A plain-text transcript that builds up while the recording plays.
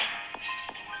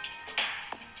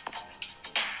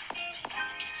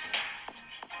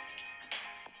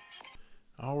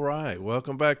right,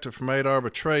 welcome back to From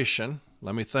Arbitration.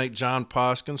 Let me thank John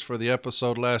Poskins for the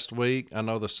episode last week. I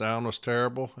know the sound was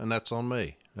terrible, and that's on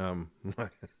me.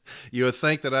 You would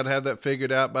think that I'd have that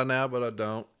figured out by now, but I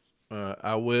don't.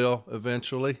 I will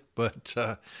eventually, but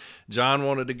John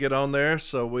wanted to get on there,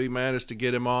 so we managed to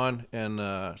get him on, and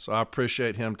so I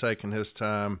appreciate him taking his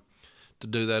time to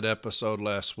do that episode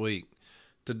last week.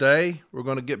 Today, we're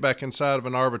going to get back inside of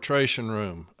an arbitration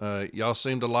room. Y'all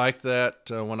seem to like that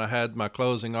when I had my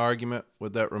closing argument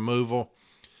with that removal.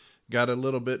 Got a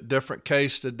little bit different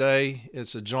case today.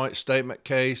 It's a joint statement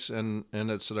case, and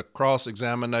it's a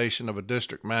cross-examination of a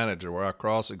district manager where I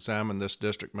cross-examine this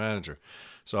district manager.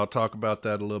 So I'll talk about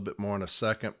that a little bit more in a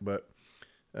second. But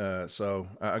so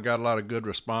I got a lot of good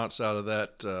response out of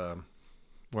that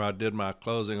where I did my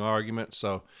closing argument.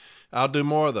 So I'll do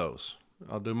more of those.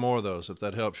 If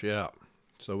that helps you out.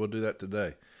 So we'll do that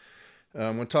today.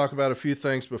 I'm going to talk about a few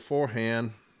things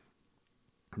beforehand.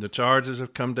 The charges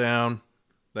have come down.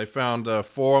 They found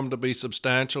four of them to be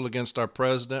substantial against our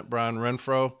president, Brian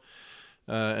Renfro.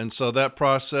 And so that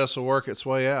process will work its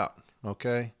way out,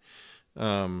 okay?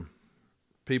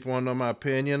 People want to know my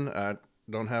opinion. I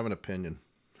don't have an opinion.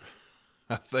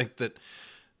 I think that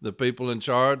the people in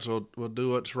charge will do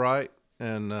what's right.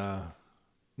 And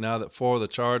now that four of the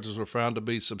charges were found to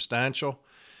be substantial.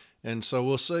 And so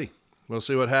we'll see. We'll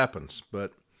see what happens.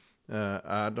 But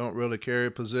I don't really carry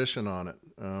a position on it.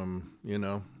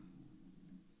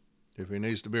 If he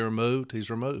needs to be removed, he's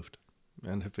removed.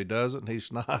 And if he doesn't,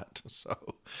 he's not.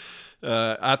 So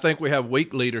I think we have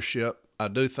weak leadership. I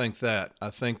do think that. I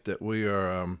think that we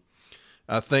are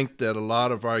I think that a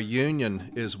lot of our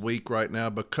union is weak right now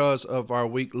because of our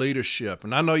weak leadership.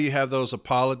 And I know you have those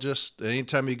apologists.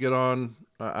 Anytime you get on,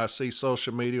 I see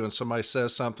social media and somebody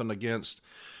says something against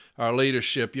our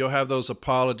leadership, you'll have those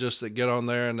apologists that get on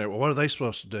there and they're, well, what are they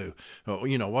supposed to do? Oh,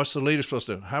 what's the leader supposed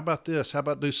to do? How about this? How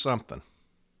about do something?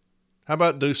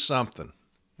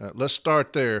 Let's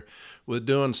start there with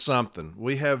doing something.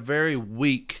 We have very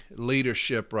weak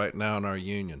leadership right now in our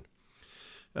union.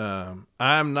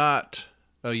 I'm not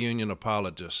a union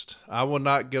apologist. I will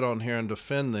not get on here and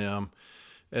defend them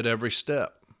at every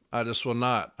step. I just will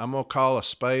not. I'm going to call a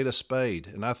spade a spade.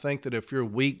 And I think that if you're a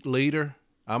weak leader,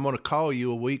 I'm going to call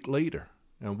you a weak leader.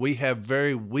 And we have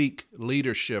very weak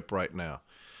leadership right now.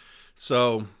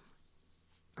 So,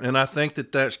 and I think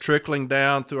that that's trickling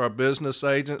down through our business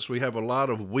agents. We have a lot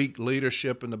of weak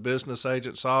leadership in the business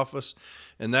agent's office.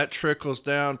 And that trickles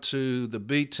down to the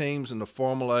B teams and the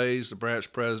Formal A's, the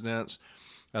branch presidents.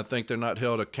 I think they're not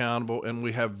held accountable, and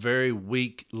we have very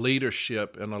weak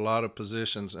leadership in a lot of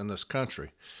positions in this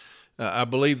country. I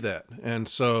believe that. And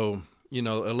so,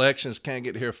 elections can't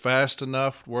get here fast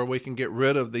enough where we can get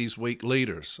rid of these weak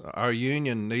leaders. Our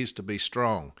union needs to be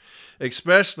strong,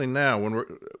 especially now when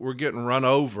we're getting run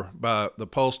over by the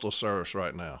Postal Service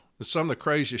right now. Some of the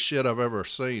craziest shit I've ever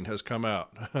seen has come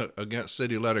out against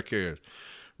city letter carriers.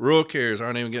 Rural carriers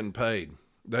aren't even getting paid.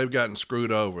 They've gotten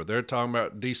screwed over. They're talking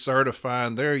about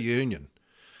decertifying their union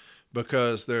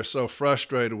because they're so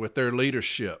frustrated with their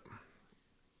leadership.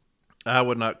 I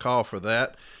would not call for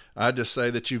that. I just say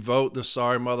that you vote the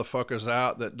sorry motherfuckers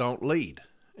out that don't lead.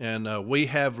 And we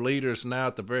have leaders now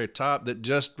at the very top that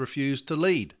just refuse to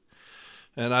lead.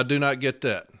 And I do not get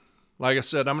that. Like I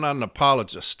said, I'm not an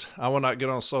apologist. I will not get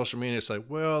on social media and say,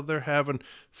 well, they're having,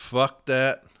 fuck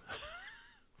that.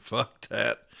 Fuck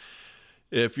that.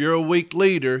 If you're a weak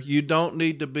leader, you don't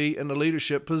need to be in a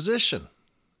leadership position.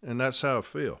 And that's how I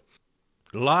feel.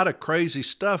 A lot of crazy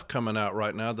stuff coming out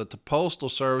right now that the Postal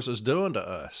Service is doing to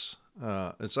us.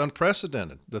 It's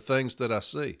unprecedented, the things that I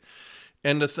see.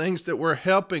 And the things that we're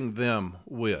helping them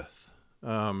with.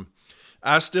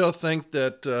 I still think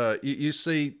that you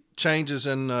see changes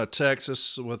in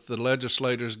Texas with the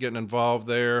legislators getting involved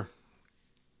there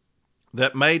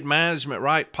that made management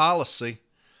write policy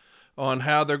on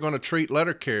how they're going to treat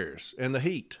letter carriers in the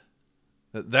heat.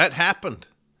 That happened.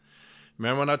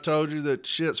 Remember when I told you that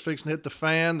shit's fixing to hit the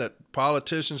fan, that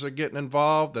politicians are getting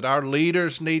involved, that our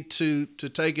leaders need to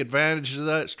take advantage of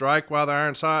that, strike while the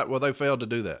iron's hot? Well, they failed to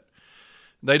do that.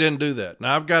 They didn't do that.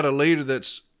 Now, I've got a leader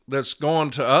that's going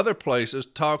to other places,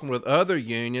 talking with other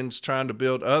unions, trying to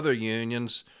build other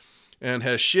unions, and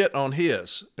has shit on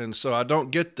his. And so I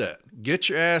don't get that. Get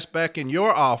your ass back in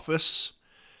your office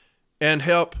and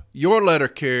help your letter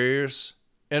carriers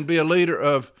and be a leader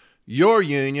of your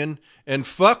union and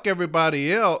fuck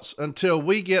everybody else until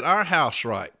we get our house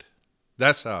right.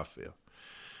 That's how I feel.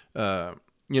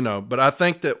 But I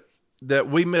think that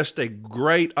we missed a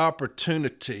great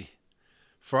opportunity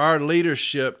for our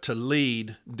leadership to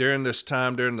lead during this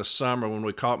time, during the summer when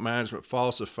we caught management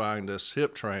falsifying this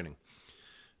HIP training.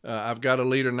 I've got a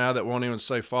leader now that won't even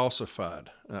say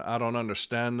falsified. I don't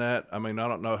understand that. I mean, I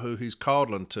don't know who he's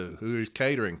coddling to, who he's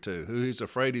catering to, who he's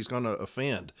afraid he's going to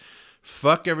offend.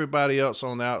 Fuck everybody else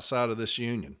on the outside of this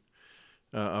union.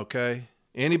 Okay?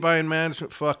 Anybody in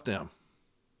management, fuck them.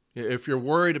 If you're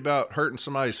worried about hurting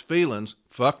somebody's feelings,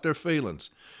 fuck their feelings.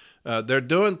 They're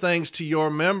doing things to your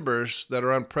members that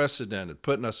are unprecedented,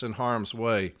 putting us in harm's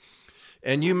way.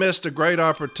 And you missed a great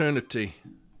opportunity.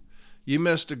 You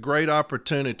missed a great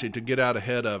opportunity to get out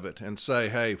ahead of it and say,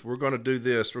 hey, we're going to do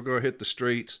this. We're going to hit the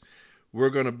streets.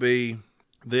 We're going to be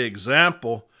the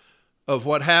example of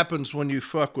what happens when you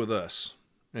fuck with us.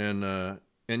 And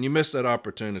you missed that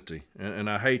opportunity. And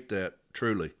I hate that,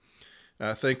 truly.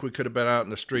 I think we could have been out in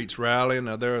the streets rallying.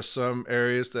 Now, there are some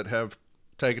areas that have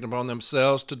taken upon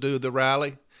themselves to do the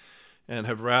rally and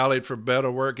have rallied for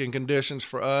better working conditions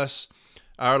for us.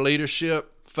 Our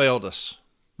leadership failed us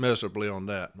miserably on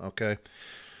that, okay?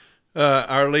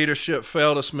 Our leadership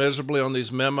failed us miserably on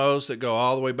these memos that go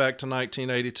all the way back to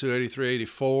 1982, 83,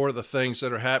 84, the things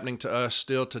that are happening to us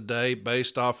still today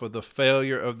based off of the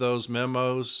failure of those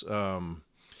memos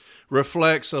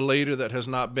reflects a leader that has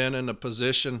not been in a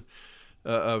position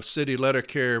of city letter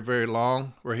carrier very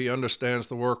long, where he understands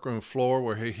the workroom floor,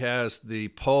 where he has the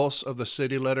pulse of the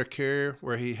city letter carrier,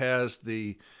 where he has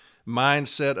the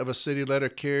mindset of a city letter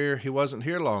carrier. He wasn't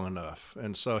here long enough,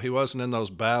 and so he wasn't in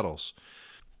those battles.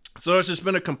 So it's just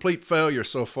been a complete failure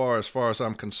so far as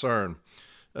I'm concerned.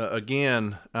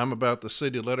 Again, I'm about the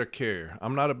city letter carrier.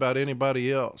 I'm not about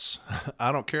anybody else.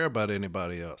 I don't care about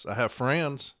anybody else. I have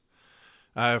friends,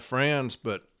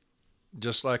 but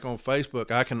just like on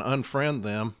Facebook, I can unfriend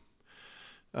them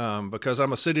because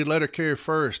I'm a city letter carrier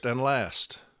first and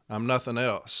last. I'm nothing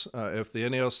else. If the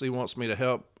NLC wants me to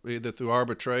help either through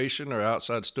arbitration or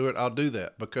outside steward, I'll do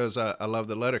that because I love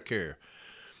the letter carrier.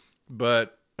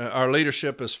 But our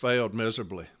leadership has failed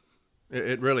miserably.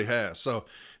 It really has. So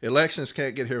elections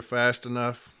can't get here fast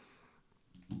enough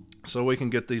so we can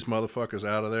get these motherfuckers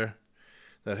out of there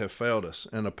that have failed us.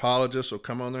 And apologists will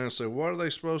come on there and say, what are they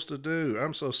supposed to do?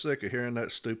 I'm so sick of hearing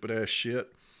that stupid ass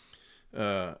shit.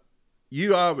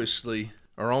 You obviously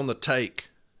are on the take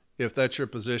if that's your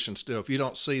position still. If you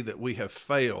don't see that we have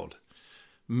failed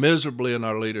miserably in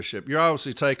our leadership, you're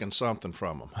obviously taking something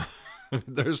from them.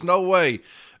 There's no way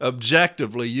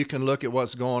objectively you can look at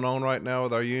what's going on right now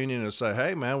with our union and say,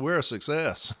 hey, man, we're a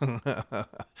success.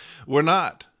 We're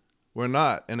not. We're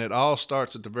not. And it all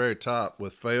starts at the very top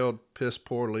with failed,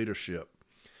 piss-poor leadership.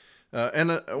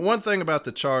 And one thing about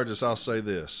the charges, I'll say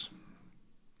this,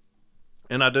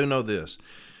 and I do know this,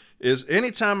 is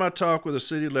anytime I talk with a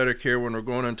city letter carrier when we're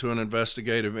going into an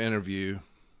investigative interview,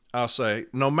 I'll say,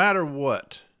 no matter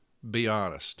what, be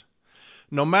honest.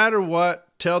 No matter what,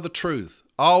 tell the truth.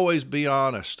 Always be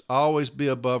honest. Always be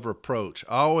above reproach.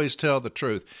 Always tell the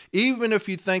truth. Even if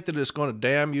you think that it's going to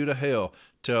damn you to hell,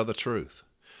 tell the truth.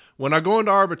 When I go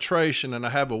into arbitration and I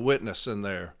have a witness in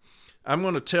there, I'm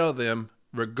going to tell them,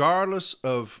 regardless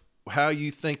of how you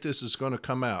think this is going to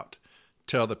come out,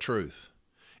 tell the truth.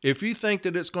 If you think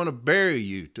that it's going to bury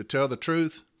you to tell the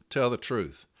truth, tell the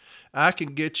truth. I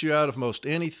can get you out of most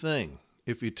anything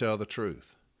if you tell the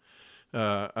truth.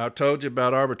 I told you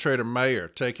about Arbitrator Mayer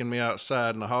taking me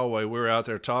outside in the hallway. We were out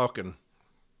there talking,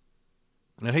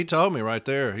 and he told me right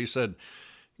there, he said,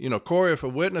 you know, Corey,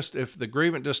 if the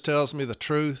grievant just tells me the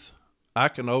truth, I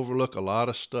can overlook a lot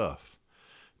of stuff.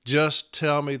 Just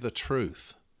tell me the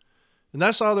truth. And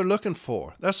that's all they're looking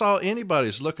for. That's all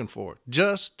anybody's looking for.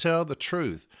 Just tell the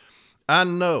truth. I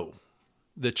know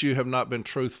that you have not been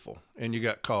truthful and you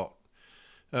got caught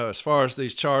as far as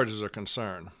these charges are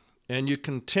concerned. And you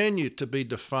continue to be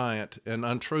defiant and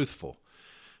untruthful.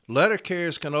 Letter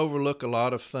carriers can overlook a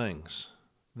lot of things.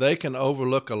 They can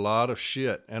overlook a lot of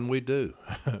shit, and we do.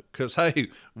 Because, hey,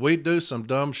 we do some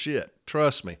dumb shit.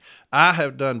 Trust me. I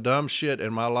have done dumb shit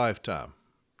in my lifetime.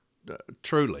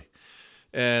 Truly.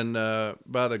 And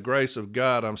by the grace of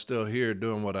God, I'm still here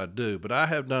doing what I do. But I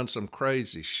have done some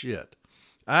crazy shit.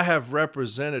 I have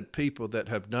represented people that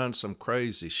have done some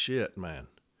crazy shit, man.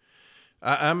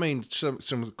 I mean,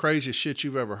 some crazy shit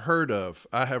you've ever heard of.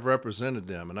 I have represented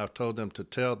them, and I've told them to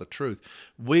tell the truth.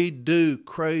 We do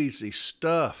crazy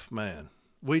stuff, man.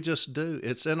 We just do.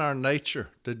 It's in our nature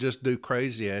to just do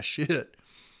crazy-ass shit.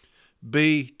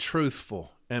 Be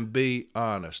truthful and be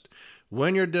honest.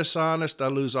 When you're dishonest, I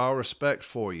lose all respect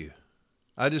for you.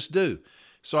 I just do.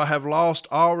 So I have lost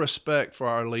all respect for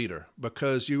our leader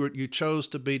because you chose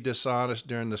to be dishonest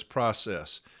during this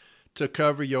process to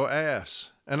cover your ass.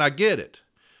 And I get it,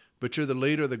 but you're the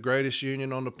leader of the greatest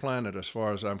union on the planet as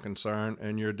far as I'm concerned,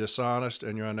 and you're dishonest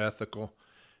and you're unethical.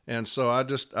 And so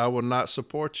I will not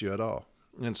support you at all.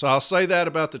 And so I'll say that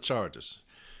about the charges.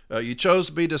 You chose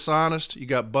to be dishonest, you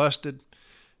got busted,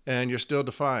 and you're still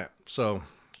defiant. So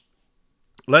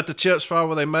let the chips fall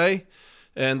where they may,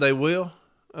 and they will.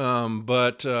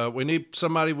 But we need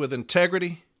somebody with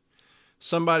integrity,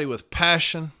 somebody with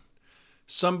passion,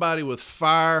 somebody with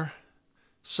fire,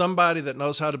 somebody that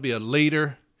knows how to be a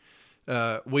leader.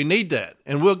 We need that,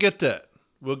 and we'll get that.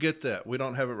 We'll get that. We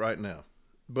don't have it right now.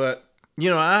 But,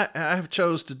 I have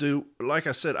chose to do, like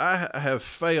I said, I have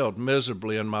failed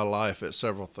miserably in my life at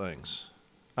several things.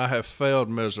 I have failed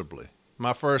miserably.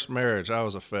 My first marriage, I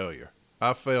was a failure.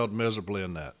 I failed miserably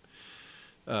in that.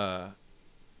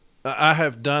 I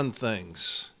have done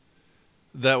things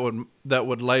that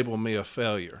would label me a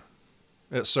failure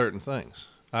at certain things.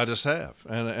 I just have,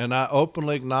 and I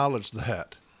openly acknowledge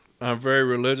that. I'm a very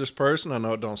religious person. I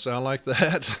know it don't sound like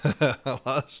that, a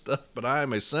lot of stuff, but I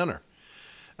am a sinner.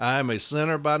 I am a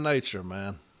sinner by nature,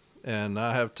 man, and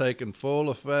I have taken full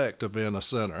effect of being a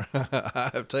sinner. I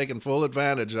have taken full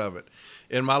advantage of it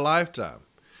in my lifetime.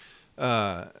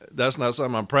 That's not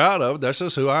something I'm proud of. That's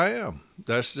just who I am.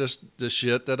 That's just the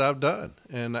shit that I've done,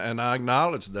 and I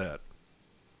acknowledge that.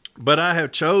 But I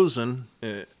have chosen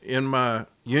in my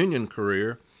union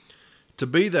career to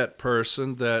be that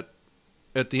person that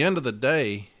at the end of the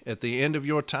day, at the end of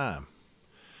your time,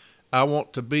 I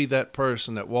want to be that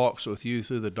person that walks with you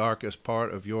through the darkest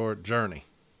part of your journey.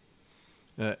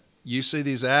 You see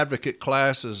these advocate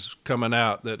classes coming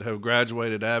out that have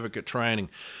graduated advocate training.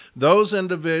 Those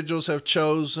individuals have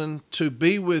chosen to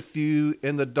be with you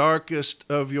in the darkest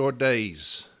of your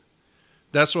days.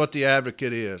 That's what the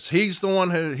advocate is. He's the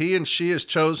one he and she has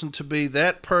chosen to be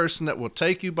that person that will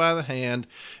take you by the hand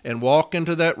and walk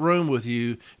into that room with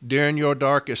you during your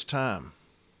darkest time.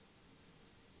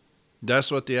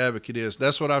 That's what the advocate is.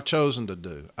 That's what I've chosen to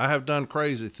do. I have done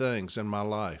crazy things in my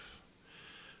life.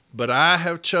 But I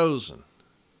have chosen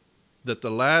that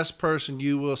the last person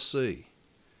you will see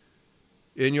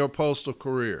in your postal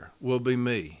career will be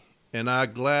me. And I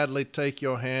gladly take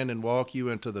your hand and walk you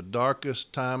into the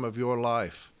darkest time of your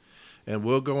life. And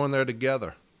we'll go in there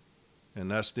together. And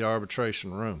that's the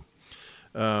arbitration room.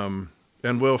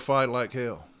 And we'll fight like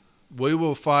hell. We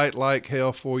will fight like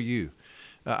hell for you.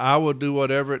 I will do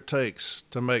whatever it takes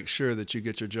to make sure that you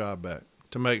get your job back,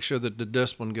 to make sure that the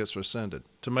discipline gets rescinded,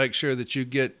 to make sure that you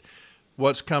get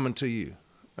what's coming to you.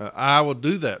 I will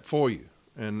do that for you.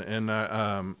 And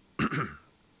I,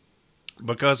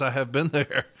 because I have been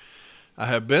there. I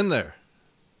have been there.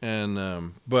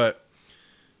 But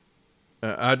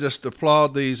I just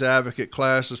applaud these advocate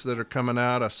classes that are coming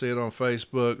out. I see it on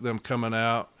Facebook, them coming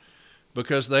out,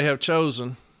 because they have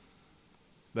chosen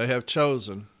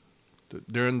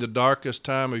during the darkest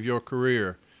time of your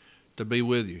career to be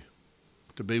with you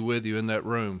in that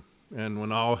room. And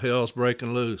when all hell's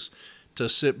breaking loose, to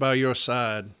sit by your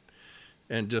side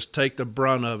and just take the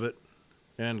brunt of it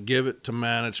and give it to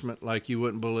management like you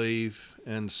wouldn't believe.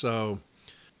 And so,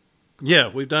 yeah,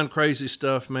 we've done crazy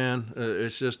stuff, man.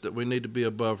 It's just that we need to be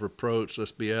above reproach.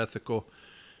 Let's be ethical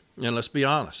and let's be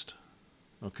honest.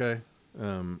 Okay.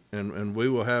 And we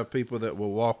will have people that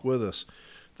will walk with us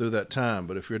through that time.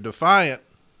 But if you're defiant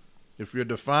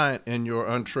in your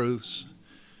untruths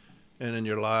and in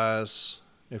your lies,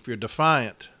 if you're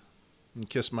defiant, you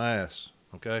kiss my ass,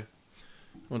 okay?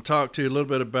 I want to talk to you a little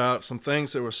bit about some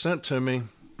things that were sent to me,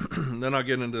 then I'll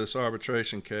get into this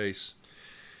arbitration case.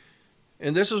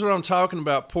 And this is what I'm talking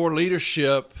about, poor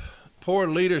leadership. Poor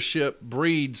leadership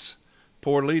breeds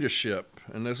poor leadership,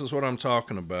 and this is what I'm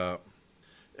talking about.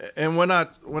 And when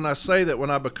I say that when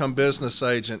I become business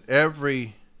agent,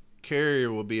 every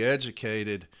carrier will be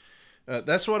educated,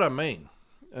 that's what I mean.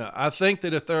 I think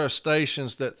that if there are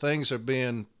stations that things are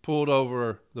being pulled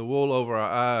over the wool over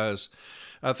our eyes,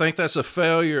 I think that's a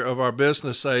failure of our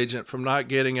business agent from not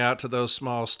getting out to those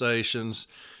small stations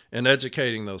and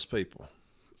educating those people.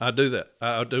 I do that.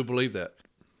 I do believe that.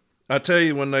 I tell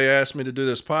you, when they asked me to do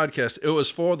this podcast, it was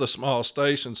for the small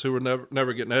stations who were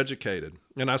never getting educated.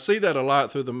 And I see that a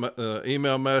lot through the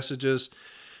email messages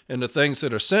and the things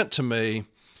that are sent to me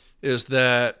is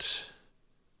that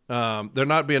they're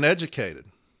not being educated.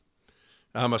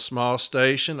 I'm a small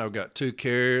station. I've got 2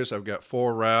 carriers. I've got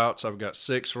 4 routes. I've got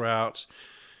 6 routes.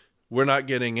 We're not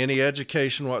getting any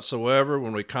education whatsoever.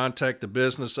 When we contact the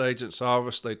business agent's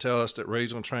office, they tell us that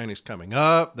regional training is coming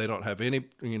up. They don't have any,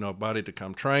 body to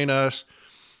come train us.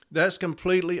 That's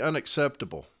completely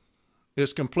unacceptable.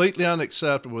 It's completely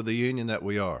unacceptable with the union that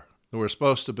we are, that we're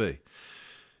supposed to be.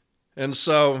 And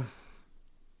so,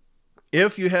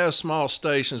 if you have small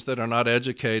stations that are not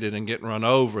educated and getting run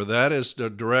over, that is the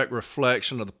direct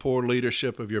reflection of the poor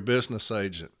leadership of your business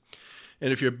agent.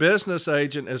 And if your business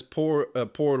agent is a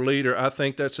poor leader, I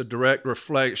think that's a direct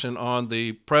reflection on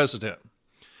the president.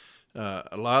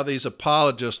 A lot of these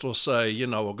apologists will say,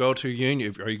 we'll go to your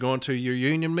union. Are you going to your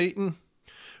union meeting?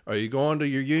 Are you going to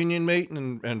your union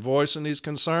meeting and voicing these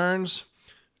concerns?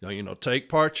 Take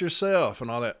part yourself and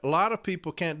all that. A lot of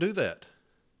people can't do that.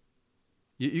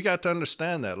 You got to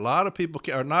understand that. A lot of people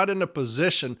are not in a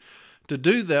position to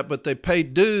do that, but they pay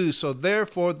dues, so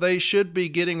therefore they should be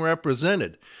getting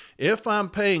represented. If I'm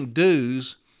paying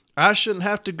dues, I shouldn't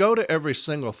have to go to every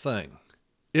single thing.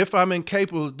 If I'm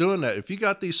incapable of doing that, if you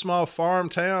got these small farm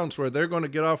towns where they're going to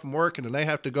get off from working and they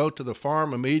have to go to the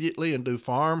farm immediately and do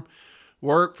farm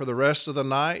work for the rest of the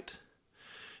night,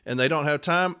 and they don't have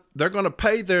time, they're going to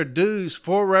pay their dues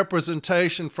for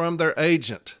representation from their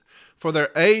agent, for their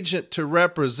agent to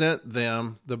represent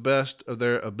them the best of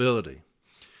their ability.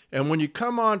 And when you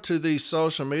come onto these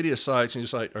social media sites and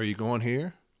you're like, are you going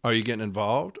here? Are you getting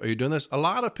involved? Are you doing this? A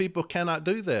lot of people cannot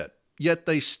do that, yet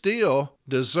they still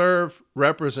deserve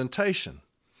representation.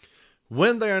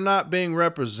 When they are not being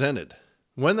represented,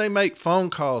 when they make phone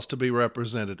calls to be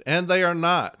represented, and they are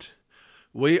not,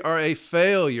 we are a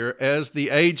failure as the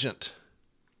agent.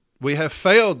 We have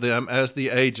failed them as the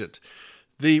agent.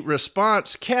 The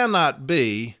response cannot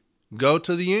be, go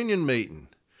to the union meeting,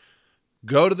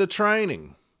 go to the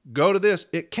training, go to this.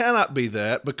 It cannot be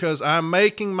that, because I'm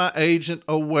making my agent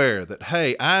aware that,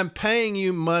 hey, I'm paying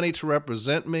you money to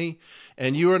represent me,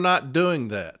 and you are not doing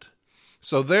that.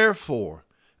 So therefore,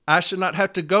 I should not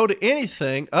have to go to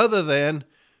anything other than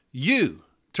you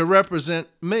to represent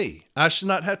me. I should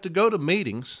not have to go to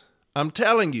meetings. I'm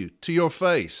telling you to your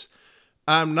face,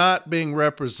 I'm not being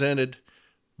represented.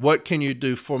 What can you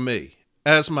do for me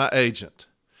as my agent?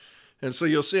 And so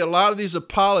you'll see a lot of these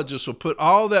apologists will put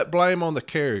all that blame on the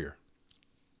carrier.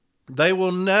 They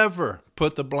will never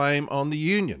put the blame on the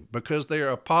union because they are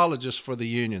apologists for the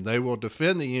union. They will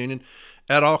defend the union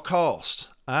at all costs.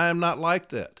 I am not like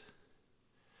that.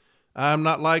 I'm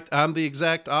the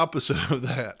exact opposite of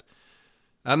that.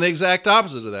 I'm the exact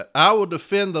opposite of that. I will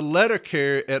defend the letter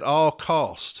carrier at all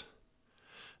costs.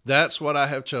 That's what I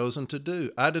have chosen to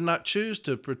do. I did not choose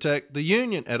to protect the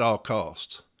union at all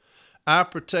costs. I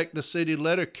protect the city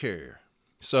letter carrier.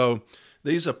 So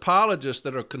these apologists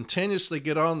that are continuously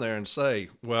get on there and say,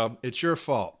 well, it's your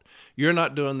fault. You're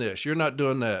not doing this. You're not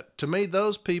doing that. To me,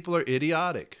 those people are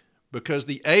idiotic because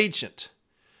the agent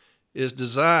is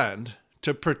designed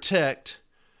to protect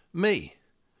me.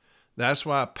 That's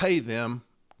why I pay them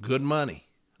good money.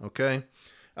 Okay?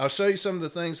 I'll show you some of the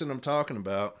things that I'm talking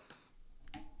about.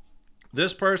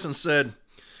 This person said,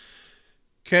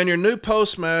 can your new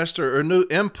postmaster or new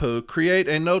IMPU create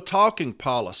a no talking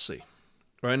policy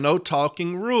or a no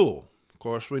talking rule? Of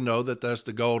course, we know that that's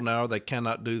the golden hour. They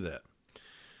cannot do that.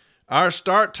 Our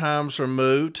start times are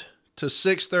moved to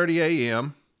 6:30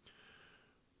 a.m.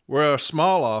 We're a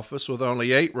small office with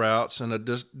only 8 routes, and a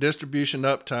distribution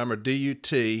uptime, or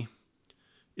DUT,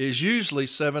 is usually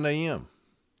 7 a.m.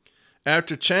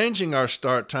 After changing our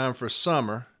start time for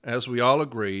summer, as we all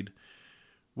agreed,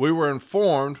 we were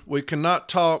informed we cannot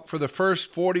talk for the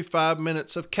first 45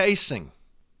 minutes of casing.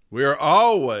 We are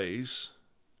always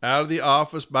out of the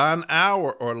office by an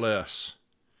hour or less.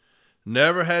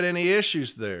 Never had any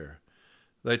issues there.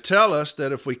 They tell us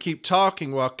that if we keep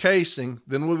talking while casing,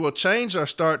 then we will change our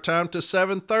start time to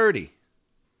 7:30.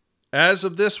 As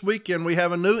of this weekend, we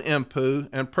have a new IMPU,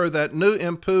 and per that new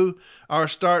IMPU, our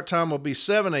start time will be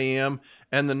 7 a.m.,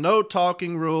 and the no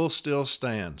talking rule still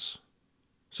stands.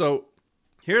 So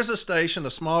here's a station, a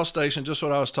small station, just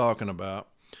what I was talking about.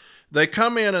 They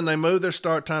come in and they move their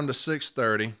start time to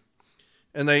 6:30,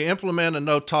 and they implement a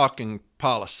no talking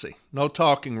policy, no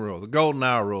talking rule. The golden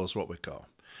hour rule is what we call.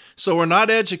 So we're not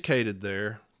educated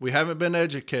there. We haven't been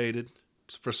educated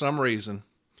for some reason.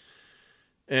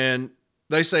 And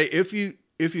they say, if you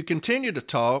continue to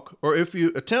talk, or if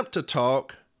you attempt to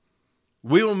talk,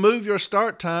 we will move your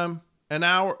start time an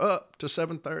hour up to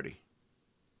 7:30.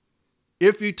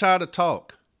 If you try to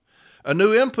talk. A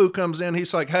new IMPU comes in,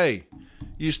 he's like, hey,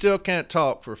 you still can't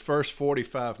talk for first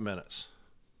 45 minutes.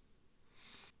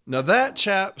 Now that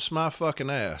chaps my fucking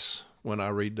ass when I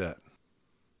read that.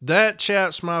 That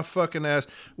chaps my fucking ass.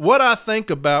 What I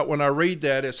think about when I read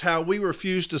that is how we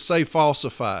refuse to say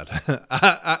falsified.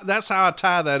 That's how I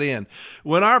tie that in.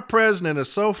 When our president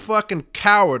is so fucking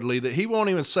cowardly that he won't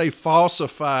even say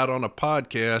falsified on a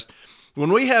podcast,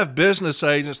 when we have business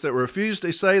agents that refuse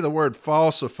to say the word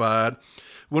falsified,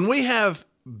 when we have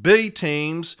B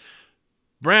teams,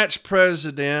 branch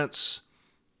presidents,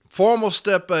 formal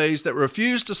step A's that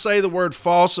refuse to say the word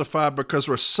falsified because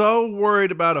we're so worried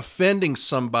about offending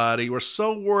somebody. We're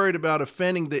so worried about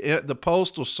offending the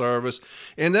Postal Service.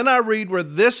 And then I read where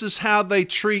this is how they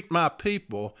treat my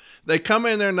people. They come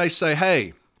in there and they say,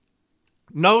 hey,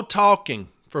 no talking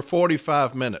for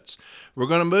 45 minutes. We're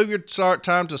going to move your start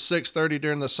time to 6:30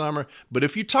 during the summer. But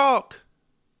if you talk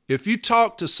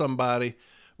to somebody,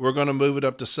 we're going to move it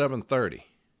up to 7:30.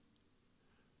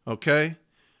 Okay?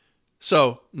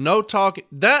 So, no talking.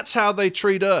 That's how they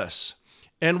treat us.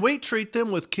 And we treat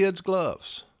them with kids'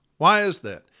 gloves. Why is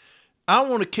that? I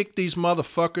want to kick these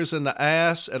motherfuckers in the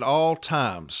ass at all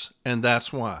times. And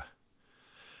that's why.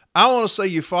 I want to say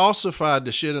you falsified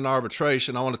the shit in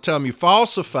arbitration. I want to tell them you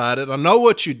falsified it. I know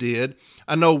what you did.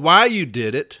 I know why you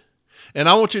did it. And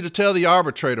I want you to tell the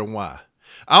arbitrator why.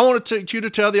 I want you to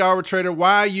tell the arbitrator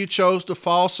why you chose to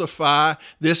falsify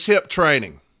this HIP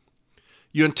training.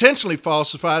 You intentionally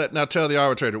falsified it. Now tell the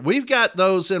arbitrator. We've got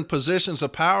those in positions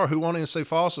of power who won't even say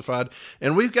falsified.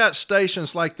 And we've got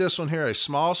stations like this one here, a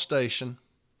small station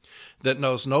that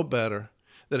knows no better,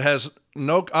 that has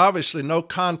obviously no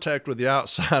contact with the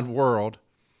outside world,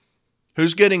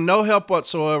 who's getting no help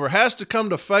whatsoever, has to come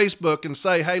to Facebook and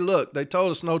say, hey, look, they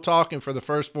told us no talking for the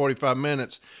first 45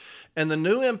 minutes. And the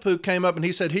new input came up and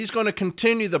he said he's going to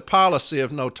continue the policy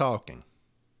of no talking.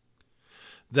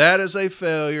 That is a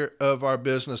failure of our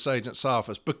business agent's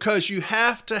office because you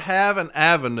have to have an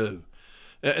avenue.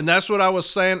 And that's what I was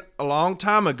saying a long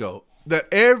time ago, that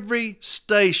every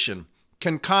station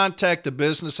can contact the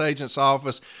business agent's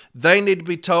office. They need to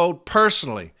be told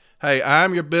personally, hey,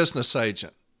 I'm your business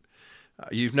agent.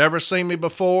 You've never seen me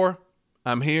before.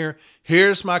 I'm here.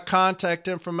 Here's my contact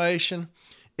information.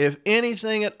 If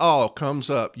anything at all comes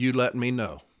up, you let me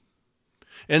know.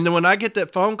 And then when I get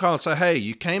that phone call and say, hey,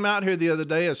 you came out here the other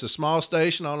day. It's a small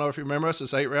station. I don't know if you remember us.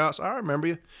 It's 8 routes. I remember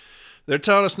you. They're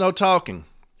telling us no talking.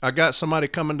 I got somebody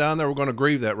coming down there. We're going to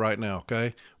grieve that right now,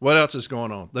 okay? What else is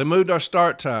going on? They moved our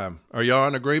start time. Are y'all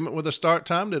in agreement with the start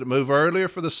time? Did it move earlier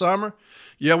for the summer?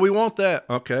 Yeah, we want that.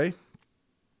 Okay.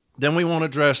 Then we want to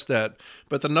address that.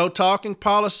 But the no talking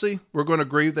policy, we're going to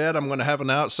grieve that. I'm going to have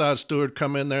an outside steward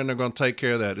come in there and they're going to take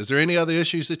care of that. Is there any other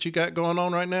issues that you got going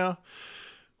on right now?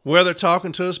 Where they're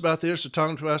talking to us about this or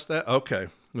talking to us that? Okay.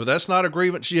 Well, that's not a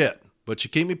grievance yet, but you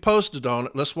keep me posted on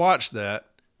it. Let's watch that,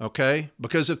 okay?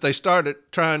 Because if they started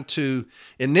trying to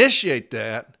initiate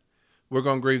that, we're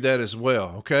going to grieve that as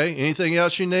well, okay? Anything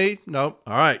else you need? Nope.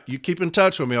 All right. You keep in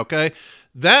touch with me, okay?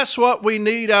 That's what we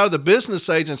need out of the business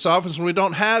agent's office when we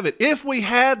don't have it. If we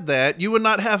had that, you would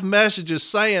not have messages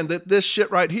saying that this shit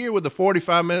right here with the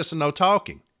 45 minutes and no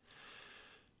talking.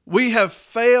 We have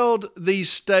failed these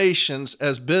stations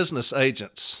as business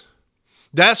agents.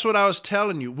 That's what I was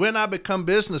telling you. When I become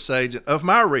business agent of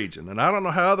my region, and I don't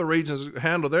know how other regions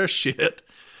handle their shit,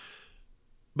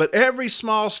 but every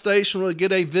small station will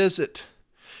get a visit,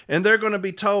 and they're going to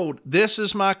be told, this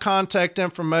is my contact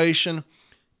information.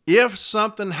 If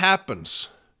something happens,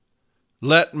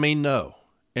 let me know.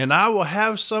 And I will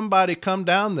have somebody come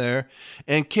down there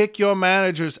and kick your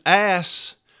manager's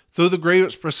ass through the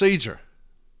grievance procedure.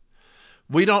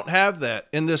 We don't have that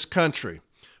in this country.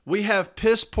 We have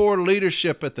piss poor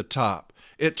leadership at the top.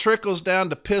 It trickles down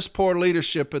to piss poor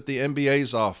leadership at the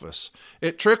NBA's office.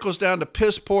 It trickles down to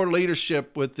piss poor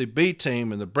leadership with the B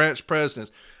team and the branch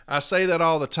presidents. I say that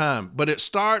all the time, but it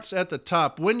starts at the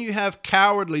top. When you have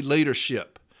cowardly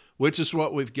leadership, which is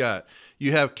what we've got,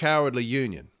 you have cowardly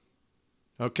union.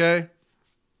 Okay?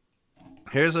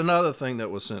 Here's another thing that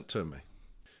was sent to me.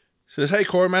 It says, hey,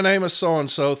 Corey, my name is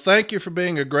so-and-so. Thank you for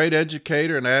being a great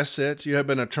educator and asset. You have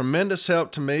been a tremendous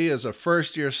help to me as a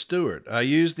first-year steward. I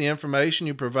used the information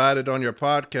you provided on your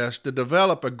podcast to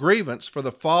develop a grievance for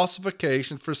the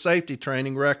falsification for safety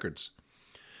training records.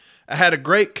 I had a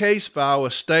great case file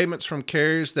with statements from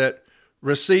carriers that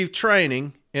received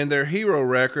training in their hero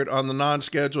record on the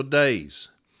non-scheduled days.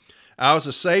 I was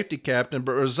a safety captain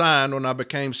but resigned when I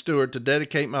became steward to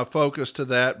dedicate my focus to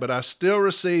that, but I still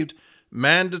received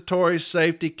mandatory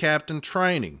safety captain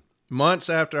training months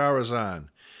after I resigned.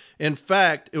 In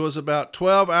fact, it was about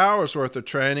 12 hours worth of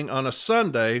training on a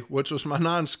Sunday, which was my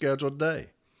non-scheduled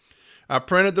day. I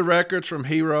printed the records from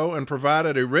Hero and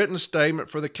provided a written statement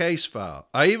for the case file.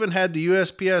 I even had the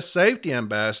USPS safety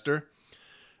ambassador,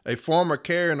 a former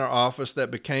carrier in our office that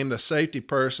became the safety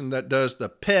person that does the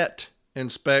PET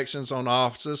inspections on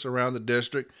offices around the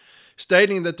district,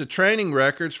 stating that the training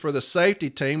records for the safety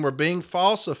team were being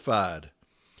falsified.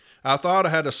 I thought I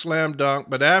had a slam dunk,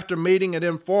 but after meeting at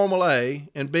Informal A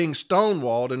and being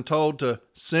stonewalled and told to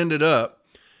send it up,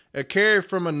 a carrier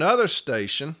from another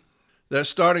station that's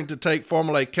starting to take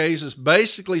Formal A cases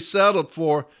basically settled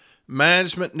for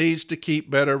Management needs to keep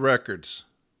better records.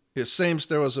 It seems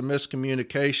there was a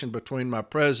miscommunication between my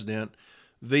president,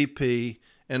 VP,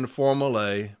 and Formal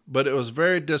A, but it was a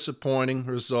very disappointing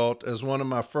result as one of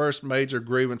my first major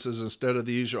grievances instead of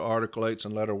the usual Article 8s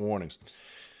and letter warnings.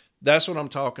 That's what I'm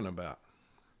talking about.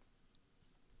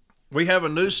 We have a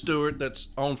new steward that's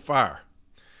on fire,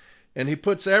 and he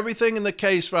puts everything in the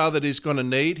case file that he's going to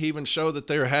need. He even showed that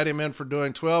they had him in for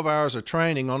doing 12 hours of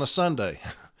training on a Sunday.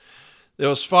 It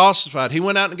was falsified. He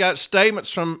went out and got statements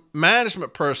from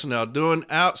management personnel doing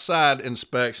outside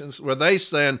inspections where they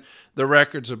saying the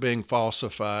records are being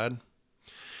falsified.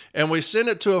 And we sent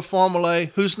it to a Formal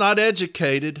A who's not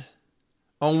educated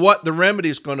on what the remedy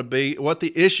is going to be, what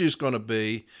the issue is going to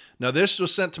be. Now, this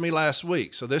was sent to me last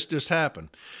week, so this just happened.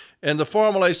 And the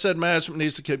Formal A said management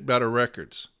needs to keep better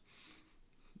records.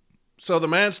 So the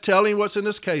man's telling what's in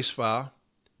this case file.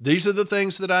 These are the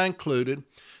things that I included.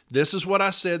 This is what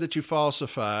I said that you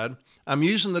falsified. I'm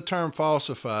using the term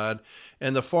falsified,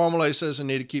 and the Formal A says I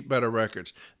need to keep better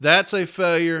records. That's a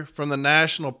failure from the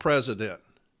national president.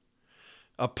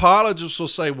 Apologists will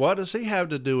say, what does he have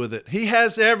to do with it? He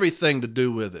has everything to do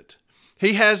with it.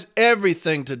 He has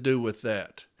everything to do with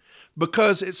that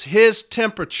because it's his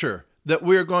temperature that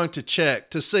we're going to check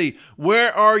to see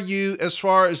where are you as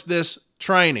far as this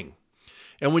training.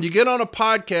 And when you get on a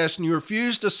podcast and you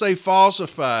refuse to say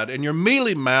falsified and you're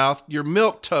mealy-mouthed, you're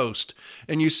milquetoast,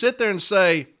 and you sit there and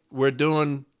say, we're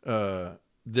doing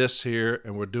this here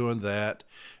and we're doing that,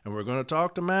 and we're going to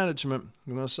talk to management.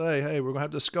 We're going to say, hey, we're going to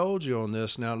have to scold you on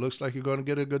this. Now it looks like you're going to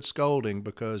get a good scolding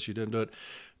because you didn't do it.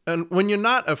 And when you're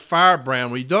not a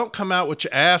firebrand, when you don't come out with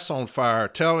your ass on fire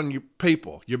telling your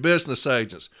people, your business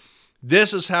agents,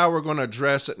 this is how we're going to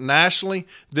address it nationally.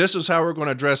 This is how we're going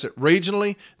to address it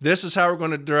regionally. This is how we're going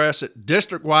to address it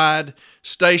district-wide,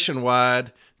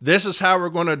 station-wide. This is how we're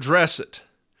going to address it.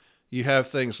 You have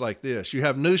things like this. You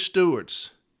have new stewards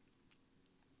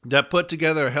that put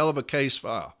together a hell of a case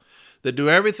file, that do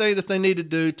everything that they need to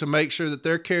do to make sure that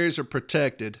their carriers are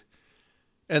protected,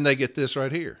 and they get this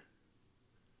right here.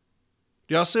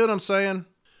 Do y'all see what I'm saying?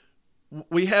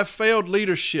 We have failed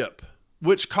leadership,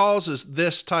 which causes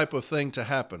this type of thing to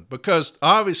happen. Because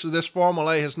obviously this Formal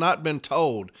A has not been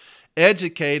told,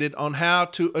 educated on how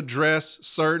to address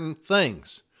certain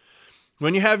things.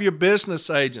 When you have your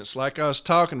business agents, like I was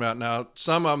talking about now,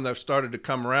 some of them have started to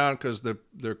come around because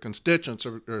their constituents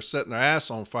are setting their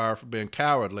ass on fire for being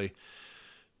cowardly.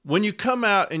 When you come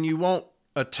out and you won't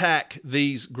attack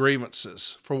these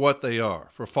grievances for what they are,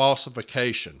 for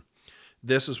falsification,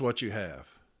 this is what you have.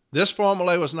 This Formal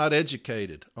A was not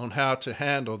educated on how to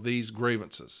handle these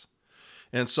grievances.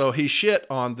 And so he shit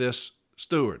on this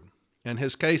steward and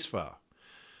his case file.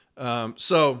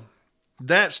 So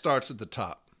that starts at the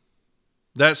top.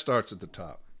 That starts at the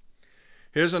top.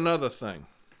 Here's another thing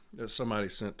that somebody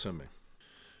sent to me.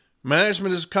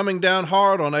 Management is coming down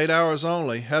hard on 8 hours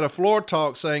only. Had a floor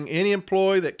talk saying any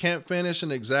employee that can't finish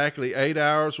in exactly 8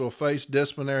 hours will face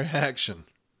disciplinary action.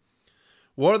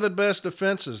 What are the best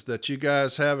defenses that you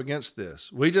guys have against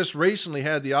this? We just recently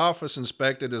had the office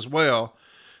inspected as well,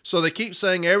 so they keep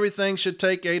saying everything should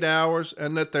take 8 hours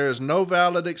and that there is no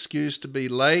valid excuse to be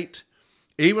late,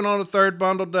 even on a third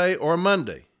bundle day or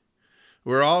Monday.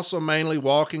 We're also mainly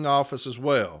walking office as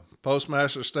well.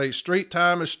 Postmaster states street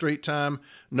time is street time,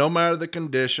 no matter the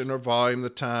condition or volume, the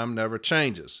time never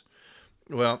changes.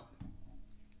 Well,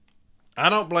 I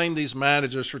don't blame these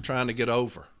managers for trying to get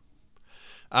over.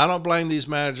 I don't blame these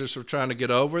managers for trying to get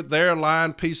over it. They're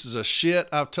lying pieces of shit.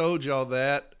 I've told y'all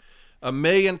that a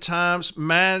million times.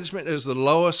 Management is the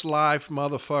lowest life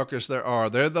motherfuckers there are.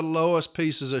 They're the lowest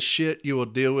pieces of shit you will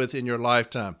deal with in your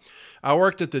lifetime. I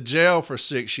worked at the jail for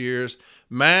 6 years.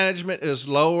 Management is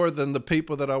lower than the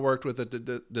people that I worked with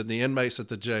than the inmates at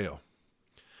the jail.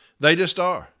 They just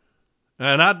are.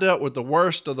 And I dealt with the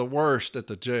worst of the worst at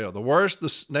the jail. The worst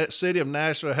the city of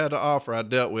Nashville had to offer, I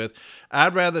dealt with.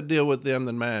 I'd rather deal with them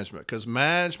than management because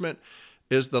management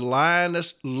is the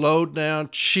lyingest, low-down,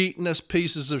 cheatingest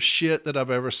pieces of shit that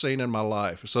I've ever seen in my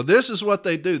life. So this is what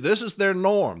they do. This is their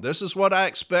norm. This is what I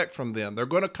expect from them. They're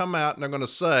going to come out and they're going to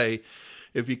say,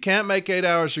 if you can't make 8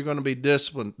 hours, you're going to be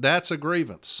disciplined. That's a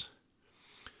grievance.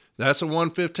 That's a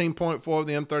 115.4 of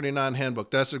the M39 handbook.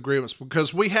 That's a grievance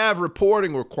because we have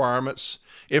reporting requirements.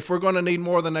 If we're going to need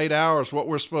more than 8 hours, what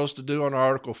we're supposed to do on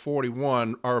Article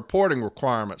 41 are reporting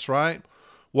requirements, right?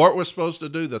 What we're supposed to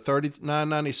do, the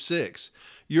 3996.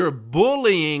 You're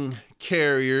bullying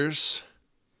carriers.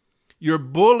 You're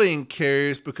bullying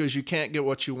carriers because you can't get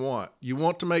what you want. You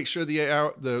want to make sure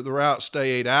the route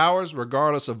stay 8 hours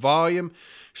regardless of volume.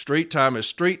 Street time is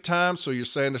street time, so you're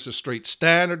saying it's a street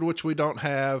standard, which we don't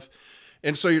have.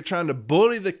 And so you're trying to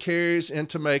bully the carriers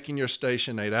into making your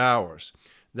station 8 hours.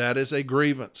 That is a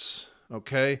grievance,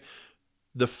 okay?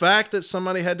 The fact that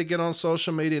somebody had to get on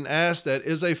social media and ask that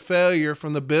is a failure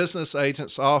from the business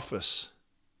agent's office.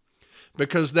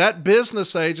 Because that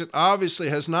business agent obviously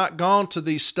has not gone to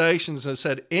these stations and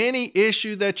said, any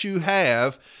issue that you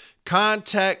have,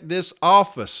 contact this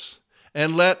office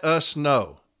and let us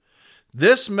know.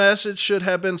 This message should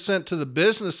have been sent to the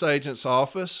business agent's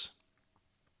office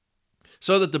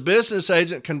so that the business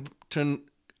agent can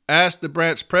ask the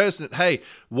branch president, hey,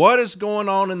 what is going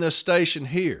on in this station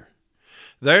here?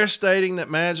 They're stating that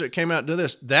management came out and do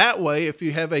this. That way, if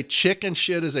you have a chicken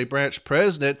shit as a branch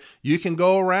president, you can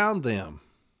go around them.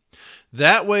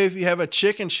 That way, if you have a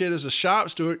chicken shit as a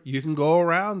shop steward, you can go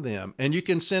around them and you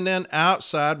can send in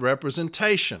outside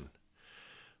representation.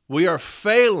 We are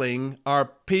failing our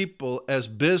people as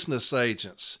business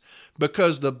agents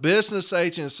because the business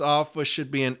agent's office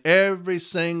should be in every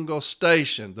single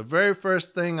station. The very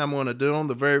first thing I'm going to do on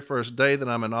the very first day that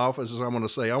I'm in office is I'm going to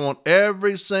say, I want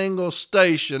every single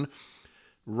station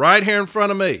right here in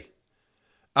front of me.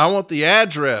 I want the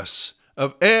address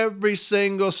of every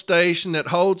single station that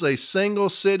holds a single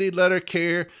city letter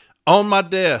carrier on my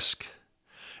desk.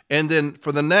 And then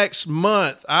for the next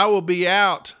month, I will be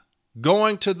out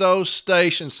going to those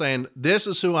stations saying, this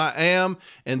is who I am,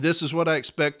 and this is what I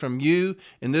expect from you,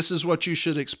 and this is what you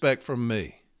should expect from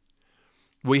me.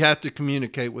 We have to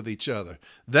communicate with each other.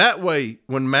 That way,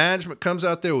 when management comes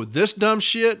out there with this dumb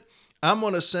shit, I'm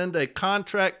going to send a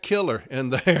contract killer in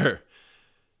there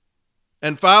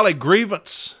and file a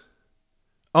grievance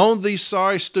on these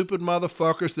sorry, stupid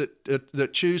motherfuckers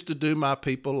that choose to do my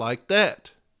people like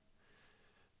that.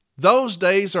 Those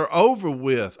days are over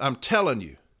with, I'm telling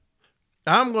you.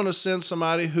 I'm going to send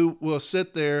somebody who will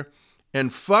sit there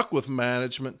and fuck with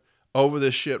management over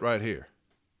this shit right here.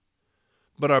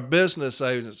 But our business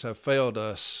agents have failed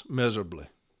us miserably.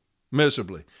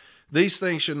 Miserably. These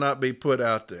things should not be put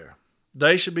out there.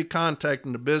 They should be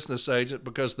contacting the business agent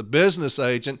because the business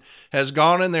agent has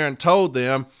gone in there and told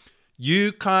them,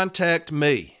 you contact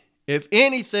me. If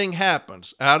anything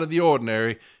happens out of the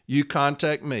ordinary, you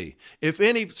contact me. If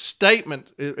any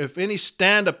statement, if any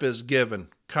stand-up is given,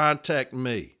 contact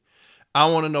me. I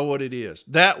want to know what it is.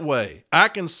 That way, I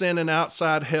can send an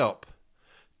outside help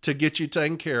to get you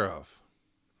taken care of.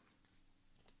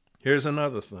 Here's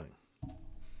another thing.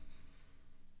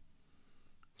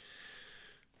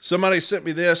 Somebody sent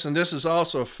me this, and this is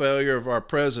also a failure of our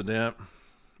president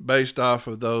based off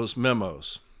of those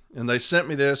memos. And they sent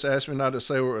me this, asked me not to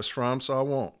say where it was from, so I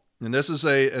won't. And this is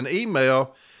an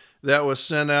email that was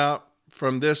sent out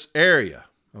from this area.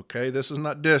 Okay, this is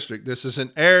not district. This is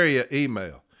an area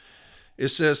email. It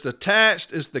says,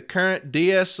 attached is the current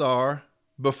DSR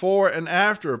before and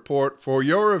after report for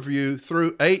your review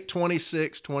through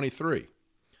 8/26/23.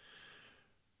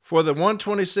 For the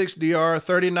 126DR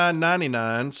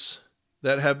 3999s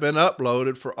that have been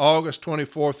uploaded for August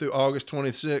 24 through August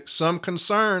 26, some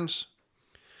concerns.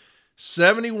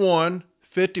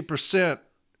 50%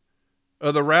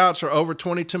 of the routes are over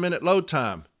 22-minute load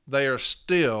time. They are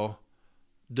still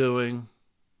doing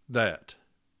that.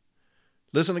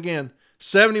 Listen again.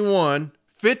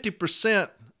 50%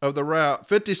 of the route,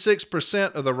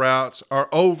 56% of the routes are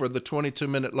over the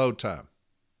 22-minute load time.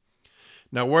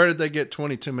 Now, where did they get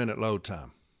 22-minute load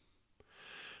time?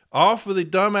 Off of the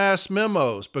dumbass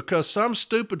memos, because some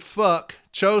stupid fuck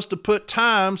chose to put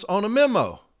times on a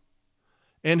memo.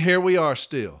 And here we are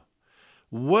still.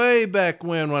 Way back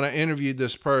when I interviewed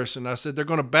this person, I said, they're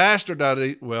going to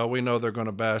bastardize it. Well, we know they're going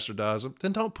to bastardize them.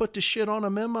 Then don't put the shit on a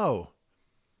memo.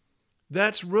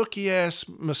 That's rookie-ass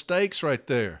mistakes right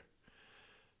there.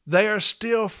 They are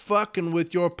still fucking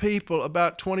with your people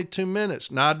about 22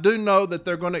 minutes. Now, I do know that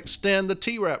they're going to extend the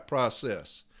TRAP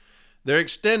process. They're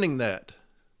extending that,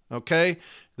 okay?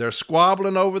 They're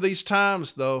squabbling over these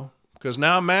times, though, because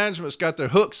now management's got their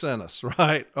hooks in us,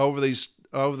 right, over these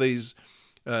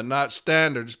not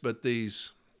standards, but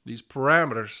these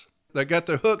parameters. They got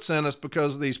their hooks in us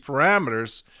because of these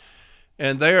parameters,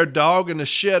 and they are dogging the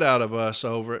shit out of us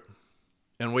over it.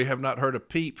 And we have not heard a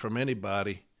peep from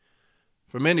anybody.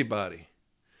 But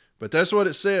that's what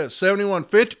it says.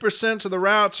 50% of the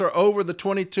routes are over the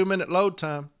 22-minute load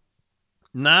time.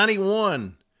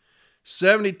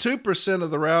 72%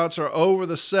 of the routes are over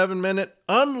the 7-minute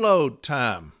unload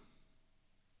time.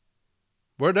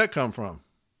 Where'd that come from?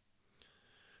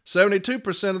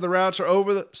 72% of the routes are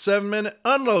over the 7-minute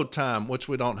unload time, which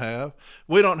we don't have.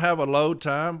 We don't have a load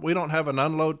time. We don't have an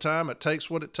unload time. It takes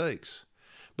what it takes.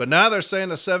 But now they're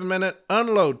saying a 7-minute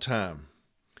unload time.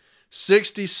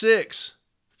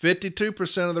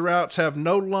 52% of the routes have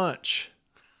no lunch.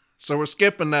 So we're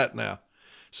skipping that now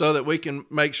so that we can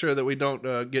make sure that we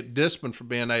don't get disciplined for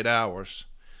being 8 hours.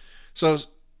 So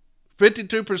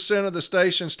 52% of the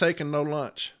stations taking no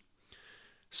lunch.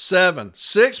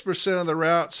 6% of the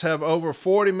routes have over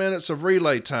 40 minutes of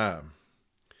relay time.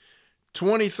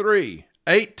 18%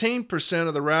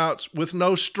 of the routes with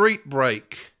no street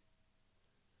break.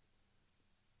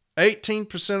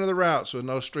 18% of the routes with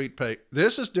no street break.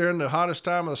 This is during the hottest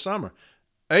time of the summer.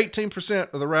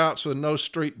 18% of the routes with no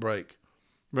street break.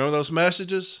 Remember those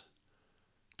messages?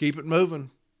 Keep it moving.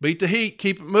 Beat the heat.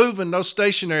 Keep it moving. No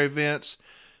stationary events.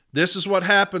 This is what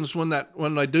happens when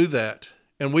they do that.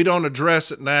 And we don't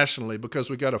address it nationally because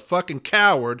we got a fucking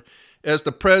coward as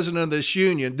the president of this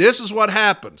union. This is what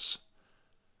happens.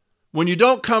 When you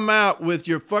don't come out with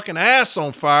your fucking ass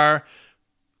on fire,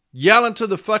 yelling to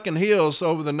the fucking hills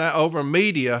over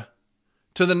media,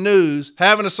 to the news,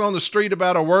 having us on the street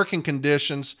about our working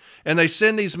conditions, and they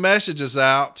send these messages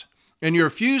out, and you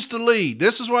refuse to lead.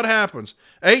 This is what happens.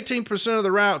 18% of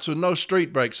the routes with no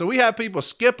street breaks. So we have people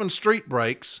skipping street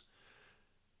breaks.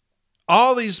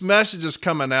 All these messages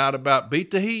coming out about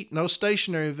beat the heat, no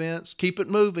stationary events, keep it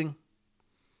moving.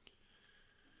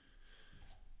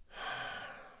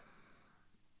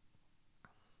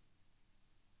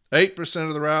 %8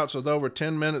 of the routes with over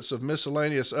 10 minutes of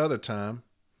miscellaneous other time.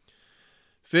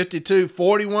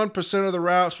 41% of the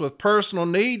routes with personal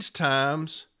needs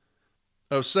times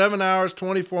of 7 hours,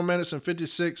 24 minutes, and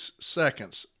 56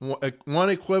 seconds. One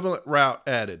equivalent route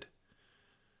added.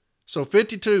 So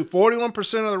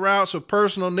 41% of the routes with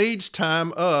personal needs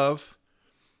time of,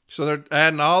 so they're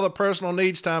adding all the personal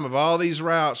needs time of all these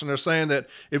routes, and they're saying that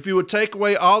if you would take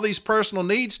away all these personal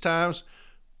needs times,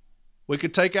 we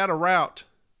could take out a route.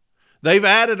 They've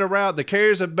added a route. The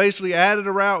carriers have basically added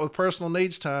a route with personal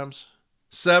needs times.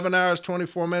 7 hours,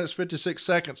 24 minutes, 56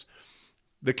 seconds.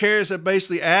 The carriers have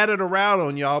basically added a route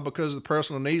on y'all because of the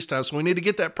personal needs time. So we need to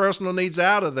get that personal needs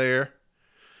out of there.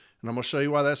 And I'm going to show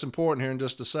you why that's important here in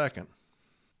just a second.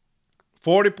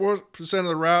 40% of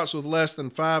the routes with less than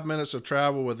 5 minutes of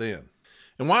travel within.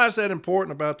 And why is that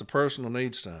important about the personal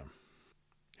needs time?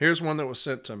 Here's one that was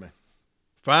sent to me.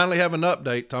 Finally have an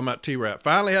update, talking about TRAP.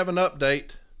 Finally have an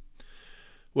update.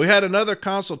 We had another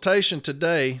consultation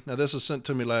today. Now, this was sent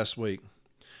to me last week.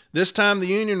 This time, the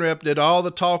union rep did all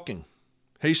the talking.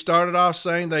 He started off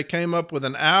saying they came up with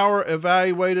an hour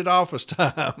evaluated office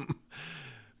time.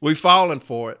 We've fallen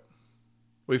for it.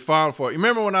 We've fallen for it. You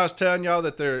remember when I was telling y'all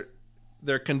that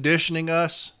they're conditioning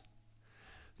us?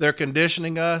 They're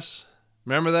conditioning us.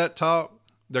 Remember that talk?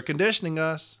 They're conditioning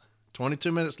us.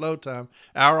 22 minutes load time,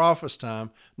 hour office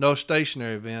time, no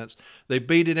stationary events. They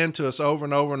beat it into us over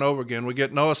and over and over again. We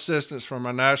get no assistance from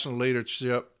our national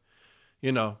leadership,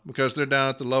 because they're down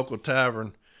at the local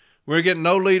tavern. We're getting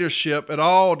no leadership at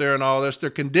all during all this. They're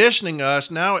conditioning us.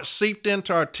 Now it's seeped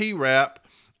into our TRAP,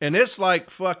 and it's like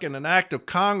fucking an act of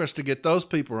Congress to get those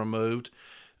people removed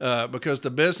because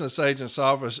the business agent's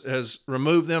office has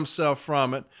removed themselves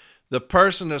from it. The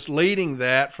person that's leading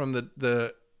that from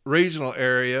the regional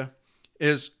area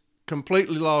is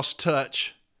completely lost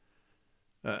touch.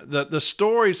 The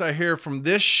stories I hear from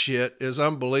this shit is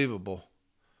unbelievable.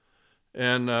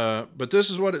 And but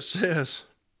this is what it says.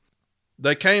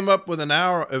 They came up with an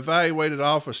hour evaluated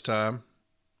office time.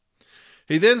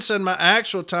 He then said my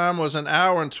actual time was an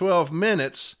hour and 12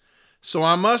 minutes, so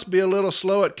I must be a little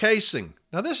slow at casing.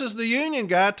 Now this is the union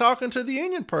guy talking to the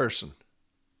union person.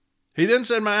 He then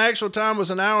said my actual time was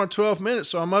an hour and 12 minutes,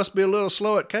 so I must be a little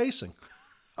slow at casing.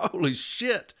 Holy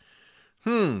shit.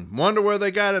 Wonder where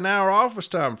they got an hour office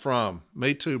time from.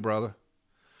 Me too, brother.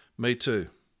 Me too.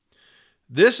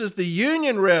 This is the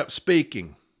union rep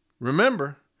speaking.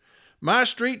 Remember, my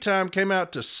street time came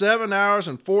out to 7 hours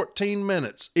and 14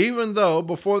 minutes, even though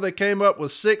before they came up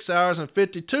with 6 hours and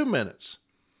 52 minutes.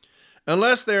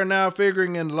 Unless they are now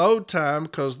figuring in load time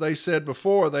because they said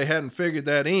before they hadn't figured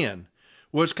that in,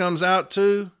 which comes out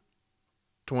to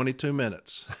 22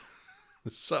 minutes.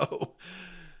 So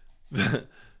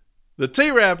the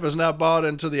TRAP is now bought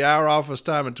into the hour office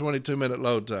time and 22-minute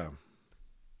load time.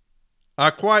 I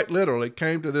quite literally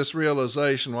came to this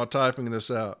realization while typing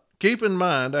this out. Keep in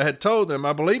mind, I had told them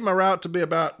I believe my route to be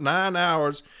about 9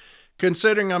 hours,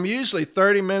 considering I'm usually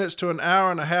 30 minutes to an hour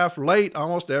and a half late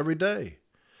almost every day.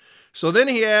 So then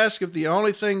he asked if the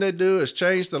only thing they do is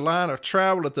change the line of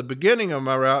travel at the beginning of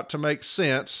my route to make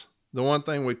sense, the one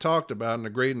thing we talked about and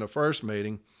agreed in the first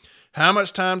meeting. How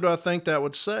much time do I think that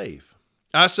would save?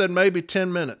 I said maybe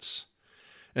 10 minutes.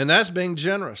 And that's being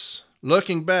generous.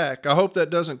 Looking back, I hope that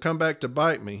doesn't come back to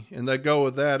bite me and they go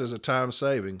with that as a time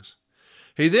savings.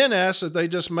 He then asked if they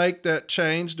just make that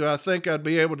change, do I think I'd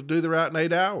be able to do the route in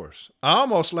 8 hours? I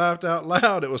almost laughed out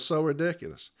loud. It was so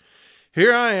ridiculous.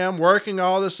 Here I am working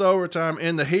all this overtime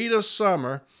in the heat of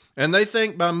summer, and they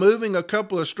think by moving a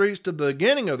couple of streets to the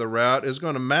beginning of the route is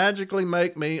going to magically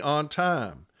make me on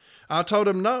time. I told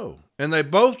them no, and they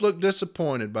both looked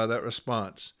disappointed by that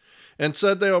response and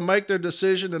said they will make their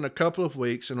decision in a couple of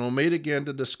weeks and will meet again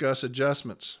to discuss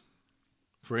adjustments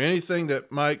for anything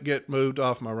that might get moved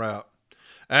off my route.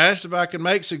 I asked if I could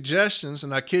make suggestions,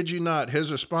 and I kid you not,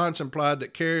 his response implied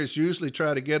that carriers usually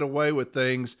try to get away with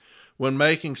things when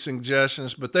making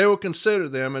suggestions, but they will consider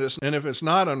them, and if it's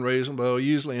not unreasonable, they'll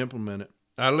usually implement it.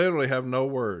 I literally have no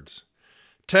words.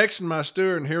 Texting my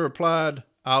steward, and he replied,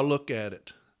 I'll look at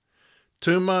it.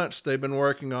 2 months they've been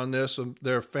working on this with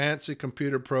their fancy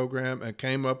computer program and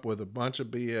came up with a bunch of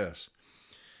BS.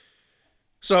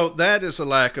 So that is a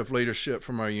lack of leadership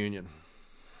from our union.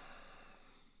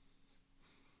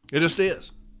 It just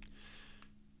is.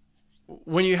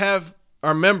 When you have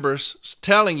our members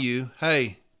telling you,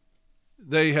 hey,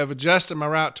 they have adjusted my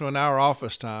route to an hour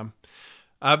office time.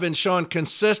 I've been showing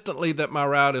consistently that my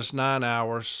route is 9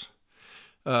 hours.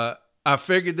 I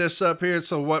figured this up here,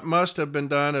 so what must have been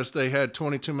done is they had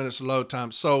 22 minutes of load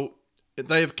time. So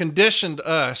they have conditioned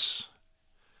us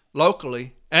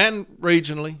locally and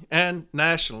regionally and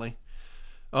nationally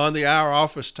on the hour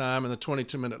office time and the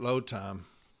 22-minute load time.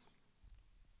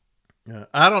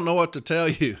 I don't know what to tell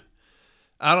you.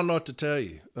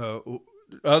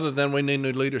 Other than we need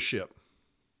new leadership.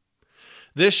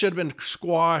 This should have been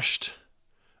squashed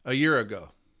a year ago.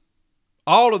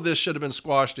 All of this should have been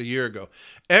squashed a year ago.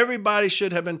 Everybody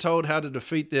should have been told how to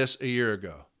defeat this a year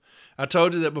ago. I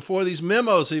told you that before these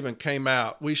memos even came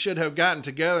out, we should have gotten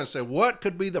together and said, what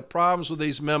could be the problems with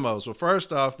these memos? Well,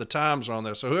 first off, the times are on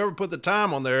there. So whoever put the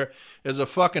time on there is a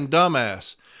fucking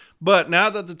dumbass. But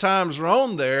now that the times are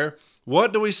on there,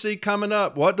 what do we see coming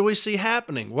up? What do we see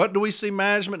happening? What do we see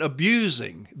management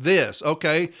abusing this?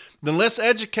 Okay, then let's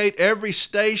educate every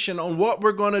station on what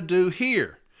we're going to do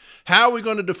here. How are we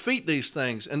going to defeat these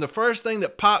things? And the first thing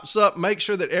that pops up, make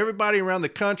sure that everybody around the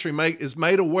country is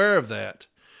made aware of that.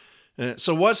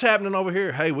 So what's happening over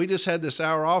here? Hey, we just had this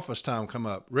hour office time come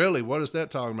up. Really? What is that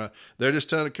talking about? They're just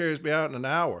telling the carriers to be out in an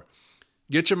hour.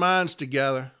 Get your minds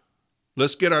together.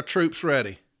 Let's get our troops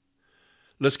ready.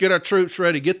 Let's get our troops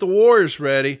ready. Get the warriors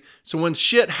ready. So when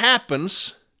shit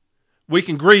happens, we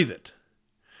can grieve it.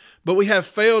 But we have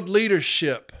failed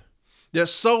leadership that's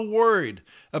so worried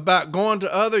about going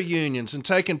to other unions and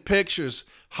taking pictures,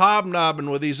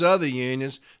 hobnobbing with these other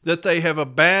unions, that they have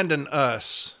abandoned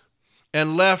us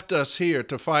and left us here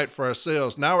to fight for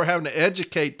ourselves. Now we're having to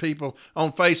educate people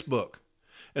on Facebook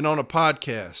and on a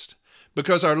podcast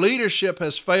because our leadership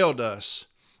has failed us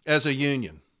as a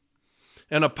union.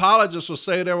 And apologists will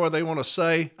say there what they want to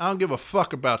say. I don't give a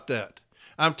fuck about that.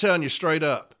 I'm telling you straight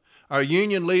up. Our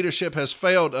union leadership has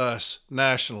failed us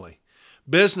nationally.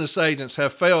 Business agents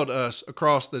have failed us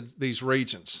across these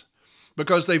regions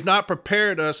because they've not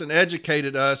prepared us and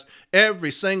educated us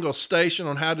every single station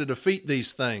on how to defeat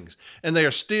these things. And they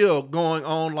are still going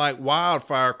on like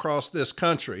wildfire across this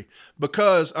country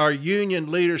because our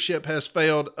union leadership has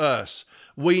failed us.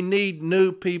 We need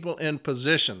new people in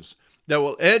positions that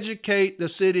will educate the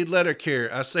city letter carrier.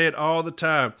 I say it all the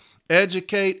time.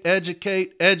 Educate,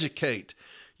 educate, educate.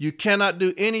 You cannot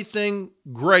do anything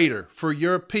greater for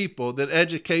your people than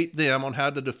educate them on how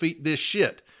to defeat this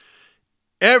shit.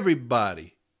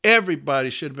 Everybody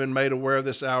should have been made aware of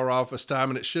this hour office time,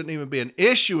 and it shouldn't even be an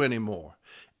issue anymore.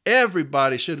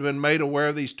 Everybody should have been made aware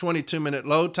of these 22-minute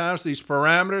load times, these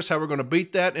parameters, how we're going to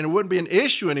beat that, and it wouldn't be an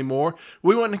issue anymore.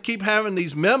 We wouldn't keep having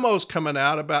these memos coming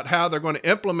out about how they're going to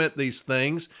implement these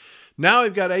things. Now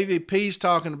we've got AVPs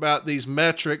talking about these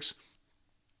metrics,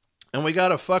 and we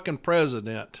got a fucking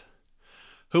president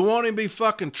who won't even be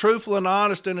fucking truthful and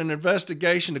honest in an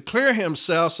investigation to clear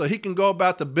himself so he can go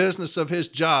about the business of his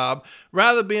job,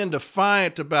 rather being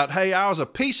defiant about, hey, I was a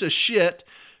piece of shit.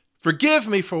 Forgive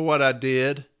me for what I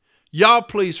did. Y'all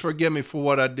please forgive me for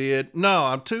what I did. No,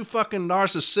 I'm too fucking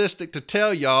narcissistic to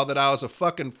tell y'all that I was a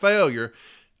fucking failure.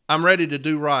 I'm ready to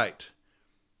do right.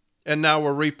 And now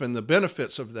we're reaping the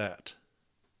benefits of that.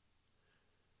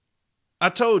 I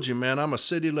told you, man, I'm a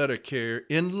city letter carrier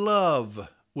in love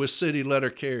with city letter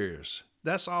carriers.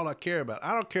 That's all I care about.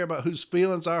 I don't care about whose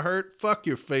feelings I hurt. Fuck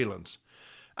your feelings.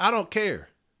 I don't care.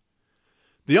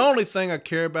 The only thing I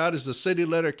care about is the city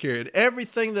letter carrier. And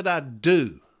everything that I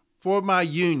do for my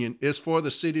union is for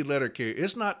the city letter carrier.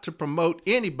 It's not to promote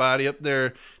anybody up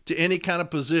there to any kind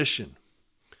of position.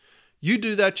 You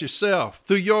do that yourself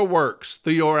through your works,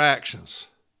 through your actions.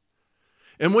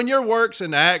 And when your works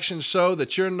and actions show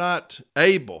that you're not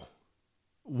able,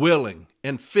 willing,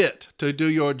 and fit to do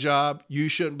your job, you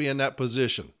shouldn't be in that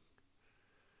position.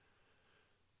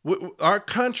 Our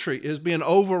country is being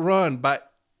overrun by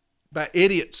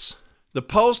idiots. The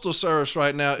Postal Service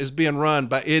right now is being run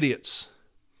by idiots.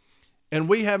 And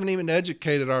we haven't even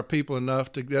educated our people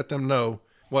enough to let them know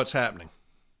what's happening.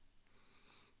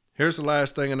 Here's the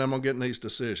last thing, and I'm going to get in these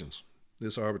decisions,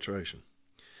 this arbitration.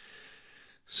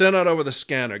 Send out over the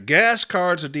scanner. Gas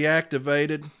cards are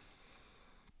deactivated.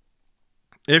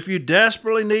 If you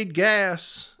desperately need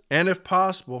gas, and if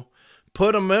possible,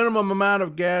 put a minimum amount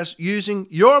of gas using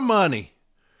your money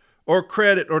or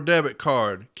credit or debit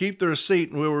card. Keep the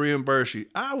receipt and we'll reimburse you.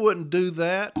 I wouldn't do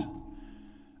that.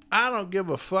 I don't give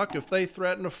a fuck if they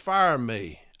threaten to fire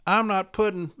me. I'm not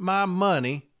putting my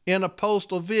money in a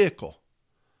postal vehicle.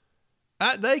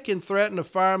 They can threaten to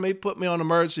fire me, put me on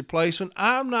emergency placement.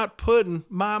 I'm not putting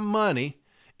my money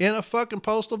in a fucking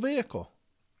postal vehicle.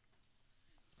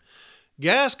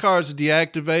 Gas cards are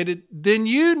deactivated. Then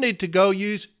you need to go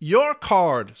use your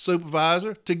card,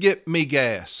 supervisor, to get me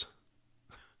gas.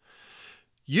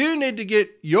 You need to get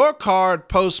your card,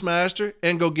 postmaster,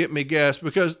 and go get me gas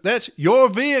because that's your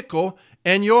vehicle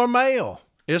and your mail.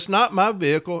 It's not my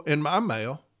vehicle and my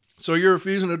mail. So you're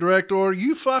refusing a direct order?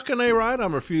 You fucking ain't right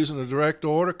I'm refusing a direct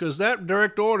order because that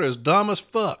direct order is dumb as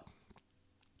fuck.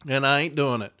 And I ain't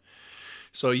doing it.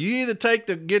 So you either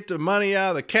get the money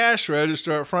out of the cash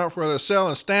register up front where they're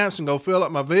selling stamps and go fill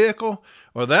up my vehicle,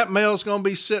 or that mail's going to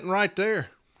be sitting right there.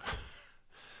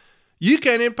 You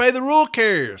can't even pay the rule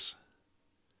carriers.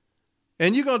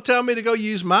 And you're going to tell me to go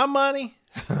use my money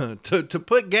to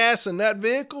put gas in that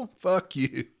vehicle? Fuck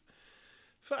you.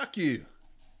 Fuck you.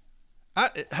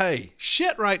 Hey,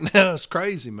 shit right now is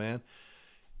crazy, man.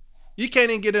 You can't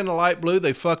even get into light blue.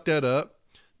 They fucked that up.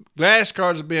 Gas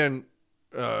cards are being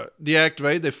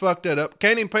deactivated. They fucked that up.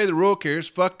 Can't even pay the rule carriers.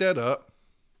 Fucked that up.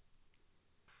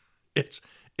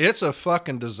 It's a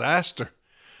fucking disaster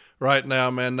right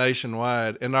now, man,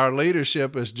 nationwide. And our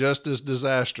leadership is just as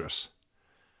disastrous.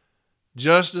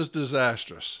 Just as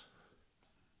disastrous.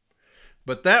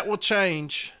 But that will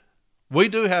change. We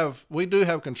do have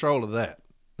control of that.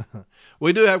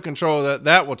 We do have control of that.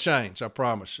 That will change, I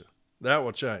promise you. That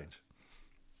will change.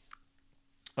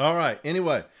 All right.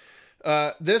 Anyway,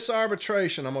 this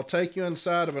arbitration, I'm going to take you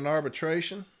inside of an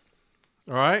arbitration.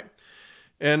 All right.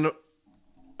 And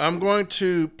I'm going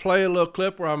to play a little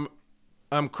clip where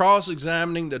I'm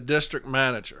cross-examining the district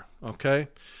manager. Okay.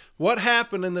 What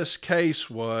happened in this case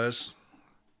was,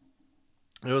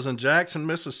 it was in Jackson,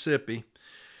 Mississippi,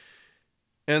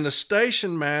 and the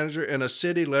station manager and a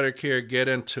city letter carrier get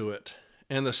into it.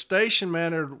 And the station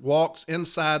manager walks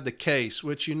inside the case,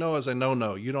 which you know is a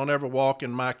no-no. You don't ever walk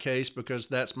in my case because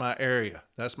that's my area.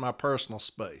 That's my personal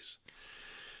space.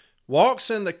 Walks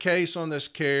in the case on this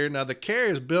carrier. Now, the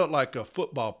carrier is built like a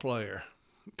football player.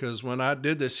 Because when I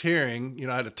did this hearing,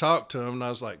 I had to talk to him, and I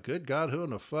was like, good God, who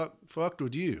in the fucked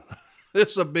with you?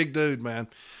 This is a big dude, man.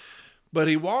 But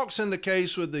he walks in the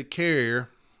case with the carrier,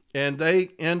 and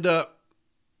they end up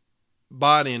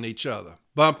bodying each other,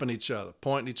 bumping each other,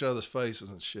 pointing each other's faces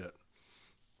and shit.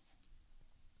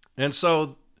 And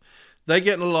so they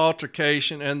get in a little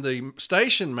altercation, and the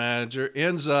station manager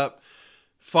ends up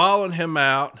following him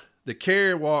out. The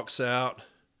carrier walks out.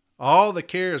 All the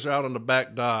carriers are out on the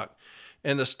back dock.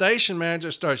 And the station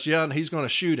manager starts yelling, he's going to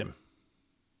shoot him.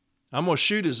 I'm going to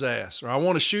shoot his ass, or I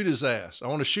want to shoot his ass. I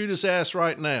want to shoot his ass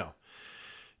right now.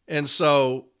 And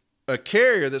so a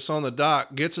carrier that's on the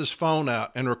dock gets his phone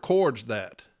out and records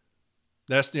that.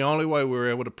 That's the only way we were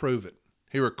able to prove it.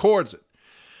 He records it.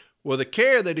 Well, the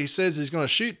carrier that he says he's going to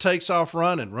shoot takes off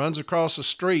running, runs across the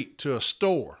street to a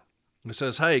store. He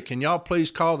says, hey, can y'all please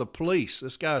call the police?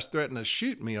 This guy's threatening to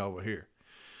shoot me over here.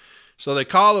 So they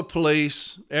call the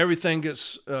police. Everything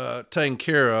gets taken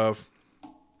care of.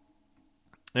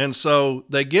 And so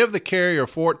they give the carrier a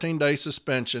 14-day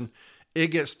suspension. It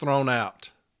gets thrown out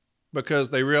because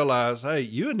they realize, hey,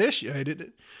 you initiated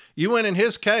it. You went in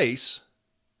his case,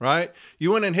 right?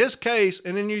 You went in his case,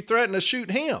 and then you threatened to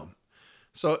shoot him.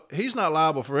 So he's not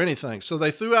liable for anything. So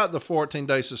they threw out the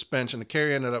 14-day suspension. The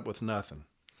carrier ended up with nothing.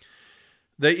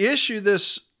 They issue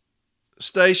this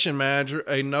station manager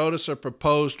a notice of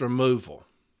proposed removal.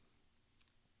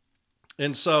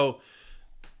 And so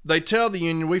they tell the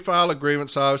union, we file a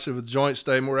grievance, obviously, with joint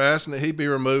statement. We're asking that he be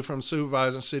removed from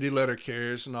supervising city letter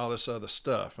carriers and all this other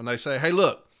stuff. And they say, hey,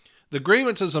 look, the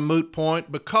grievance is a moot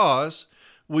point because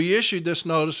we issued this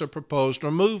notice of proposed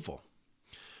removal.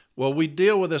 Well, we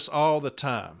deal with this all the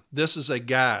time. This is a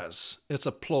guise. It's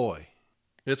a ploy.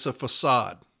 It's a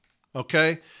facade.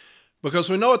 Okay? Because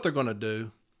we know what they're going to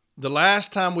do. The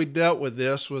last time we dealt with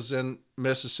this was in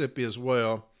Mississippi as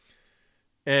well.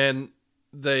 And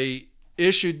they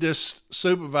issued this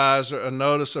supervisor a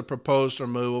notice of proposed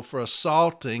removal for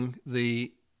assaulting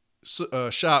the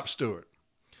shop steward.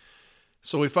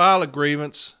 So we file a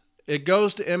grievance. It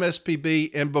goes to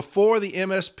MSPB, and before the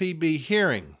MSPB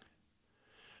hearing,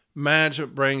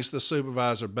 management brings the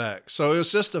supervisor back. So it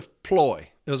was just a ploy.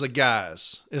 It was a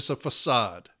guise. It's a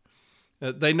facade.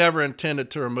 They never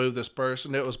intended to remove this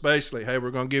person. It was basically, hey,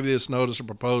 we're going to give you this notice of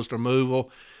proposed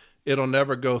removal. It'll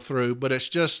never go through, but it's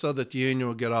just so that the union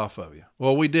will get off of you.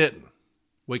 Well, we didn't.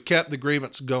 We kept the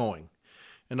grievance going.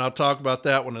 And I'll talk about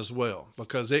that one as well,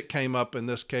 because it came up in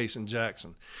this case in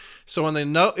Jackson. So when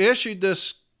they issued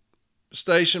this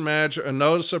station manager a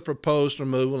notice of proposed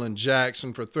removal in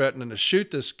Jackson for threatening to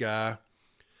shoot this guy,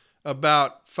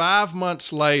 about 5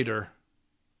 months later,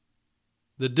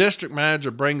 the district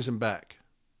manager brings him back.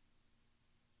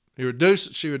 She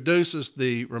reduces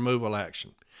the removal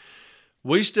action.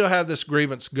 We still have this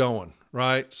grievance going,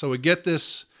 right? So we get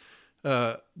this,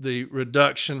 the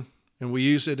reduction, and we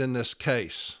use it in this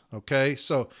case, okay?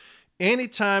 So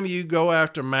anytime you go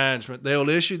after management, they'll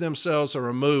issue themselves a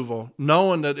removal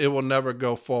knowing that it will never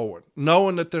go forward,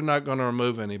 knowing that they're not going to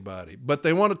remove anybody. But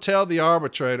they want to tell the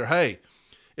arbitrator, hey,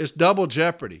 it's double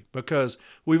jeopardy because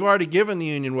we've already given the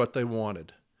union what they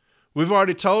wanted. We've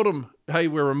already told them, hey,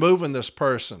 we're removing this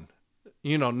person.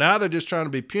 You know, now they're just trying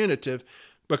to be punitive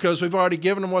because we've already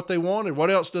given them what they wanted. What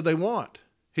else do they want?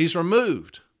 He's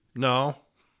removed. No,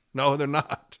 they're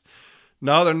not.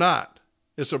 No, they're not.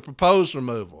 It's a proposed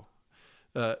removal.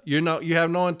 You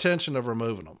have no intention of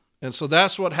removing them. And so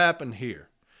that's what happened here.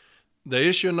 They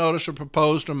issue a notice of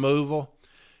proposed removal,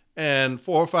 and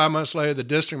 4 or 5 months later, the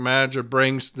district manager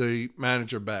brings the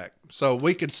manager back. So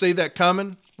we could see that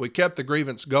coming. We kept the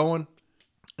grievance going.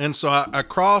 And so I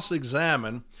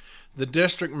cross-examined the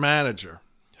district manager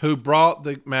who brought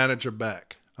the manager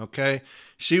back, okay?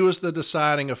 She was the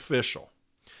deciding official.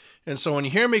 And so when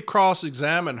you hear me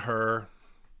cross-examine her,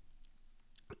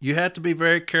 you have to be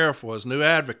very careful as new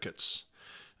advocates.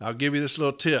 I'll give you this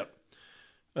little tip.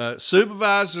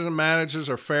 Supervisors and managers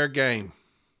are fair game,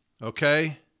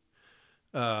 okay?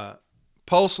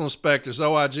 Postal inspectors,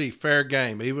 OIG, fair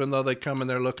game, even though they come in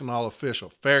there looking all official,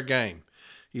 fair game.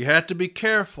 You have to be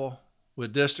careful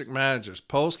with district managers.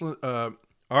 Postal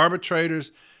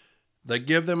arbitrators, they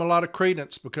give them a lot of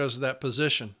credence because of that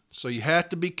position. So you have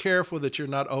to be careful that you're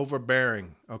not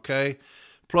overbearing, okay?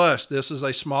 Plus, this is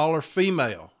a smaller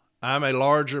female. I'm a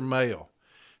larger male.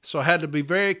 So I had to be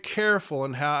very careful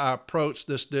in how I approach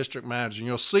this district manager. And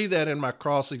you'll see that in my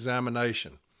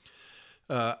cross-examination.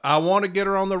 I want to get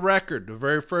her on the record. The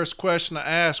very first question I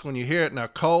ask when you hear it, now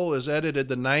Cole has edited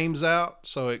the names out,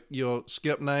 so you'll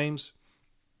skip names.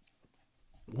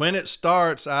 When it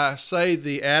starts, I say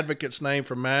the advocate's name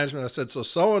for management. I said,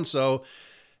 so-and-so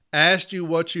asked you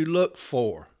what you looked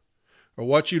for or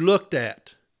what you looked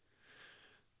at.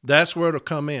 That's where it'll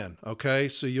come in, okay?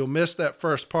 So you'll miss that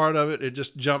first part of it. It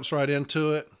just jumps right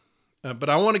into it. But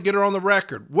I want to get her on the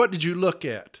record. What did you look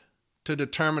at to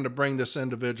determine to bring this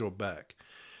individual back?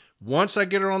 Once I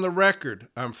get her on the record,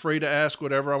 I'm free to ask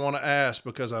whatever I want to ask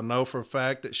because I know for a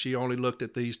fact that she only looked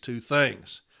at these two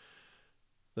things: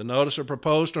 the notice of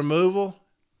proposed removal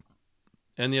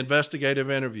and the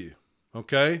investigative interview,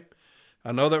 okay?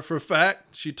 I know that for a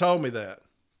fact. She told me that.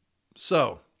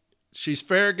 So she's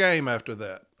fair game after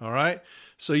that, all right?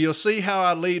 So you'll see how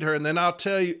I lead her, and then I'll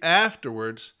tell you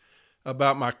afterwards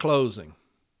about my closing,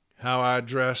 how I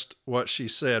addressed what she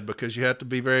said, because you have to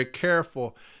be very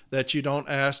careful that you don't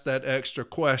ask that extra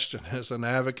question. As an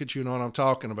advocate, you know what I'm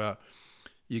talking about.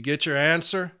 You get your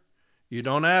answer. You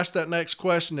don't ask that next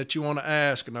question that you want to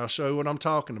ask, and I'll show you what I'm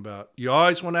talking about. You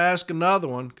always want to ask another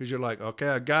one because you're like, okay,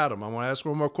 I got him. I want to ask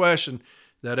one more question.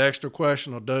 That extra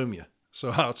question will doom you.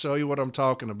 So I'll show you what I'm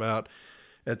talking about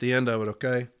at the end of it,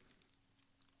 okay?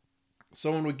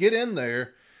 So when we get in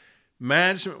there,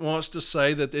 management wants to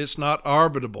say that it's not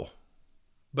arbitrable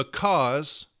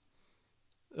because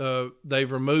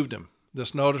they've removed him.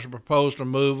 This notice of proposed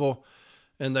removal,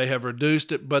 and they have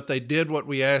reduced it, but they did what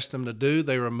we asked them to do.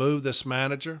 They removed this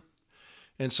manager.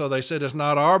 And so they said it's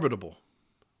not arbitrable.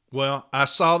 Well, I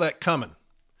saw that coming.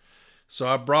 So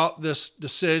I brought this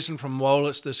decision from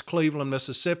Wolitz, this Cleveland,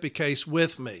 Mississippi case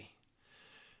with me.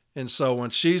 And so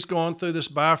when she's going through this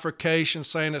bifurcation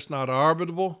saying it's not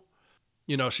arbitrable,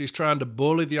 you know, she's trying to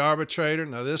bully the arbitrator.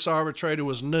 Now, this arbitrator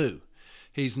was new.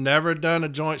 He's never done a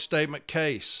joint statement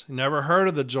case. Never heard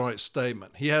of the joint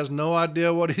statement. He has no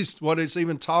idea what he's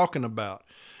even talking about.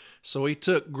 So he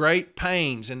took great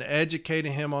pains in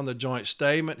educating him on the joint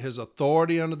statement, his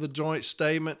authority under the joint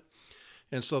statement.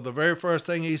 And so the very first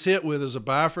thing he's hit with is a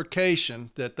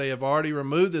bifurcation that they have already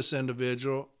removed this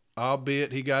individual,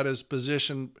 albeit he got his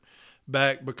position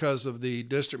back because of the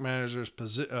district manager's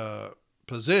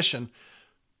position.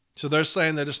 So they're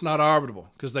saying that it's not arbitrable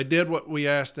because they did what we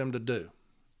asked them to do.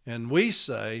 And we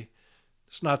say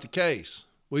it's not the case.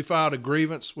 We filed a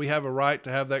grievance. We have a right to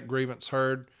have that grievance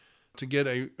heard, to get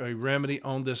a remedy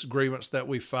on this grievance that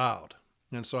we filed.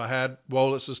 And so I had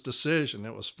Wolitz's decision.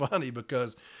 It was funny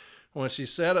because when she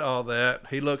said all that,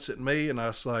 he looks at me and I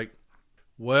was like,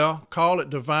 well, call it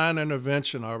divine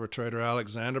intervention, Arbitrator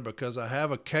Alexander, because I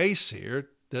have a case here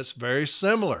that's very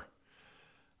similar.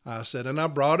 I said, and I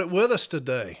brought it with us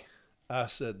today. I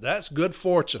said, that's good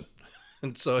fortune.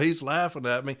 And so he's laughing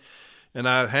at me. And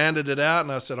I handed it out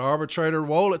and I said, Arbitrator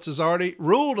Wolitz has already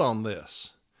ruled on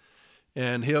this.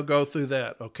 And he'll go through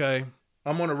that, okay?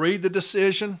 I'm going to read the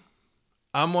decision.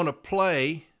 I'm going to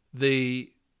play me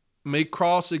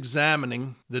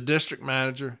cross-examining the district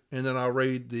manager, and then I'll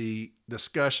read the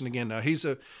discussion again. Now, his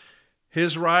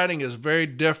writing is very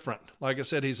different. Like I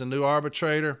said, he's a new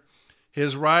arbitrator.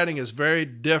 His writing is very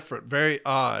different, very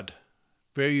odd,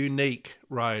 very unique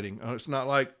writing. It's not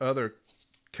like other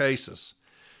cases.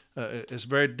 It's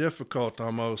very difficult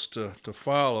almost to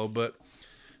follow, but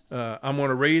I'm going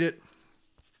to read it,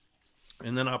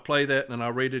 and then I'll play that, and then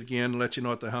I'll read it again and let you know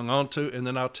what they hung on to, and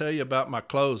then I'll tell you about my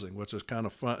closing, which is kind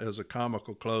of fun as a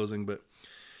comical closing,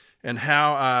 and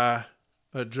how I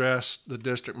addressed the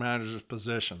district manager's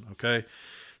position, okay?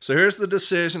 So here's the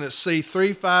decision. It's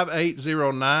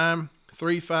C-35809,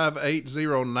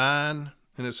 35809,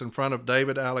 and it's in front of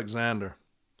David Alexander.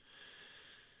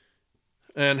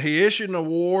 And he issued an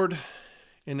award,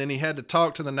 and then he had to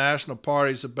talk to the national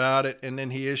parties about it, and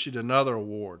then he issued another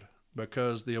award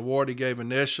because the award he gave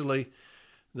initially,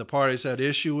 the parties had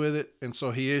issue with it, and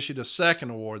so he issued a second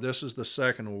award. This is the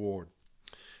second award.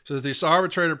 It says, this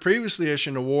arbitrator previously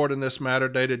issued an award in this matter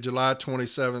dated July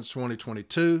 27,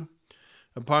 2022.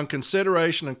 Upon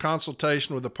consideration and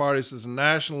consultation with the parties at the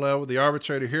national level, the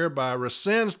arbitrator hereby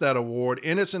rescinds that award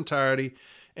in its entirety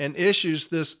and issues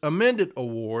this amended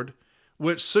award,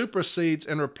 which supersedes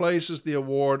and replaces the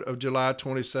award of July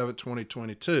 27,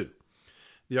 2022.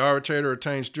 The arbitrator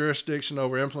retains jurisdiction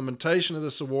over implementation of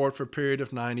this award for a period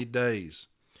of 90 days.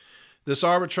 This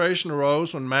arbitration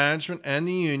arose when management and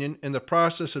the union, in the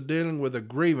process of dealing with a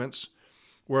grievance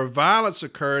where violence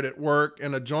occurred at work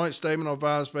and a joint statement on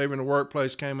violence behavior in the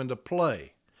workplace came into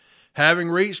play. Having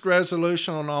reached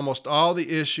resolution on almost all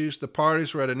the issues, the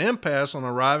parties were at an impasse on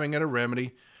arriving at a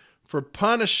remedy for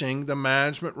punishing the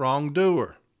management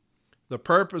wrongdoer. The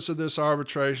purpose of this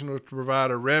arbitration was to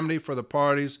provide a remedy for the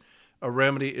parties. A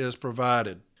remedy is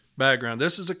provided. Background.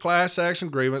 This is a class action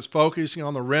grievance focusing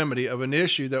on the remedy of an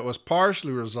issue that was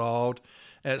partially resolved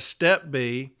at Step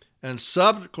B and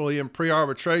subsequently in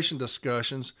pre-arbitration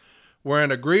discussions where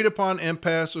an agreed upon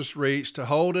impasse was reached to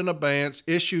hold in abeyance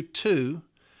Issue 2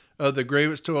 of the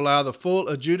grievance to allow the full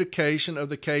adjudication of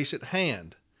the case at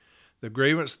hand. The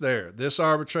grievance there. This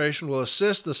arbitration will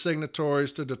assist the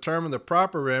signatories to determine the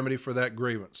proper remedy for that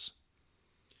grievance.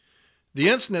 The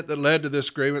incident that led to this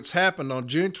grievance happened on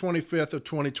June 25th of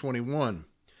 2021,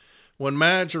 when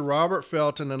manager Robert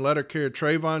Felton and letter carrier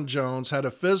Trayvon Jones had a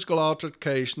physical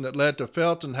altercation that led to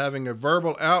Felton having a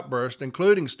verbal outburst,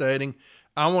 including stating,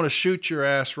 "I want to shoot your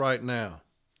ass right now."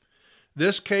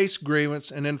 This case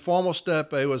grievance, an informal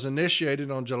Step A, was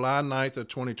initiated on July 9th of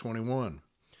 2021.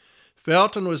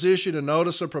 Felton was issued a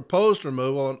notice of proposed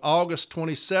removal on August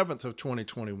 27th of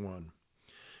 2021.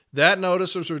 That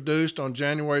notice was reduced on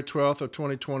January 12th of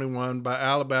 2021 by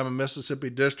Alabama-Mississippi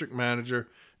District Manager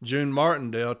June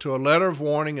Martindale to a letter of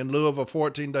warning in lieu of a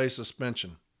 14-day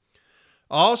suspension.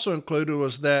 Also included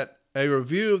was that a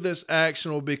review of this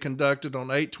action will be conducted on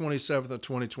 8/27th of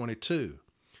 2022.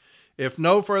 If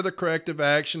no further corrective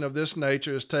action of this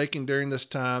nature is taken during this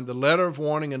time, the letter of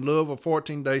warning in lieu of a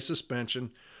 14-day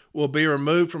suspension will be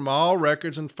removed from all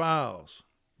records and files.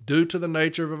 Due to the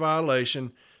nature of a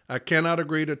violation, I cannot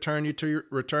agree to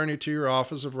return you to your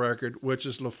office of record, which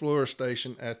is LaFleur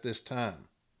Station at this time.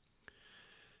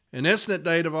 An incident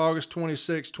date of August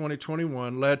 26,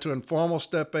 2021 led to informal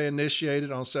Step A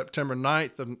initiated on September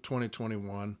 9th of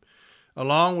 2021,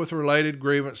 along with related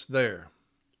grievance there.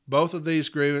 Both of these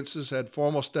grievances had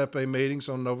formal Step A meetings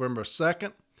on November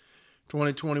 2nd,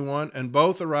 2021, and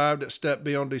both arrived at Step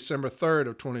B on December 3rd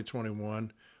of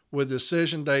 2021, with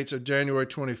decision dates of January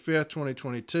 25th,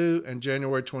 2022 and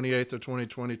January 28th of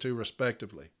 2022,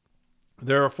 respectively.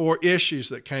 There are 4 issues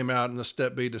that came out in the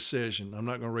Step B decision. I'm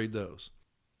not going to read those.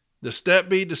 The Step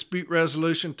B dispute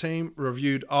resolution team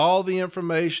reviewed all the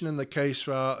information in the case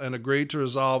file and agreed to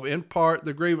resolve in part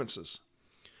the grievances.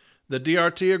 The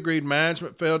DRT agreed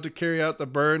management failed to carry out the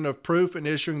burden of proof in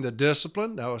issuing the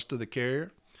discipline, that was to the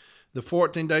carrier. The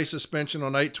 14-day suspension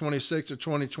on 8/26 of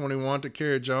 2021 to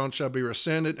Carrier Jones shall be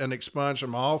rescinded and expunged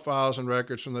from all files and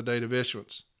records from the date of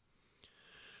issuance.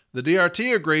 The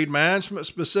DRT agreed management,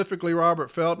 specifically Robert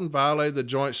Felton, violated the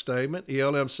joint statement,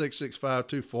 ELM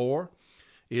 66524,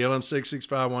 ELM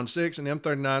 66516, and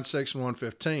M39 Section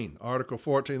 115, Article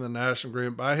 14 of the National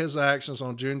Agreement by his actions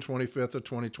on June 25th of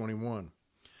 2021.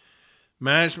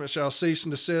 Management shall cease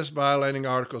and desist violating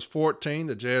Articles 14,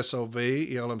 the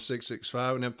JSOV, ELM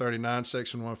 665, and M39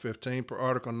 Section 115 per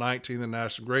Article 19 of the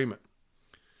National Agreement.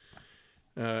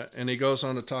 And he goes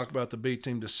on to talk about the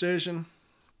B-Team decision.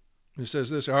 He says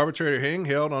this arbitrator hearing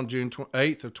held on June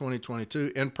 8th of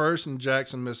 2022 in person in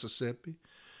Jackson, Mississippi,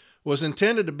 was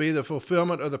intended to be the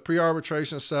fulfillment of the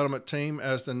pre-arbitration settlement team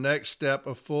as the next step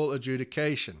of full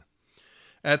adjudication.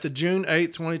 At the June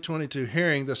 8, 2022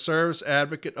 hearing, the service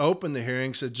advocate opened the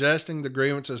hearing suggesting the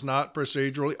grievance is not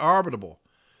procedurally arbitrable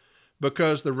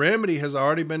because the remedy has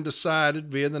already been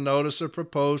decided via the notice of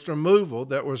proposed removal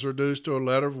that was reduced to a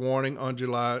letter of warning on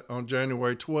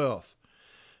January 12th.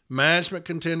 Management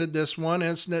contended this one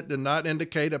incident did not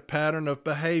indicate a pattern of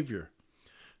behavior.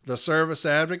 The service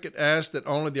advocate asked that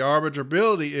only the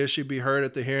arbitrability issue be heard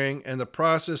at the hearing and the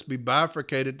process be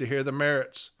bifurcated to hear the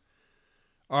merits.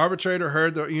 Arbitrator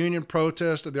heard the union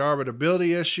protest of the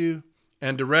arbitrability issue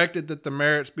and directed that the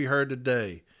merits be heard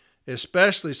today,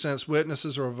 especially since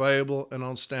witnesses are available and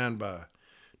on standby.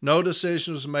 No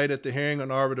decision was made at the hearing on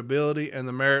arbitrability and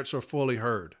the merits were fully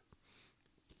heard.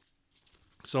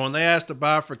 So when they asked to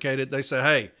bifurcate it, they said,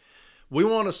 hey, we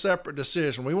want a separate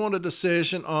decision. We want a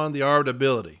decision on the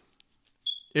arbitrability.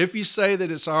 If you say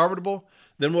that it's arbitrable,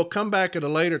 then we'll come back at a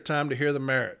later time to hear the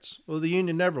merits. Well, the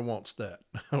union never wants that.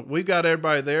 We've got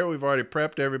everybody there. We've already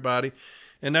prepped everybody.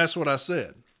 And that's what I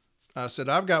said. I said,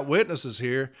 I've got witnesses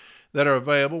here that are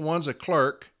available. One's a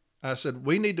clerk. I said,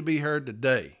 we need to be heard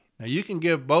today. Now, you can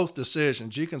give both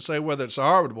decisions. You can say whether it's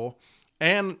arbitrable,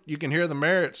 and you can hear the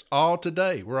merits all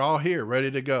today. We're all here, ready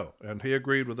to go. And he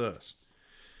agreed with us.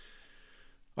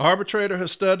 Arbitrator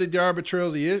has studied the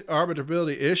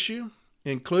arbitrability issue,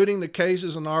 including the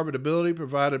cases on arbitrability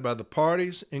provided by the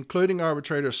parties, including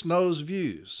Arbitrator Snow's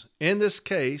views. In this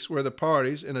case, where the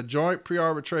parties, in a joint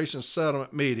pre-arbitration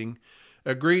settlement meeting,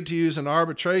 agreed to use an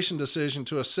arbitration decision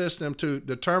to assist them to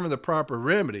determine the proper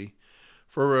remedy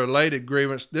for a related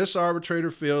grievance, this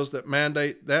arbitrator feels that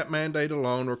mandate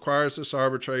alone requires this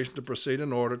arbitration to proceed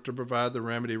in order to provide the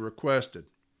remedy requested.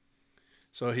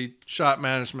 So he shot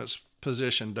management's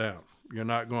position down. We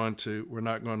are going to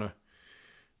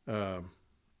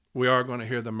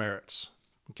hear the merits.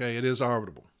 Okay, it is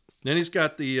arbitrable. Then he's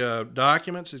got the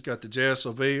documents. He's got the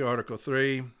JSOV, Article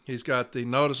 3. He's got the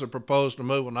Notice of Proposed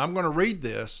Removal. And I'm going to read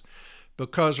this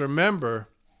because, remember,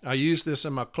 I used this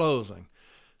in my closing.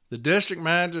 The district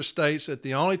manager states that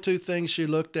the only two things she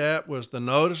looked at was the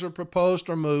Notice of Proposed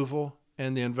Removal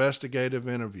and the investigative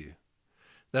interview.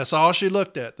 That's all she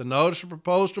looked at, the Notice of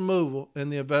Proposed Removal and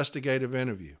the investigative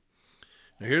interview.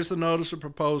 Now, here's the Notice of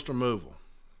Proposed Removal.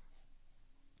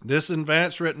 This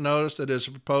advance written notice that is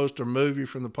proposed to remove you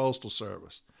from the Postal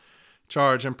Service.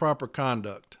 Charge improper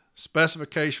conduct.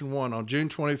 Specification 1. On June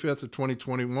 25th of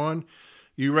 2021,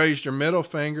 you raised your middle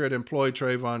finger at employee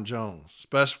Trayvon Jones.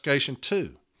 Specification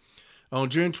 2. On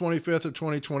June 25th of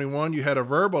 2021, you had a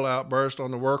verbal outburst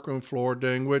on the workroom floor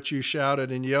during which you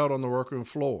shouted and yelled on the workroom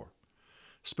floor.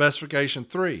 Specification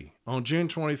 3. On June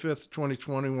 25th of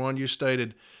 2021, you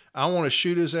stated, I want to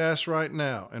shoot his ass right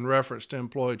now, in reference to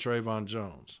employee Trayvon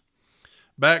Jones.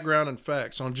 Background and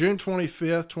facts. On June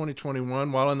 25th,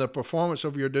 2021, while in the performance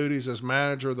of your duties as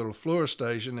manager of the LaFleur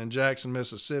station in Jackson,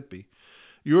 Mississippi,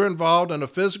 you were involved in a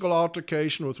physical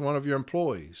altercation with one of your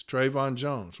employees, Trayvon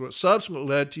Jones, which subsequently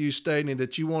led to you stating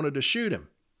that you wanted to shoot him.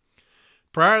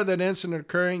 Prior to that incident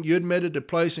occurring, you admitted to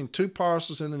placing 2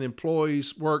 parcels in the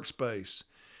employee's workspace.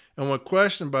 And when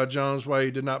questioned by Jones why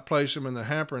you did not place them in the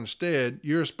hamper instead,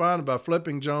 you responded by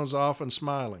flipping Jones off and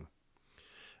smiling.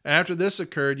 After this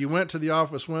occurred, you went to the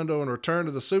office window and returned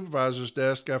to the supervisor's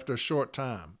desk after a short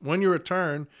time. When you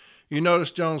returned, you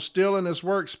noticed Jones still in his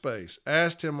workspace,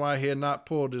 asked him why he had not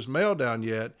pulled his mail down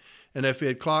yet, and if he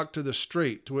had clocked to the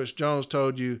street, to which Jones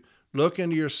told you, look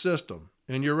into your system.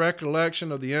 In your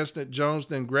recollection of the incident, Jones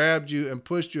then grabbed you and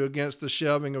pushed you against the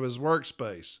shelving of his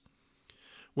workspace.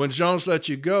 When Jones let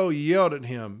you go, you yelled at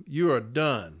him, you are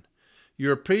done. You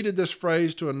repeated this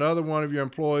phrase to another one of your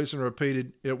employees and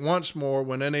repeated it once more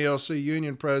when NALC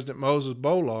Union President Moses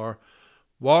Bolar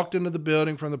walked into the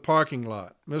building from the parking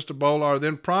lot. Mr. Bolar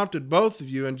then prompted both of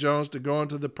you and Jones to go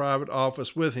into the private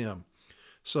office with him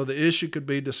so the issue could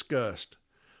be discussed.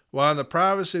 While in the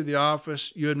privacy of the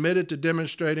office, you admitted to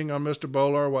demonstrating on Mr.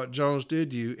 Bowler what Jones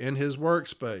did to you in his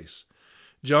workspace.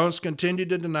 Jones continued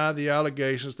to deny the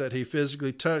allegations that he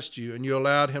physically touched you, and you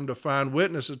allowed him to find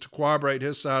witnesses to corroborate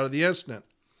his side of the incident.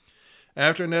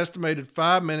 After an estimated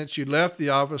 5 minutes, you left the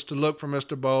office to look for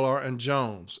Mr. Bowler and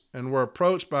Jones, and were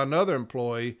approached by another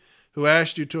employee who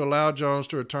asked you to allow Jones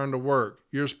to return to work.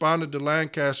 You responded to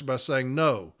Lancaster by saying,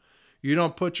 "No, you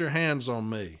don't put your hands on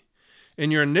me."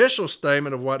 In your initial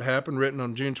statement of what happened, written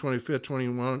on June 25,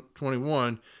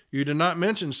 2021, you did not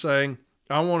mention saying,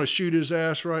 "I want to shoot his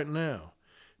ass right now."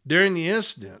 During the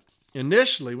incident,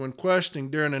 initially when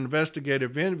questioning during an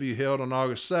investigative interview held on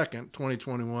August 2nd,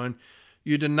 2021,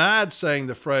 you denied saying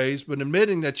the phrase, but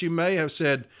admitting that you may have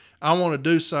said, "I want to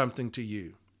do something to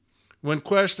you." When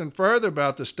questioned further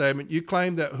about the statement, you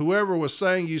claimed that whoever was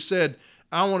saying you said,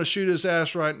 "I want to shoot his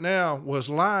ass right now," was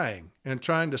lying and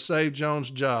trying to save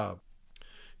Jones' job.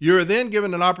 You were then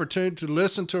given an opportunity to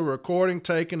listen to a recording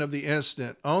taken of the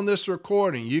incident. On this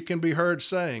recording, you can be heard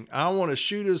saying, "I want to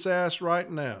shoot his ass right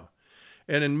now,"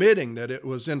 and admitting that it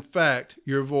was in fact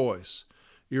your voice.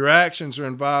 Your actions are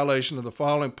in violation of the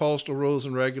following postal rules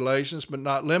and regulations, but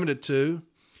not limited to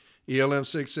ELM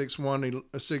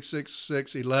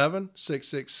 66611,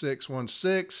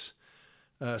 66616,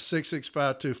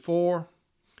 66524,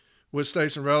 which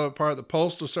states in relevant part the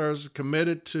Postal Service is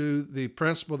committed to the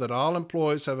principle that all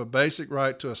employees have a basic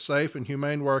right to a safe and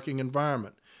humane working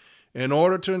environment. In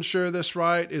order to ensure this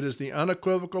right, it is the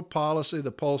unequivocal policy of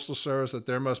the Postal Service that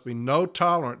there must be no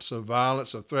tolerance of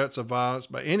violence or threats of violence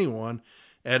by anyone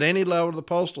at any level of the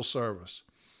Postal Service.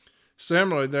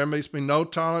 Similarly, there must be no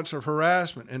tolerance of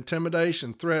harassment,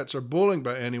 intimidation, threats, or bullying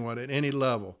by anyone at any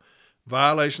level.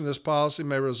 Violation of this policy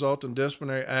may result in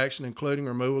disciplinary action, including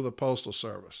removal of the Postal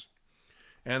Service.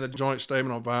 And the joint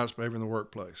statement on violence behavior in the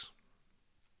workplace.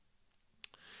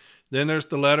 Then there's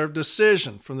the letter of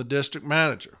decision from the district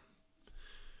manager.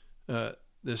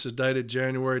 This is dated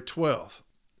January 12th.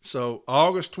 So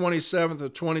August 27th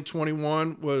of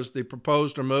 2021 was the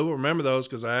proposed removal. Remember those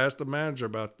because I asked the manager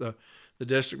about the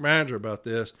district manager about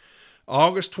this.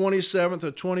 August 27th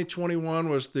of 2021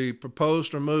 was the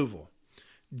proposed removal.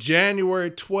 January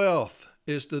 12th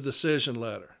is the decision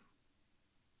letter.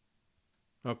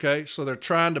 Okay, so they're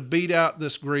trying to beat out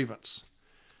this grievance,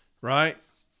 right?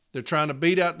 They're trying to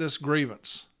beat out this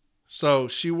grievance. So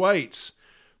she waits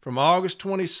from August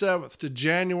 27th to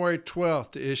January 12th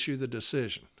to issue the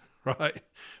decision, right?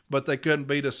 But they couldn't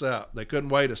beat us out. They couldn't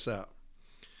wait us out.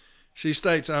 She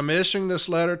states, "I'm issuing this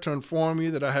letter to inform you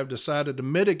that I have decided to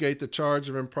mitigate the charge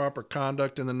of improper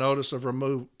conduct in the notice of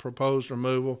proposed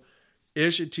removal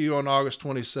issued to you on August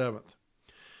 27th.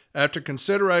 After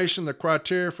consideration of the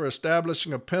criteria for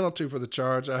establishing a penalty for the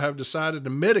charge, I have decided to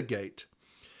mitigate.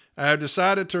 I have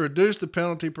decided to reduce the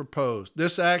penalty proposed.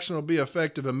 This action will be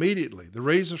effective immediately. The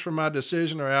reasons for my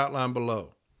decision are outlined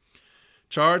below.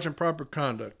 Charge improper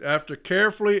conduct. After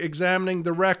carefully examining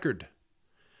the record,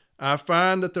 I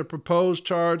find that the proposed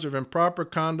charge of improper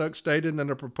conduct stated in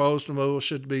the proposed removal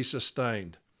should be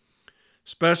sustained.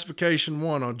 Specification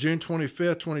 1. On June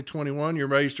 25th, 2021, you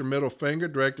raised your middle finger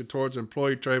directed towards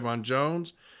employee Trayvon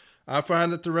Jones. I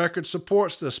find that the record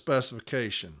supports this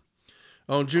specification.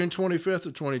 On June 25th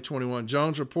of 2021,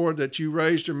 Jones reported that you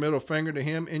raised your middle finger to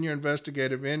him in your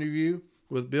investigative interview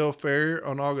with Bill Ferrier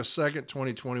on August 2nd,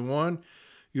 2021.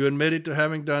 You admitted to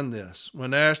having done this.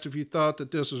 When asked if you thought that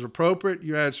this was appropriate,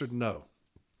 you answered no.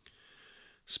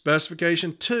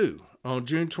 Specification 2. On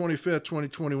June 25th,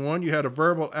 2021, you had a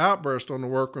verbal outburst on the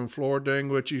workroom floor during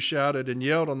which you shouted and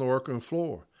yelled on the workroom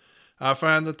floor. I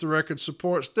find that the record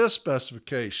supports this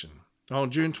specification.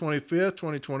 On June 25th,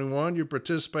 2021, you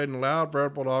participated in a loud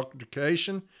verbal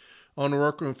altercation on the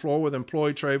workroom floor with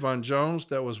employee Trayvon Jones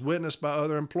that was witnessed by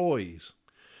other employees.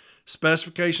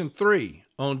 Specification 3.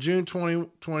 On June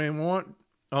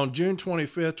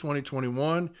 25th,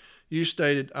 2021, you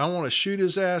stated, "I want to shoot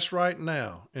his ass right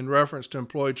now," in reference to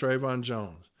employee Trayvon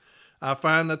Jones. I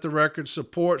find that the record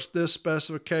supports this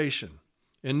specification.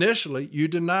 Initially, you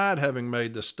denied having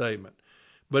made this statement,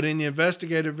 but in the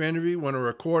investigative interview, when a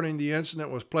recording of the incident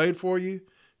was played for you,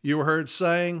 you were heard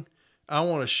saying, "I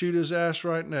want to shoot his ass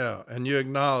right now," and you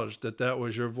acknowledged that that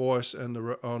was your voice on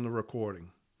the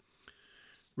recording.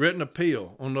 Written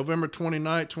appeal. On November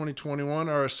 29, 2021,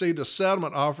 I received a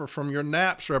settlement offer from your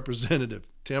NAPS representative,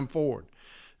 Tim Ford.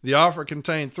 The offer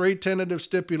contained 3 tentative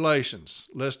stipulations,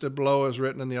 listed below as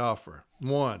written in the offer.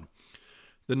 1.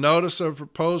 The notice of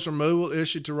proposed removal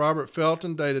issued to Robert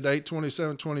Felton, dated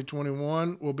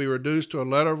 8/27/2021, will be reduced to a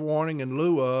letter of warning in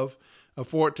lieu of a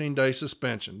 14-day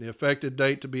suspension. The effective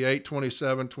date to be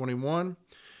 8/27/21,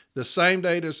 the same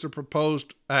date as the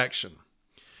proposed action.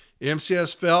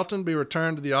 MCS Felton be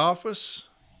returned to the office.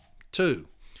 2.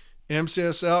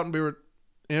 MCS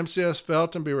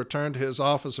Felton be returned to his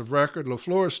office of record,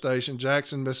 LaFleur Station,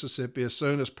 Jackson, Mississippi, as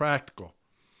soon as practical.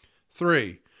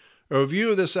 3. A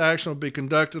review of this action will be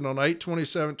conducted on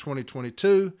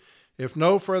 8/27/2022. If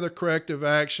no further corrective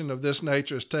action of this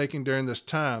nature is taken during this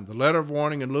time, the letter of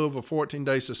warning in lieu of a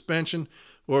 14-day suspension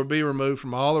will be removed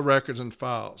from all the records and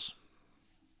files.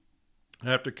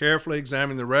 After carefully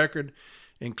examining the record,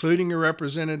 including your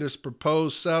representative's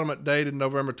proposed settlement dated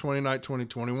November 29,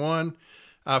 2021,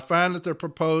 I find that the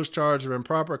proposed charge of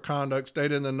improper conduct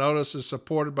stated in the notice is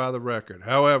supported by the record.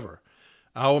 However,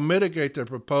 I will mitigate the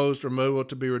proposed removal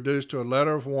to be reduced to a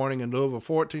letter of warning in lieu of a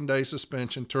 14-day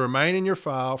suspension to remain in your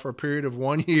file for a period of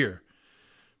 1 year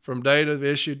from date of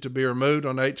issued to be removed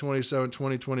on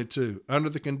 8/27/2022, under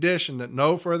the condition that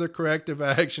no further corrective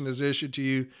action is issued to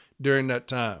you during that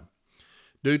time.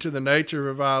 Due to the nature of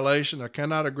a violation, I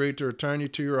cannot agree to return you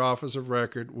to your office of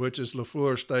record, which is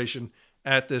LaFleur Station,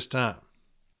 at this time.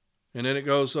 And then it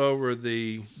goes over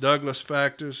the Douglas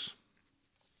factors,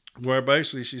 where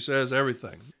basically she says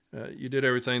everything. You did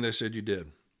everything they said you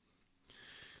did.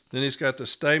 Then he's got the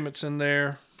statements in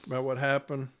there about what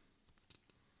happened.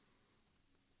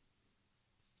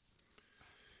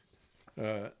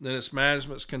 Then it's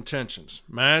management's contentions.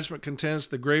 Management contends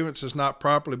the grievance is not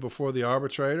properly before the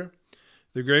arbitrator.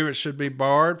 The grievance should be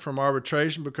barred from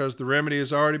arbitration because the remedy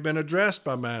has already been addressed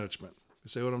by management. You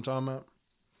see what I'm talking about?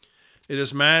 It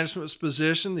is management's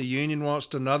position the union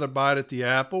wants another bite at the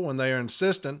apple when they are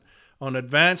insistent on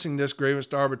advancing this grievance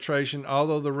to arbitration,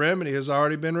 although the remedy has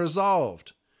already been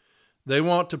resolved. They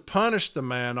want to punish the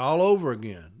man all over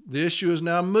again. The issue is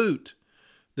now moot.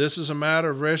 This is a matter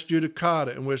of res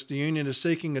judicata in which the union is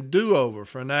seeking a do-over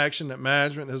for an action that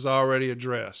management has already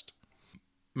addressed.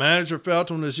 Manager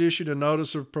Felton has issued a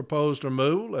notice of proposed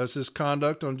removal as his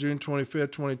conduct on June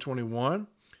 25, 2021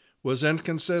 was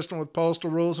inconsistent with postal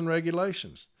rules and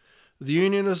regulations. The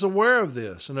union is aware of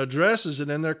this and addresses it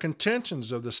in their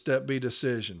contentions of the Step B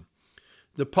decision.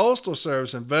 The Postal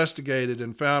Service investigated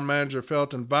and found Manager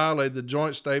Felton violated the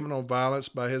joint statement on violence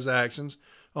by his actions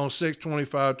on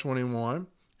 6/25/21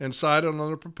 and cited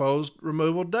on the proposed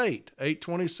removal date,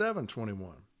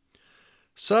 8/27/21.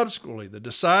 Subsequently, the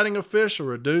deciding official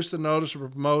reduced the notice of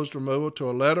proposed removal to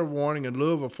a letter of warning in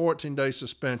lieu of a 14-day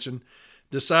suspension.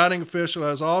 Deciding official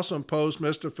has also imposed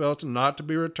Mr. Felton not to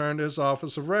be returned to his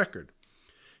office of record.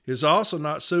 He is also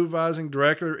not supervising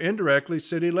directly or indirectly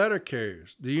city letter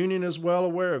carriers. The union is well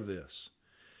aware of this.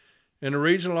 In a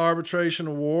regional arbitration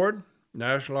award,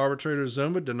 National Arbitrator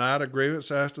Zuma denied a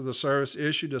grievance after the service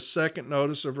issued a second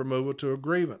notice of removal to a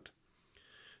grievant.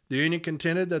 The union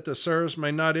contended that the service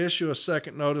may not issue a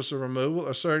second notice of removal,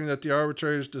 asserting that the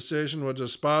arbitrator's decision was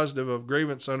dispositive of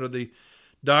grievance under the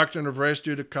doctrine of res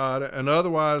judicata and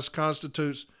otherwise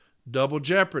constitutes double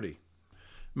jeopardy.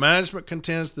 Management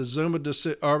contends the Zuma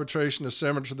arbitration is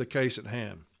similar to the case at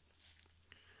hand.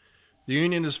 The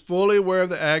union is fully aware of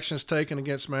the actions taken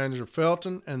against Manager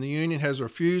Felton, and the union has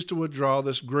refused to withdraw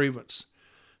this grievance.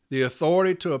 The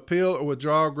authority to appeal or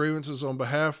withdraw grievances on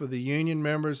behalf of the union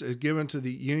members is given to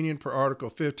the union per Article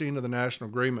 15 of the National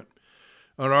Agreement.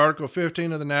 On Article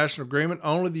 15 of the National Agreement,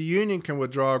 only the union can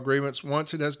withdraw a grievance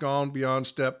once it has gone beyond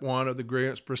Step 1 of the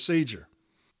grievance procedure.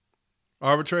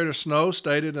 Arbitrator Snow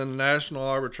stated in the National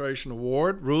Arbitration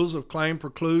Award, rules of claim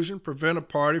preclusion prevent a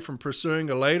party from pursuing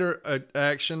a later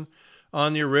action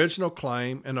on the original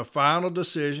claim, and a final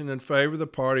decision in favor of the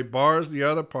party bars the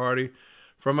other party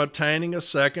from obtaining a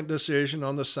second decision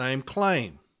on the same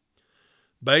claim.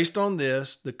 Based on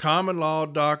this, the common law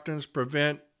doctrines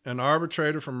prevent an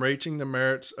arbitrator from reaching the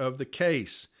merits of the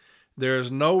case. There is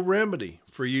no remedy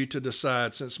for you to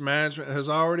decide since management has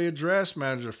already addressed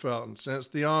Manager Felton since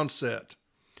the onset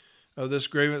of this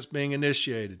grievance being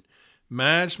initiated.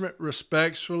 Management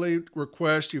respectfully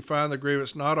requests you find the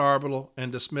grievance not arbitrable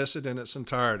and dismiss it in its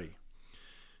entirety.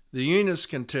 The union's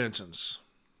contentions.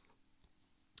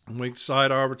 We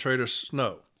cite Arbitrator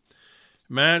Snow.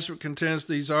 Management contends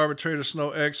these Arbitrator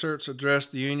Snow excerpts address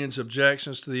the union's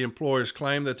objections to the employer's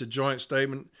claim that the joint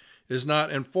statement is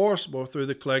not enforceable through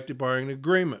the collective bargaining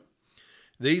agreement.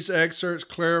 These excerpts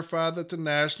clarify that the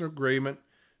national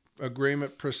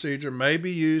agreement procedure may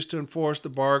be used to enforce the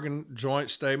bargain joint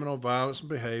statement on violence and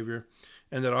behavior,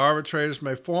 and that arbitrators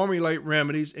may formulate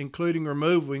remedies, including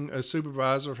removing a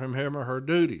supervisor from him or her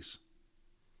duties.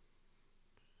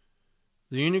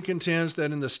 The union contends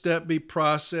that in the Step B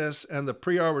process and the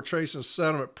pre-arbitration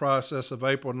settlement process of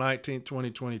April 19,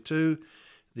 2022,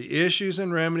 the issues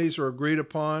and remedies were agreed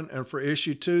upon, and for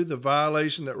Issue 2, the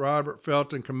violation that Robert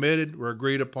Felton committed were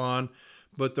agreed upon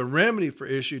but the remedy for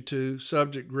issue 2,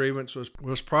 subject grievance,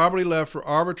 was probably left for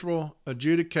arbitrable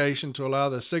adjudication to allow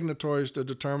the signatories to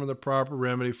determine the proper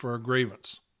remedy for a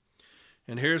grievance.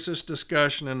 And here's this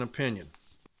discussion and opinion.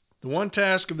 The one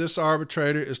task of this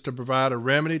arbitrator is to provide a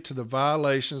remedy to the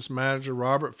violations manager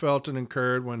Robert Felton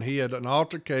incurred when he had an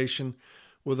altercation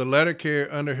with a letter carrier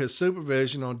under his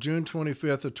supervision on June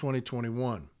 25th of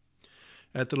 2021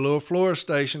 at the Little Florida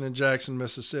station in Jackson,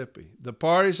 Mississippi. The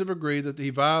parties have agreed that he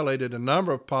violated a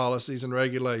number of policies and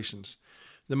regulations,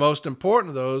 the most important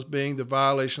of those being the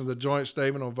violation of the Joint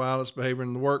Statement on Violence Behavior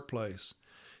in the Workplace.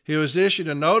 He was issued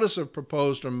a notice of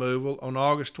proposed removal on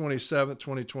August 27,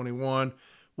 2021,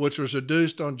 which was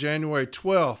reduced on January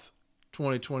 12,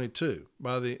 2022,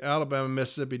 by the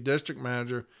Alabama-Mississippi District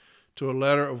Manager to a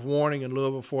letter of warning in lieu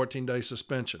of a 14-day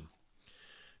suspension.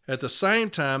 At the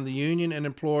same time, the union and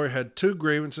employer had 2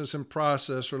 grievances in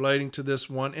process relating to this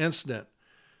one incident.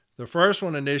 The first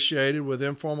one initiated with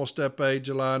informal Step A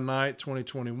July 9,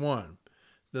 2021.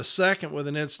 The second, with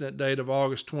an incident date of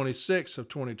August 26 of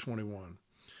 2021,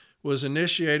 was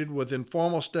initiated with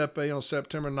informal Step A on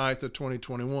September 9th of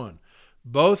 2021.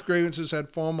 Both grievances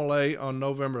had formal A on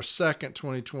November 2nd,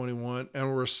 2021, and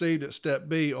were received at Step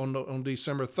B on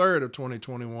December 3rd of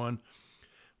 2021,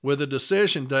 with a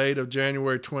decision date of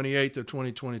January 28th of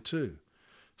 2022.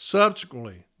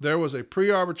 Subsequently, there was a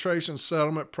pre-arbitration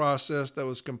settlement process that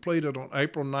was completed on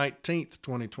April 19th,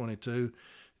 2022.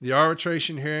 The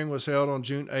arbitration hearing was held on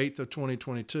June 8th of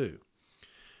 2022.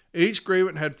 Each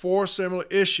grievance had 4 similar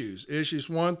issues. Issues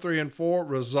 1, 3, and 4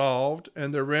 resolved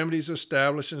and their remedies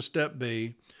established in Step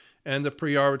B and the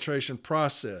pre-arbitration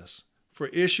process. For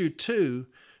Issue 2,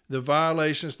 the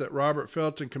violations that Robert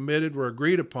Felton committed were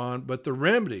agreed upon, but the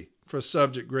remedy for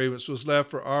subject grievance was left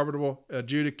for arbitrable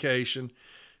adjudication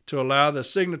to allow the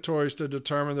signatories to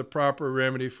determine the proper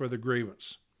remedy for the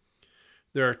grievance.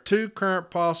 There are 2 current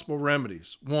possible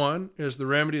remedies. One is the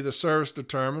remedy the service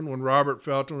determined when Robert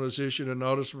Felton was issued a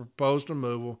notice of proposed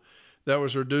removal that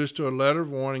was reduced to a letter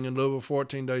of warning in lieu of a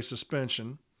 14-day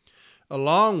suspension.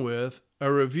 Along with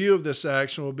a review of this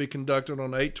action will be conducted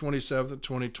on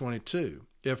 8/27/2022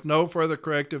 if no further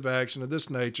corrective action of this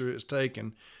nature is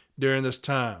taken during this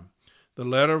time. The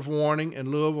letter of warning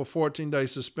in lieu of a 14-day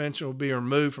suspension will be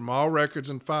removed from all records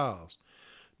and files.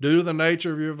 Due to the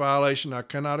nature of your violation, I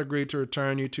cannot agree to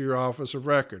return you to your office of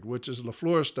record, which is La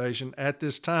Florida Station, at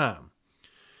this time.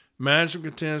 Management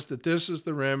contends that this is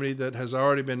the remedy that has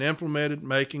already been implemented,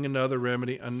 making another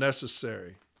remedy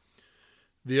unnecessary.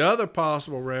 The other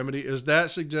possible remedy is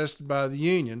that suggested by the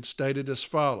union, stated as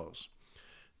follows: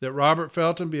 that Robert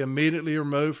Felton be immediately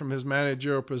removed from his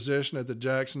managerial position at the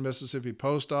Jackson, Mississippi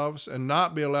Post Office and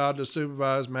not be allowed to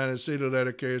supervise managed sealed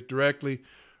letter carriers directly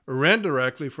or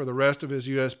indirectly for the rest of his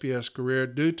USPS career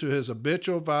due to his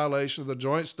habitual violation of the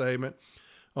Joint Statement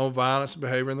on Violence and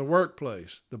Behavior in the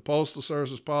Workplace, the Postal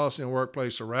Service's policy on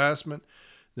workplace harassment,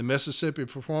 the Mississippi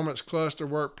Performance Cluster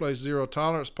Workplace Zero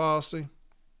Tolerance Policy,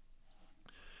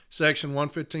 Section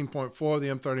 115.4 of the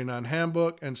M39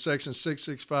 Handbook, and Section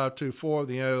 66524 of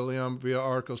the LLM via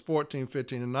Articles 14,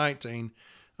 15, and 19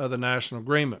 of the National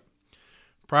Agreement.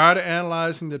 Prior to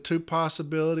analyzing the 2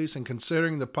 possibilities and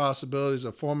considering the possibilities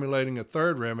of formulating a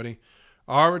third remedy,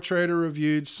 arbitrator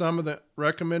reviewed some of the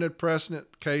recommended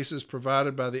precedent cases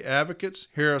provided by the advocates.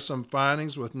 Here are some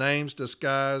findings with names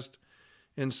disguised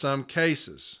in some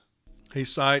cases. He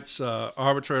cites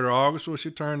Arbitrator August, which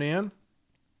he turned in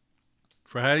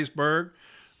for Hattiesburg,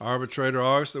 Arbitrator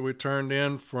August that we turned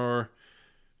in for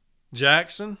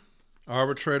Jackson,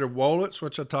 Arbitrator Wolitz,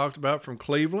 which I talked about from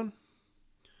Cleveland,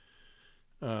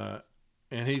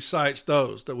 and he cites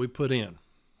those that we put in.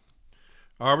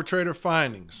 Arbitrator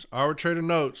findings. Arbitrator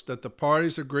notes that the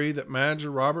parties agree that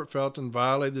manager Robert Felton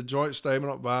violated the Joint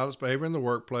Statement on Violence Behavior in the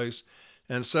Workplace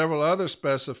and several other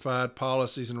specified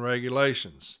policies and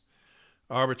regulations.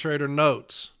 Arbitrator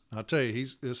notes. I'll tell you,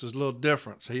 this is a little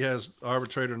different. He has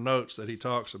arbitrator notes that he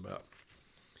talks about.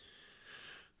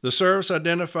 The service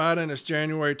identified in its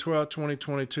January 12,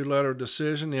 2022 letter of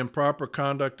decision the improper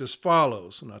conduct as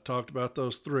follows, and I talked about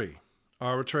those 3.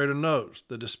 Arbitrator notes,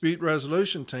 the dispute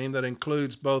resolution team that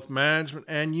includes both management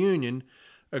and union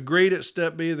agreed at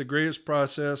Step B of the grievance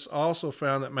process also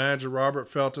found that manager Robert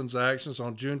Felton's actions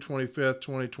on June 25,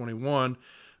 2021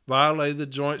 violated the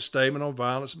Joint Statement on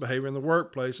Violence and Behavior in the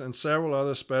Workplace and several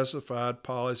other specified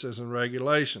policies and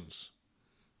regulations.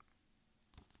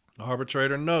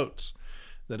 Arbitrator notes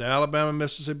that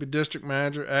Alabama-Mississippi District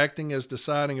Manager, acting as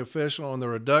deciding official on the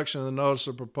reduction of the notice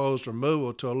of proposed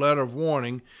removal to a letter of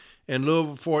warning in lieu of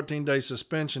a 14-day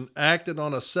suspension, acted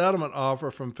on a settlement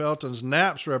offer from Felton's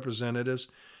NAPS representatives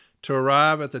to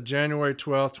arrive at the January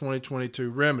 12, 2022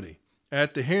 remedy.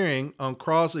 At the hearing on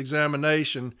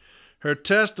cross-examination, her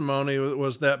testimony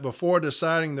was that before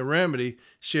deciding the remedy,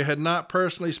 she had not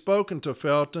personally spoken to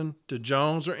Felton, to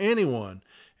Jones, or anyone,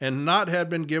 and not had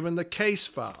been given the case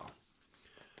file.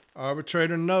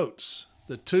 Arbitrator notes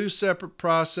the two separate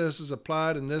processes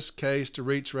applied in this case to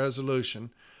reach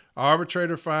resolution.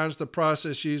 Arbitrator finds the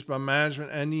process used by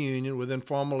management and the union with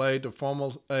informal A to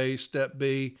formal A, step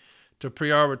B to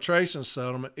pre-arbitration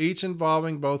settlement, each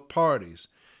involving both parties,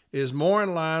 is more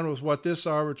in line with what this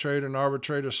arbitrator and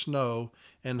arbitrator Snow,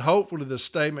 and hopefully the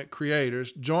statement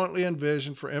creators, jointly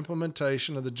envisioned for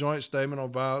implementation of the joint statement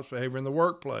on violence behavior in the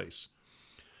workplace.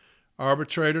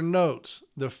 Arbitrator notes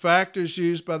the factors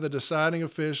used by the deciding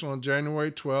official on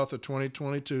January 12th of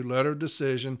 2022 letter of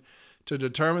decision to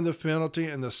determine the penalty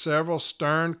and the several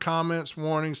stern comments,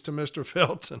 warnings to Mr.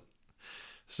 Felton.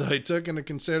 So he took into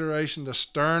consideration the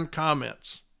stern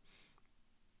comments.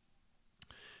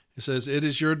 It says, it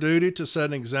is your duty to set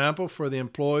an example for the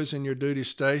employees in your duty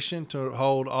station to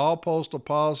uphold all postal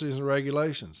policies and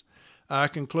regulations. I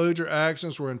conclude your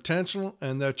actions were intentional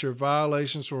and that your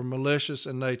violations were malicious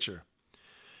in nature.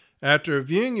 After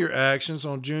reviewing your actions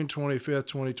on June 25,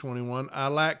 2021, I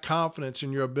lack confidence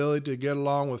in your ability to get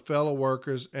along with fellow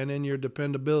workers and in your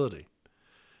dependability.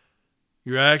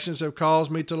 Your actions have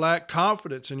caused me to lack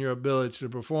confidence in your ability to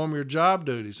perform your job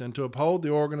duties and to uphold the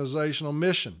organizational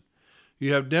mission.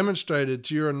 You have demonstrated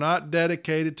that you are not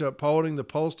dedicated to upholding the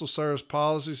Postal Service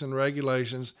policies and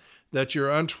regulations, that you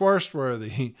are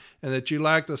untrustworthy, and that you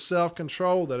lack the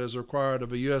self-control that is required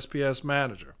of a USPS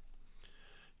manager.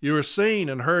 You were seen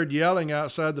and heard yelling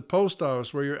outside the post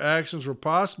office where your actions were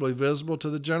possibly visible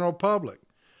to the general public.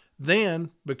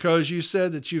 Then, because you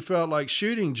said that you felt like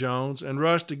shooting Jones and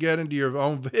rushed to get into your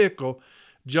own vehicle,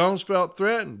 Jones felt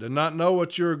threatened, did not know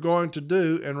what you were going to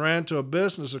do, and ran to a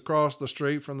business across the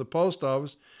street from the post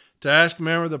office to ask a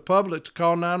member of the public to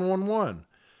call 911.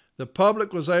 The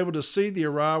public was able to see the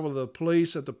arrival of the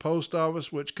police at the post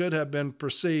office, which could have been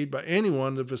perceived by anyone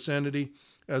in the vicinity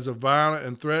as a violent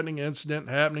and threatening incident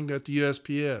happening at the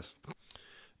USPS.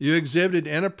 You exhibited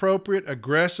inappropriate,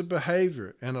 aggressive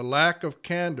behavior and a lack of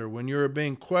candor when you were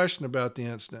being questioned about the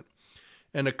incident,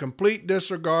 and a complete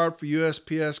disregard for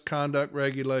USPS conduct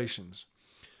regulations.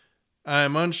 I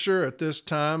am unsure at this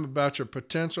time about your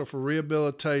potential for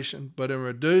rehabilitation, but in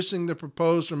reducing the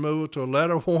proposed removal to a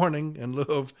letter warning in lieu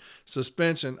of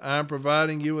suspension, I am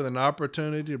providing you with an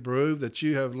opportunity to prove that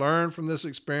you have learned from this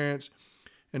experience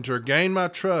and to regain my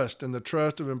trust and the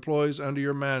trust of employees under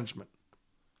your management.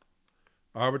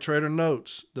 Arbitrator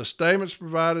notes, the statements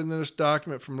provided in this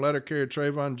document from letter carrier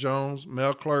Trayvon Jones,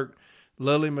 mail clerk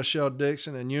Lily Michelle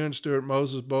Dixon, and Ewan Stewart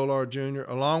Moses Bolar Jr.,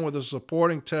 along with the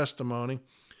supporting testimony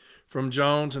from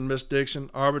Jones and Miss Dixon.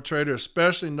 Arbitrator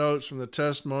especially notes from the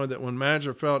testimony that when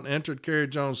Manager Felton entered Carrier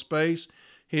Jones' space,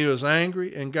 he was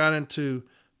angry and got into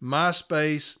my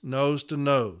space nose to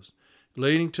nose,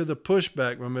 leading to the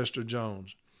pushback by Mr.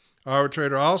 Jones.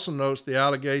 Arbitrator also notes the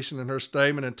allegation in her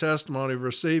statement and testimony of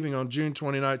receiving on June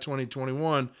 29,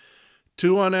 2021,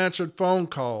 2 unanswered phone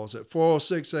calls at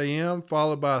 4:06 a.m.,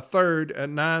 followed by a third at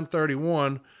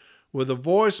 9:31, with a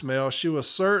voicemail she was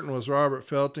certain was Robert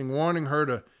Felton, warning her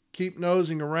to keep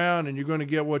nosing around and you're going to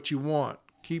get what you want.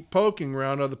 Keep poking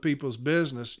around other people's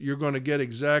business, you're going to get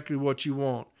exactly what you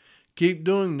want. Keep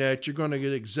doing that, you're going to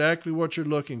get exactly what you're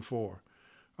looking for.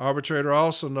 Arbitrator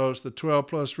also notes the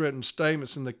 12-plus written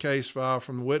statements in the case file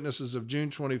from the witnesses of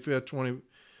June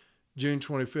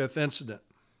 25th incident.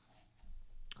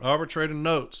 Arbitrator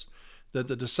notes that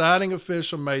the deciding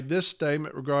official made this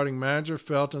statement regarding Manager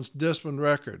Felton's discipline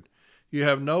record. You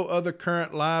have no other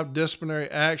current live disciplinary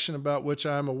action about which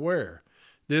I am aware.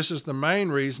 This is the main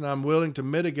reason I'm willing to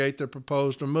mitigate the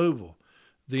proposed removal.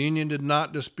 The union did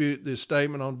not dispute the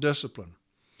statement on discipline.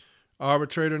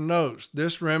 Arbitrator notes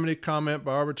this remedy comment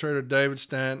by Arbitrator David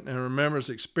Stanton and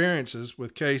remembers experiences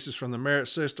with cases from the Merit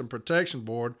System Protection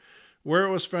Board where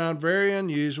it was found very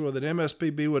unusual that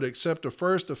MSPB would accept a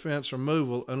first offense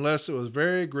removal unless it was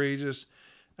very egregious,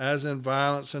 as in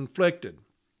violence inflicted.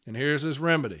 And here's his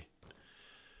remedy.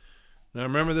 Now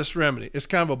remember this remedy. It's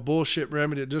kind of a bullshit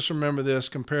remedy. Just remember this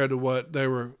compared to what they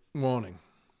were wanting.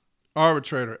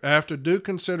 Arbitrator, after due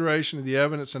consideration of the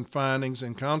evidence and findings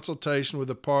in consultation with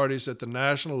the parties at the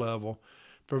national level,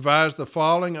 provides the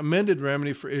following amended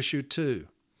remedy for Issue 2.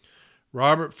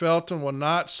 Robert Felton will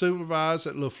not supervise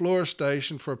at LaFleur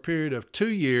Station for a period of 2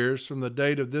 years from the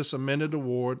date of this amended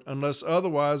award unless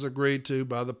otherwise agreed to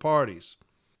by the parties.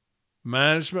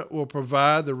 Management will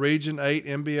provide the Region 8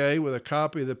 MBA with a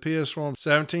copy of the PS Form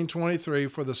 1723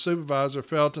 for the Supervisor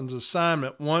Felton's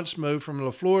assignment once moved from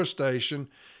LaFleur Station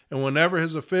and whenever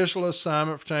his official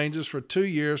assignment changes for 2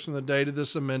 years from the date of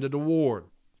this amended award.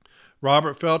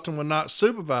 Robert Felton will not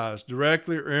supervise,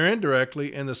 directly or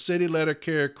indirectly, in the city letter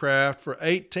carrier craft for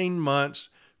 18 months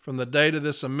from the date of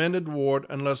this amended award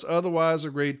unless otherwise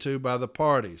agreed to by the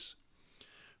parties.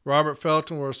 Robert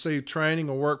Felton will receive training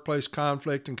on workplace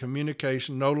conflict and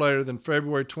communication no later than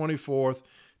February 24th,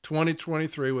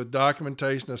 2023, with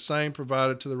documentation of same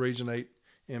provided to the Region 8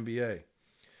 MBA.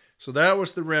 So that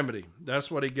was the remedy.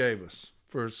 That's what he gave us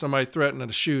for somebody threatening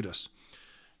to shoot us.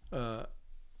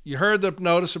 You heard the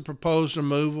notice of proposed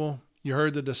removal. You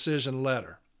heard the decision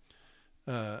letter.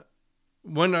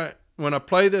 When I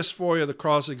play this for you, the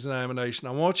cross-examination,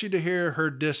 I want you to hear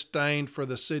her disdain for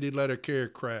the city letter carrier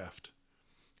craft.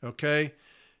 Okay?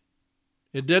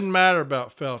 It didn't matter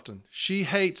about Felton. She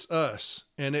hates us,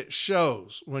 and it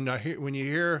shows when you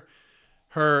hear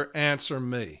her answer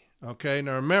me. Okay?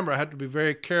 Now remember, I have to be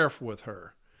very careful with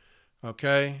her.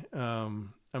 Okay?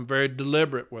 I'm very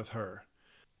deliberate with her.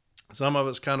 Some of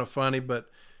it's kind of funny, but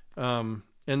and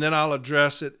then I'll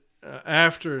address it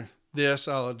after this.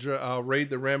 I'll read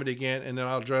the remedy again, and then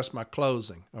I'll address my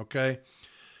closing. Okay?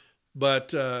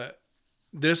 But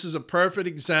this is a perfect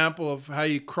example of how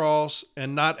you cross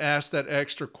and not ask that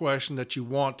extra question that you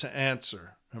want to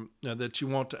answer, that you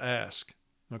want to ask.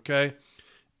 Okay?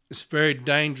 It's very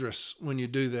dangerous when you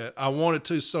do that. I wanted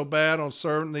to so bad on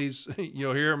certain these,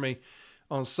 you'll hear me,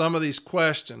 on some of these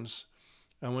questions.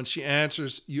 And when she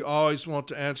answers, you always want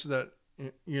to answer that.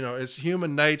 It's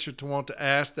human nature to want to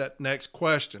ask that next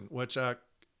question, which I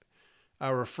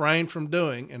refrained from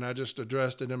doing, and I just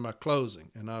addressed it in my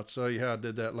closing. And I'll tell you how I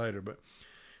did that later. But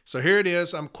so here it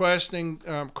is. I'm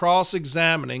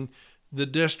cross-examining the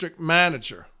district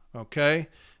manager, okay?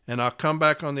 And I'll come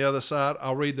back on the other side.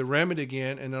 I'll read the remedy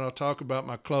again, and then I'll talk about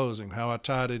my closing, how I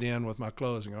tied it in with my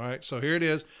closing, all right? So here it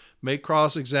is, me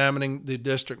cross-examining the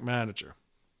district manager.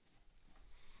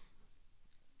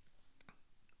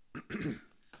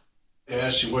 I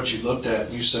asked you what you looked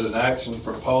at. You said an action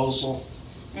proposal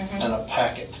and a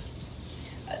packet.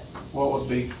 What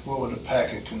would a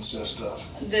packet consist of?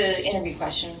 The interview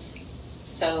questions.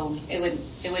 So it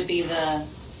would be the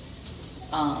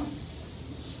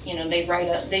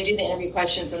they do the interview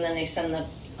questions and then they send the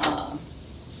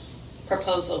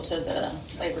proposal to the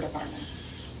labor department.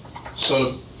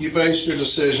 So you based your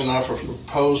decision off of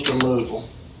proposed removal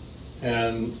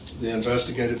and the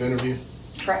investigative interview?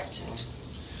 Correct.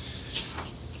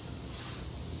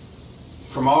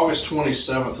 From August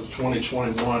 27th of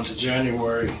 2021 to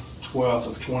January 12th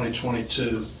of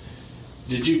 2022,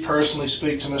 did you personally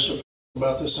speak to Mr.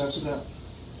 about this incident?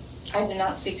 I did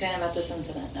not speak to him about this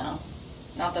incident, no.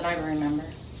 Not that I remember.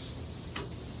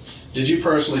 Did you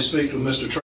personally speak with Mr.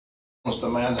 Travis, the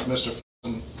man that Mr.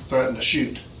 threatened to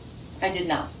shoot? I did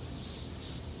not.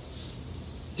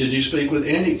 Did you speak with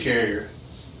any carrier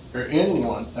or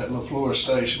anyone at LaFleur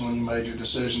Station when you made your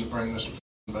decision to bring Mr.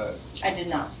 back? I did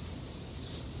not.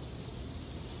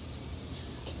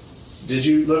 Did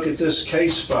you look at this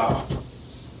case file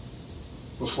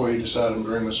before you decided to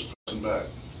bring Mr. back?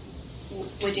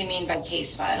 What do you mean by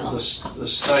case file? The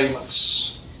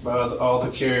statements by all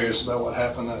the carriers about what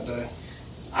happened that day.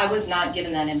 I was not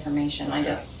given that information.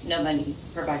 Okay. Nobody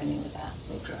provided me with that.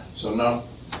 Okay. So no?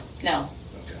 No.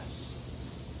 Okay.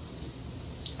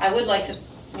 I would like to,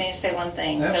 may I say one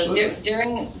thing? Absolutely. So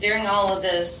during all of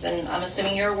this, and I'm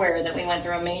assuming you're aware that we went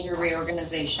through a major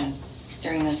reorganization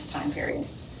during this time period.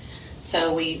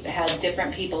 So we had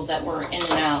different people that were in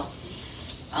and out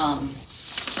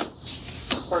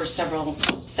for several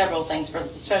things,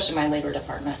 especially my labor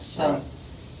department. So. Right.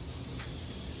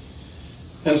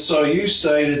 And so you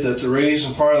stated that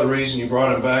part of the reason you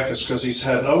brought him back is because he's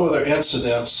had no other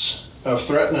incidents of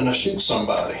threatening to shoot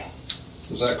somebody.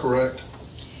 Is that correct?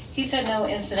 He's had no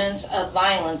incidents of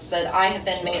violence that I have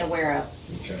been made aware of.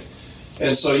 Okay.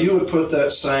 And so you would put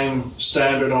that same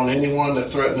standard on anyone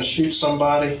that threatened to shoot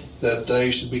somebody, that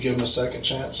they should be given a second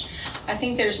chance? I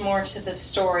think there's more to the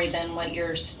story than what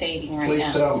you're stating right now.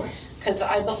 Please tell me. Because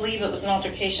I believe it was an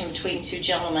altercation between two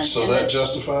gentlemen. So that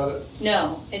justified it?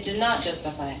 No, it did not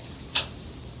justify it.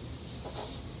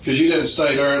 Because you didn't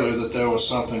state earlier that there was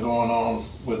something going on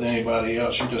with anybody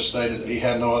else. You just stated that he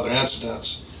had no other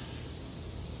incidents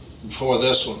before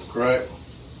this one, correct?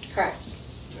 Correct.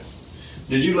 Okay.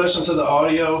 Did you listen to the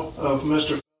audio of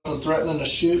Mr. threatening to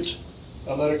shoot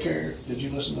a letter carrier? Did you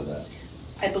listen to that?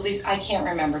 I can't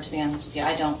remember, to be honest with you.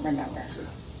 I don't remember. Okay.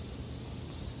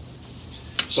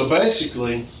 So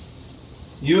basically,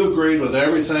 you agreed with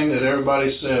everything that everybody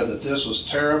said, that this was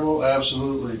terrible,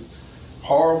 absolutely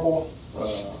horrible.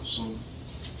 Some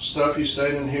stuff you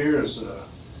stated in here is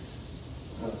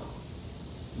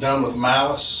done with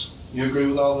malice. You agree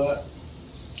with all that?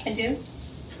 I do.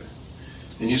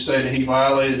 And you say that he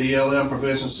violated ELM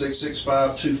provision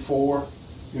 66524.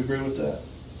 You agree with that?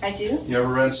 I do. You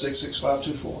ever read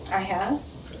 66524? I have.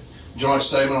 Okay. Joint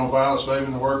statement on violence behavior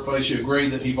in the workplace. You agree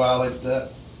that he violated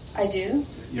that? I do.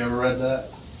 You ever read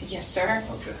that? Yes, sir.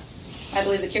 Okay. I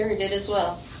believe the carrier did as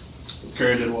well.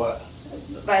 Kerry did what?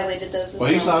 Violated those as well.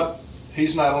 Well,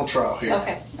 he's not on trial here.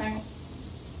 Okay. All right.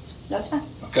 That's fine.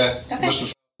 Okay? Okay. Mr.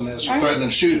 is All right. threatening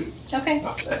to shoot him. Okay.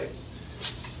 Okay.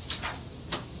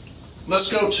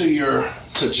 Let's go to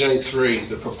J3,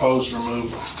 the proposed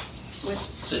removal.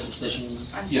 With The decision.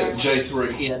 I'm Yeah, sorry.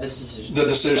 J3. Yeah, this decision. The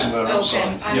decision letter, I'm Okay.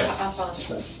 sorry. I Yeah.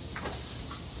 apologize.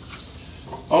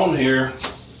 On here,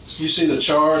 you see the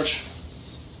charge,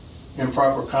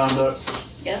 improper conduct.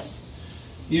 Yes.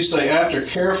 You say, after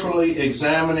carefully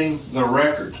examining the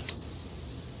record.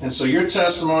 And so your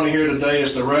testimony here today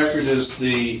is the record is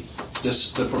the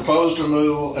proposed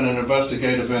removal and an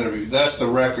investigative interview. That's the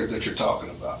record that you're talking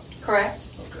about. Correct.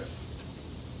 Okay.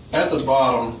 At the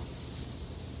bottom,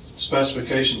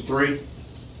 specification 3.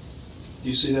 Do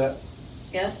you see that?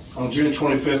 Yes. On June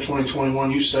 25th,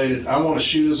 2021, you stated, I want to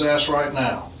shoot his ass right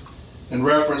now. In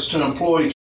reference to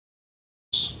employee,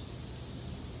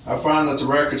 I find that the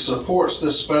record supports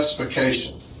this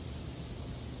specification.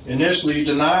 Initially, you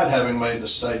denied having made the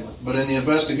statement, but in the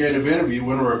investigative interview,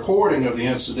 when a recording of the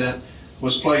incident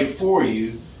was played for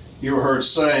you, you were heard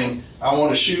saying, I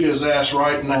want to shoot his ass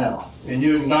right now. And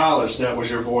you acknowledged that was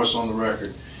your voice on the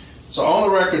record. So on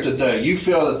the record today, you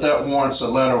feel that that warrants a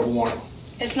letter of warning.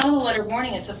 It's not a letter of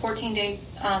warning. It's a 14-day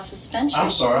suspension. I'm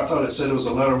sorry, I thought it said it was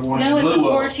a letter of warning No, in it's a lieu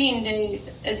of. 14-day.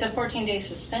 It's a 14-day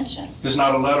suspension. It's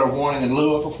not a letter of warning in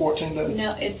lieu of a 14 day?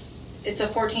 No, it's a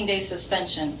 14-day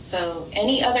suspension. So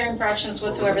any other infractions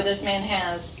whatsoever this man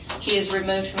has, he is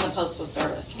removed from the Postal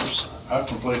Service. I'm sorry, I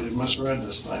completely misread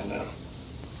this thing now.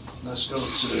 Let's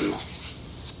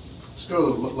go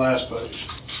to the last page.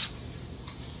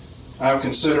 I have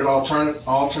considered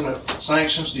alternate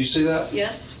sanctions. Do you see that?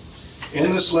 Yes.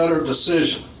 In this letter of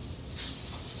decision,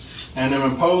 and am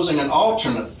imposing an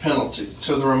alternate penalty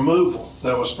to the removal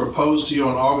that was proposed to you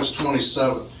on August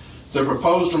 27th. The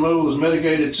proposed removal is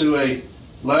mitigated to a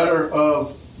letter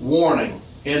of warning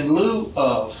in lieu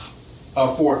of a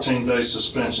 14-day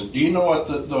suspension. Do you know what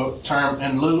the term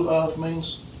in lieu of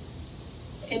means?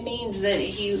 It means that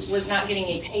he was not getting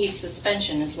a paid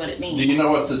suspension is what it means. Do you know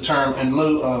what the term in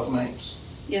lieu of means?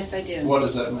 Yes, I do. What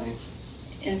does that mean?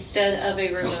 Instead of a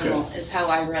removal is how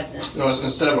I read this. No, it's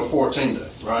instead of a 14-day,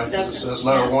 right? Because it says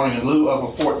letter of No. warning in lieu of a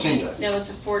 14-day. No, it's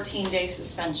a 14-day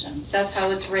suspension. That's how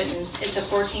it's written. It's a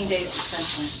 14-day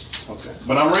suspension. Okay,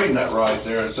 but I'm reading that right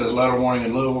there. It says letter of warning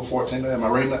in lieu of a 14-day. Am I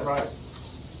reading that right?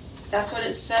 That's what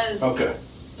it says. Okay,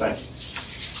 thank you.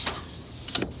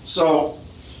 So,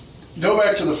 go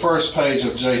back to the first page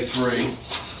of J3.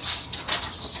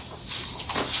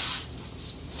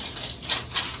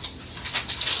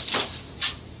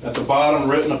 At the bottom,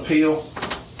 written appeal.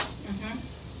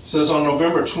 It says, on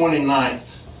November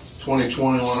 29th,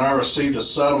 2021, I received a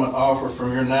settlement offer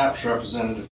from your NAPS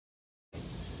representative.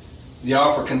 The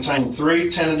offer contained 3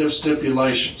 tentative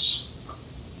stipulations.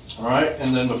 All right,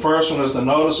 and then the first one is the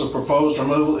notice of proposed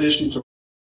removal issued to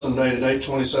dated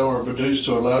 8/27 were reduced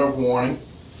to a letter of warning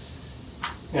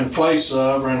in place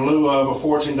of or in lieu of a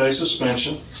 14-day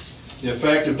suspension. The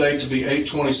effective date to be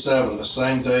 8/27, the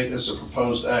same date as the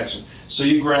proposed action. So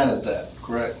you granted that,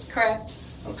 correct? Correct.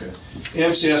 Okay.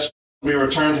 MCS will be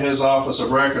returned to his office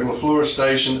of record, LaFleur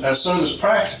Station, as soon as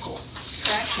practical.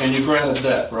 Correct. And you granted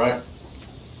that, right?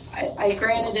 I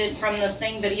granted it from the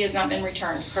thing, but he has not been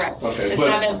returned. Correct. Okay, It's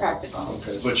not been practical.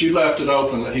 Okay, but you left it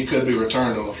open that he could be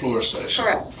returned to LaFleur Station.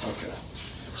 Correct. Okay.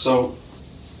 So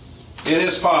it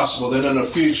is possible that in the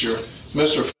future,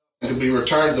 Mr. could be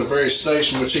returned to the very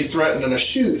station which he threatened in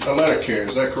a letter carrier.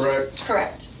 Is that correct?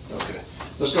 Correct. Okay.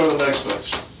 Let's go to the next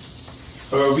page.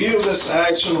 A review of this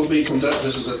action will be conducted.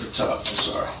 This is at the top. I'm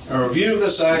sorry. A review of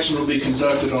this action will be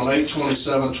conducted on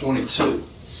 8/27/22.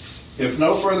 If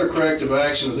no further corrective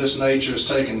action of this nature is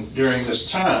taken during this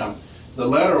time, the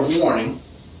letter of warning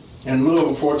in lieu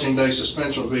of a 14-day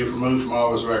suspension will be removed from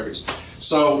all his records.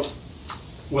 So,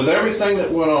 with everything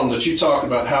that went on that you talked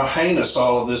about, how heinous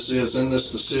all of this is in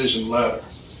this decision letter,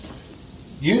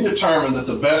 you determined that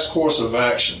the best course of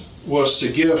action was to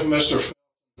give Mr.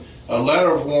 a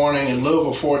letter of warning in lieu of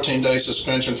a 14-day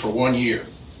suspension for 1 year.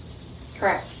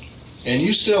 Correct. And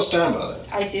you still stand by that.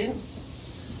 I do.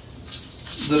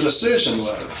 The decision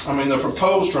letter, the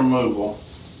proposed removal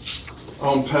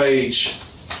on page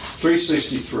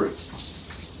 363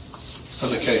 of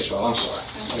the case file. I'm sorry,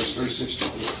 page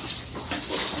 363.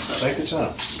 Take your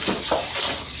time.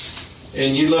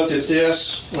 And you looked at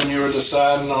this when you were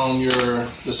deciding on your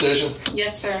decision?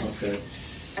 Yes, sir. Okay.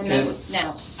 I met with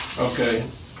NAPS. Okay.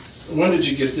 When did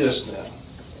you get this now?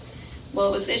 Well,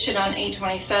 it was issued on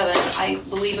 8/27. I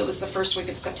believe it was the first week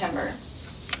of September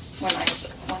when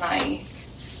I.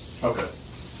 Okay.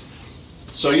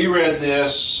 So you read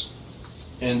this,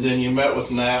 and then you met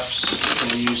with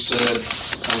NAPS, and you said,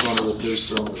 I'm going to reduce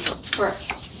the removal.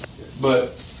 Correct.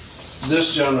 But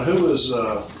this gentleman, who is...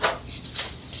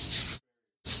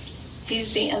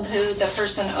 He's the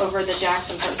person over the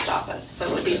Jackson post office, so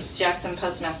it would be Jackson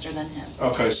postmaster than him.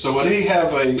 Okay, so would he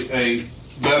have a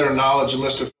better knowledge of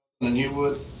Mr. Felton than you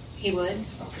would? He would.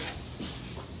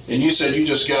 Okay. And you said you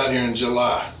just got here in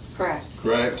July. Correct.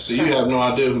 Correct? So you have no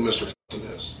idea who Mr. Felton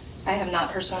is? I have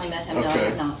not personally met him, okay. No, I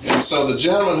have not. And so the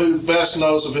gentleman who best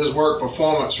knows of his work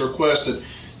performance requested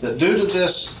that due to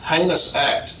this heinous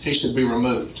act, he should be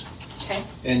removed. Okay.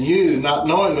 And you, not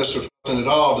knowing Mr. Felton at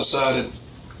all, decided,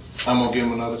 I'm going to give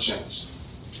him another chance.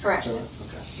 Correct. Okay.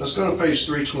 Let's go to page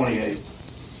 328.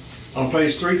 On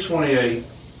page 328,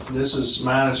 this is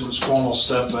management's formal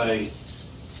step A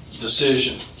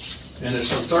decision. And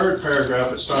it's the third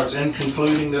paragraph. It starts, in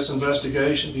concluding this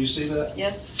investigation. Do you see that?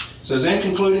 Yes. It says, in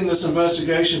concluding this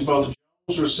investigation, both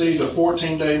Jones received a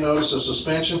 14-day notice of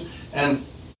suspension and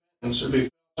should be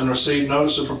and received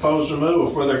notice of proposed removal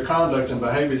for their conduct and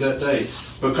behavior that day,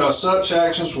 because such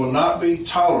actions will not be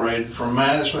tolerated from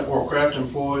management or craft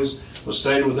employees was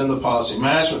stated within the policy.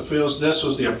 Management feels this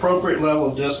was the appropriate level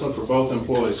of discipline for both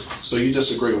employees. So you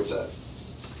disagree with that?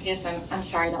 Yes, I'm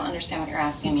sorry, I don't understand what you're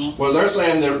asking me. Well, they're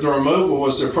saying that the removal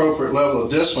was the appropriate level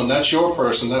of discipline. That's your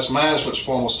person. That's management's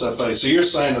formal step A. So you're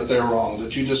saying that they're wrong,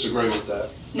 that you disagree with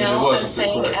that. No, I'm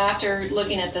saying after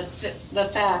looking at the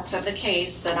facts of the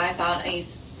case that I thought a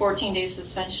 14-day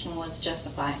suspension was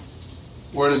justified.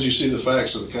 Where did you see the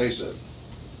facts of the case at?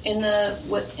 In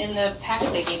the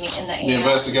packet they gave me in the The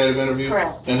investigative interview?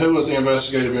 Correct. And who was the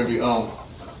investigative interview on?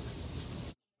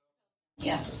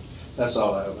 Yes. That's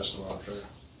all I have, Mr. Arbitrator.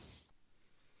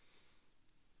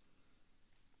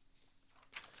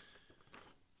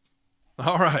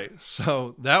 All right,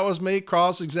 so that was me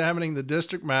cross-examining the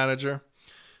district manager.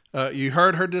 You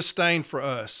heard her disdain for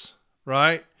us,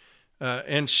 right?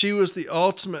 And she was the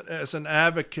ultimate as an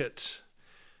advocate.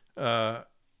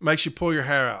 Makes you pull your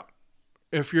hair out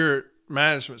if you're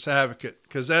management's advocate,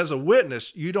 because as a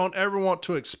witness, you don't ever want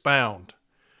to expound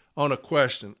on a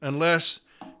question unless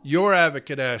your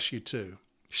advocate asks you to.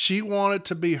 She wanted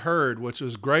to be heard, which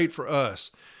was great for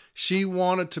us. She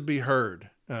wanted to be heard.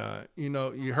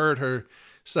 You heard her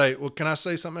say, well, can I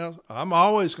say something else? I'm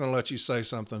always going to let you say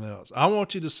something else. I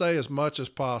want you to say as much as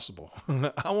possible.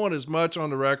 I want as much on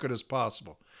the record as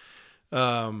possible.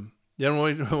 Then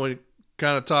we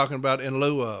kind of talking about in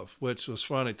lieu of, which was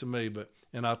funny to me,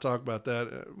 and I'll talk about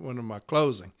that when in my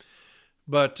closing.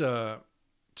 But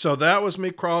so that was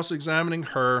me cross-examining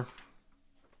her.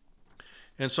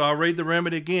 And so I'll read the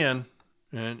remedy again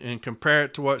and compare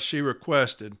it to what she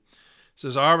requested. It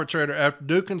says, arbitrator, after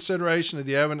due consideration of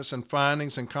the evidence and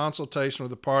findings and consultation with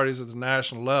the parties at the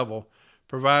national level,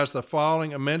 provides the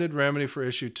following amended remedy for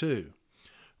issue 2.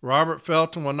 Robert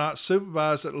Felton will not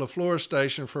supervise at LaFleur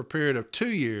Station for a period of 2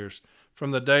 years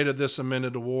from the date of this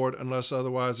amended award unless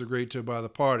otherwise agreed to by the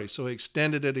parties. So he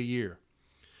extended it a year.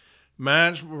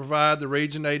 Management will provide the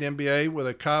Region 8 MBA with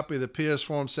a copy of the PS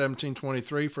Form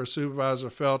 1723 for Supervisor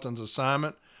Felton's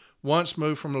assignment once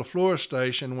moved from LaFleur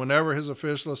Station whenever his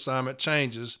official assignment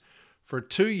changes for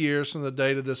 2 years from the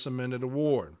date of this amended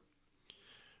award.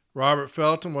 Robert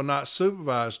Felton will not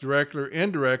supervise directly or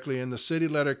indirectly in the city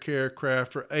letter care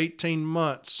craft for 18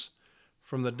 months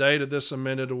from the date of this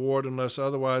amended award unless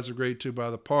otherwise agreed to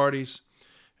by the parties.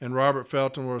 And Robert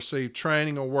Felton will receive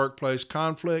training on workplace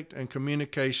conflict and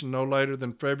communication no later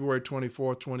than February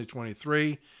 24,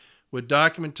 2023, with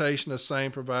documentation of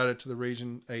same provided to the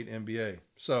Region 8 MBA.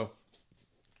 So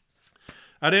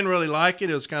I didn't really like it.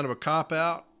 It was kind of a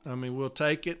cop-out. I mean, we'll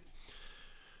take it.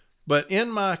 But in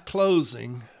my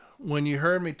closing, when you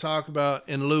heard me talk about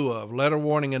in lieu of, letter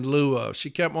warning in lieu of, she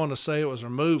kept wanting to say it was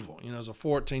removal. It's a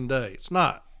 14-day. It's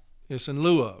not. It's in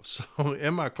lieu of. So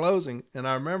in my closing, and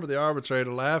I remember the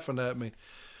arbitrator laughing at me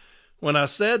when I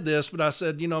said this, but I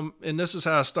said, and this is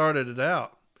how I started it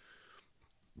out.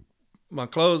 My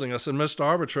closing, I said, Mr.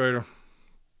 Arbitrator,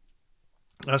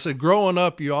 I said, growing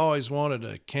up, you always wanted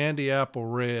a candy apple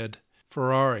red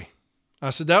Ferrari. I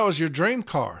said, that was your dream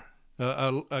car,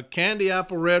 a candy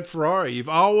apple red Ferrari. You've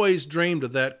always dreamed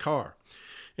of that car.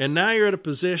 And now you're at a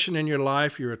position in your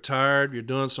life, you're retired, you're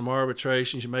doing some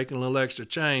arbitrations, you're making a little extra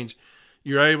change.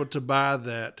 You're able to buy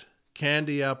that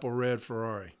candy apple red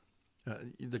Ferrari,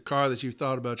 the car that you've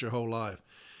thought about your whole life.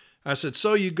 I said,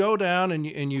 so you go down and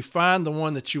you find the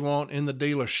one that you want in the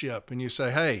dealership, and you say,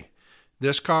 hey,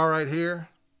 this car right here,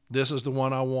 this is the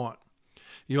one I want.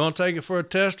 You want to take it for a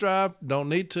test drive? Don't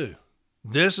need to.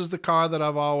 This is the car that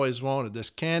I've always wanted, this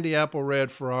candy apple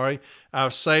red Ferrari.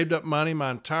 I've saved up money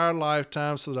my entire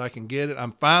lifetime so that I can get it.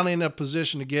 I'm finally in a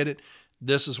position to get it.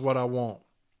 This is what I want.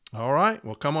 All right,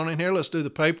 well, come on in here. Let's do the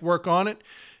paperwork on it,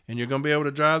 and you're going to be able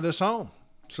to drive this home.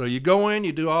 So you go in,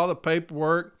 you do all the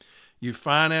paperwork. You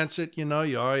finance it, you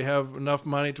already have enough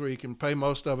money to where you can pay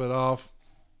most of it off.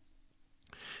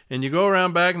 And you go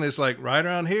around back, and it's like right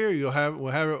around here, we'll have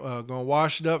it, going to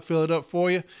wash it up, fill it up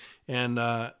for you, and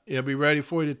it'll be ready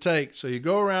for you to take. So you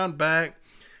go around back,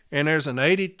 and there's an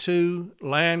 82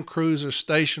 Land Cruiser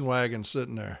station wagon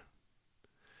sitting there.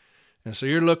 And so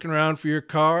you're looking around for your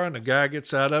car, and the guy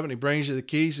gets out of it, and he brings you the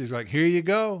keys. He's like, here you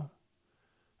go.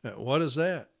 What is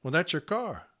that? Well, that's your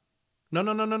car. No.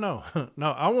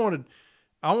 No, I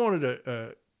wanted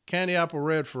a candy apple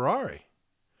red Ferrari.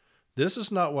 This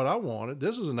is not what I wanted.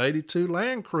 This is an 82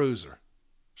 Land Cruiser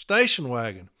station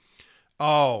wagon.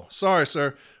 Oh, sorry,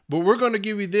 sir, but we're going to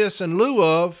give you this in lieu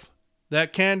of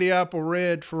that candy apple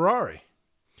red Ferrari.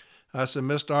 I said,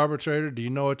 Mr. Arbitrator, do you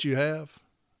know what you have?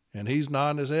 And he's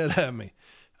nodding his head at me.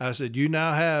 I said, you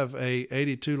now have a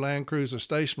 82 Land Cruiser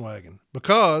station wagon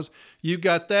because you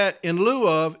got that in lieu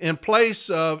of, in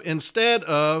place of, instead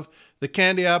of the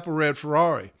candy apple red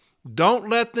Ferrari. Don't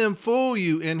let them fool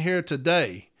you in here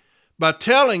today by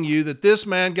telling you that this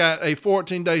man got a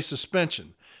 14-day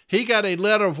suspension. He got a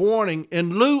letter of warning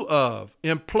in lieu of,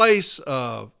 in place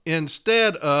of,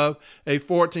 instead of a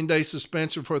 14-day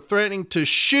suspension for threatening to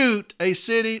shoot a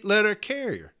city letter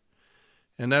carrier.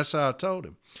 And that's how I told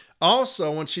him.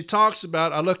 Also, when she talks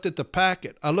about, I looked at the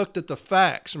packet, I looked at the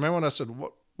facts. Remember when I said,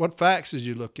 what facts did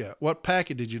you look at? What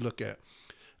packet did you look at?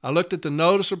 I looked at the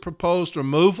notice of proposed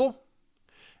removal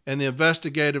and the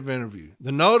investigative interview.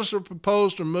 The notice of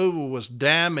proposed removal was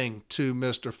damning to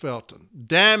Mr. Felton,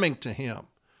 damning to him.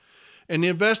 And the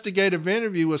investigative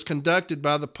interview was conducted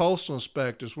by the postal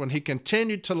inspectors when he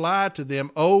continued to lie to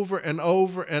them over and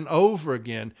over and over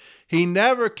again. He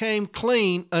never came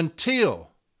clean until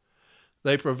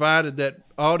they provided that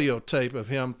audio tape of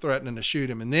him threatening to shoot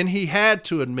him. And then he had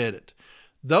to admit it.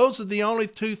 Those are the only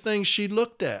two things she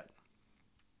looked at.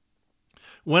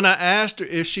 When I asked her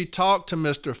if she talked to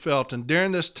Mr. Felton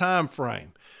during this time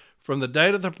frame, from the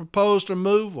date of the proposed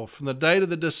removal, from the date of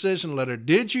the decision letter,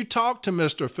 did you talk to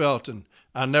Mr. Felton?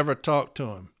 I never talked to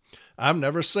him. I've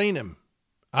never seen him.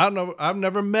 I've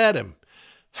never met him.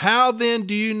 How then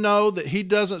do you know that he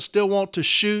doesn't still want to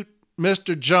shoot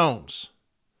Mr. Jones?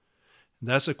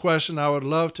 That's a question I would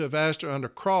love to have asked her under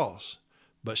cross,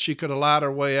 but she could have lied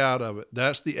her way out of it.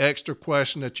 That's the extra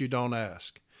question that you don't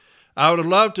ask. I would have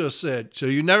loved to have said, so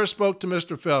you never spoke to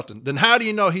Mr. Felton. Then how do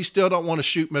you know he still don't want to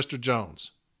shoot Mr.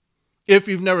 Jones if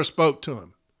you've never spoke to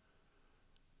him?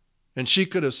 And she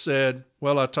could have said,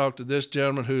 well, I talked to this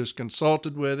gentleman who has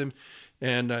consulted with him,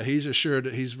 and he's assured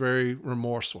that he's very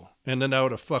remorseful. And then I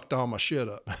would have fucked all my shit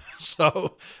up.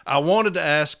 So I wanted to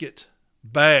ask it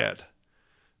bad.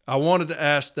 I wanted to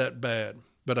ask that bad,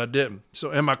 but I didn't.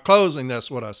 So in my closing,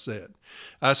 that's what I said.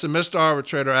 I said, Mr.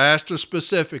 Arbitrator, I asked her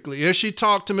specifically if she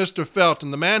talked to Mr.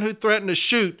 Felton, the man who threatened to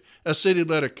shoot a city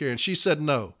letter carrier, and she said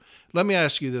no. Let me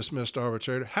ask you this, Mr.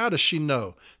 Arbitrator. How does she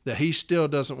know that he still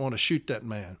doesn't want to shoot that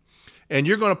man? And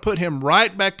you're going to put him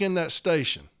right back in that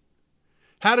station.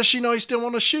 How does she know he still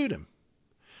want to shoot him?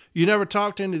 You never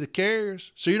talked to any of the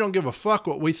carriers, so you don't give a fuck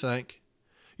what we think.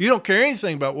 You don't care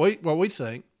anything about what we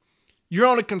think. Your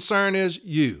only concern is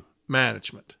you,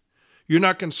 management. You're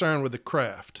not concerned with the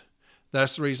craft.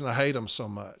 That's the reason I hate them so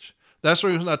much. That's the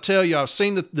reason I tell you, I've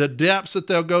seen the depths that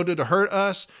they'll go to hurt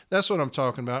us. That's what I'm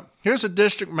talking about. Here's a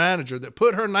district manager that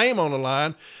put her name on the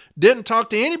line, didn't talk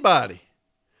to anybody,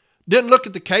 didn't look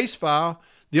at the case file.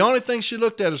 The only thing she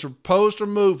looked at is proposed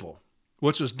removal,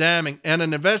 which was damning, and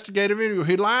an investigative interview.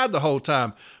 He lied the whole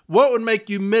time. What would make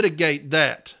you mitigate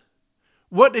that?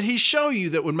 What did he show you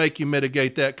that would make you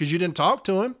mitigate that? Because you didn't talk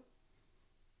to him.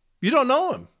 You don't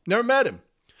know him. Never met him.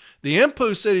 The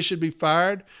IMPU said he should be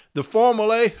fired. The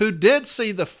Formal A, who did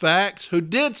see the facts, who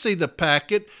did see the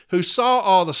packet, who saw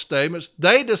all the statements,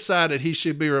 they decided he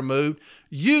should be removed.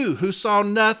 You, who saw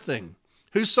nothing,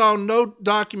 who saw no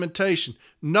documentation,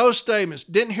 no statements,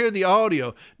 didn't hear the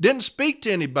audio, didn't speak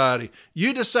to anybody,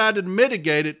 you decided to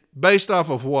mitigate it based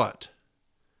off of what?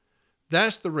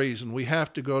 That's the reason we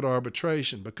have to go to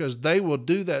arbitration, because they will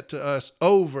do that to us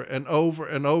over and over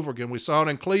and over again. We saw it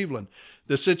in Cleveland,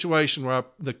 the situation where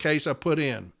the case I put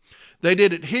in. They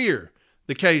did it here,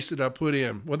 the case that I put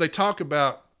in, where they talk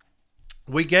about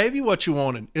We gave you what you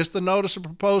wanted. It's the notice of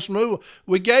proposed removal.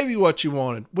 We gave you what you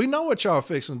wanted. We know what y'all are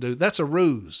fixing to do. That's a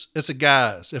ruse. It's a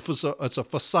guise. It's a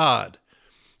facade.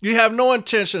 You have no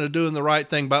intention of doing the right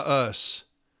thing by us.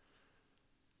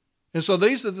 And so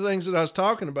these are the things that I was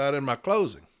talking about in my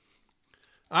closing.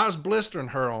 I was blistering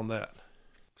her on that.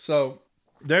 So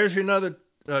there's another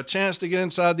chance to get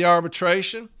inside the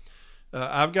arbitration.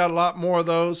 I've got a lot more of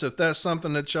those if that's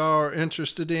something that y'all are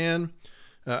interested in.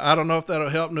 I don't know if that'll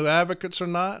help new advocates or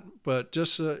not, but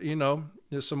just,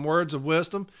 there's some words of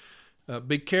wisdom.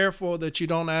 Be careful that you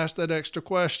don't ask that extra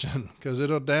question because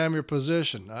it'll damn your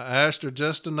position. I asked her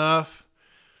just enough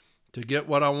to get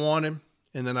what I wanted,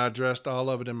 and then I addressed all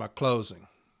of it in my closing,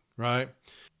 right?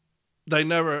 They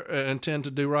never intend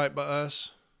to do right by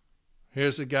us.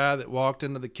 Here's a guy that walked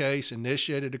into the case,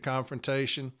 initiated a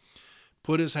confrontation,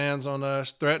 put his hands on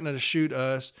us, threatened to shoot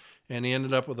us, and he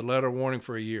ended up with a letter of warning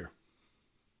for a year.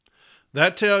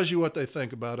 That tells you what they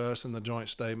think about us in the joint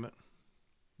statement.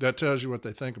 That tells you what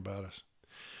they think about us.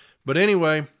 But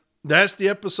anyway, that's the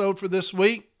episode for this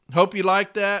week. Hope you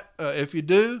like that. If you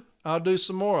do, I'll do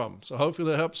some more of them. So hopefully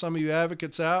it'll help some of you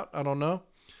advocates out. I don't know.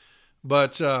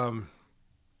 But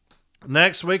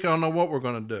next week, I don't know what we're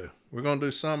going to do. We're going to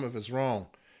do some if it's wrong.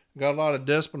 Got a lot of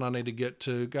discipline I need to get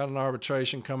to. Got an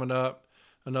arbitration coming up.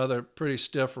 Another pretty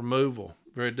stiff removal.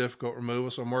 Very difficult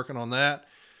removal. So I'm working on that.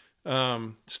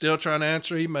 Still trying to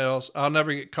answer emails. I'll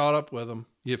never get caught up with them.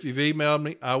 If you've emailed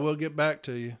me, I will get back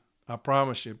to you. I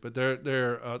promise you. But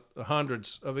there are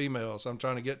hundreds of emails I'm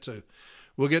trying to get to.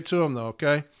 We'll get to them though,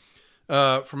 okay?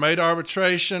 From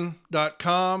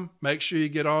AidArbitration.com, make sure you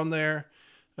get on there.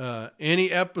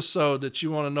 Any episode that you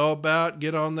want to know about,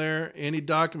 get on there. Any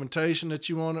documentation that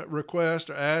you want to request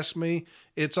or ask me,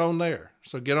 it's on there.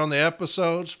 So get on the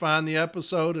episodes, find the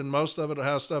episode, and most of it will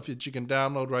have stuff that you can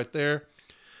download right there.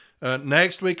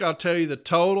 Next week, I'll tell you the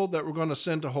total that we're going to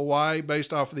send to Hawaii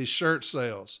based off of these shirt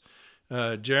sales.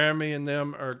 Jeremy and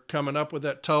them are coming up with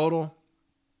that total.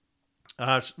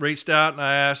 I reached out and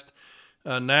I asked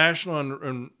national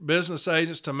and business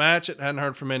agents to match it. Hadn't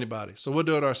heard from anybody. So we'll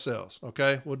do it ourselves,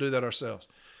 okay? We'll do that ourselves.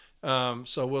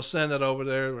 So we'll send it over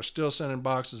there. We're still sending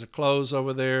boxes of clothes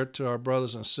over there to our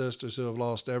brothers and sisters who have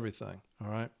lost everything, all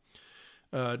right?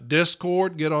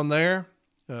 Discord, get on there.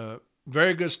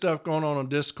 Very good stuff going on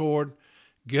Discord.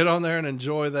 Get on there and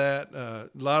enjoy that.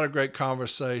 A lot of great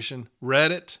conversation.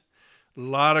 Reddit, a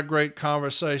lot of great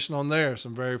conversation on there.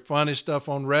 Some very funny stuff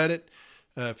on Reddit.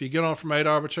 If you get on from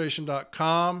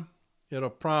AidArbitration.com,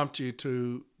 it'll prompt you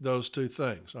to those two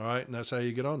things, all right? And that's how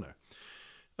you get on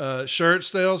there. Shirt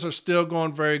sales are still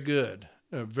going very good.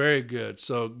 Very good.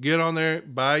 So get on there,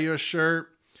 buy you a shirt,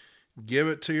 give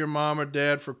it to your mom or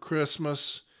dad for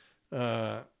Christmas,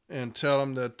 and tell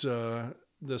them that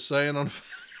the saying on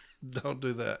don't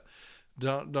do that.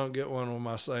 Don't get one with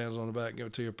my sayings on the back and give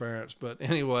it to your parents. But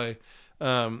anyway,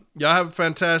 y'all have a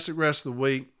fantastic rest of the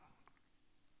week.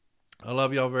 I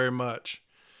love y'all very much,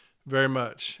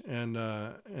 and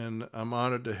I'm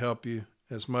honored to help you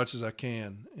as much as I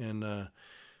can. And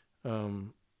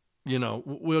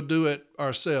we'll do it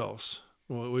ourselves.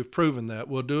 We've proven that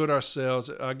we'll do it ourselves.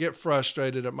 I get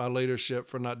frustrated at my leadership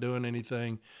for not doing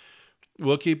anything.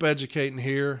 We'll keep educating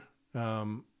here. A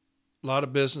lot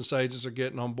of business agents are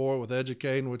getting on board with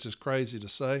educating, which is crazy to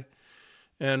say.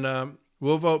 And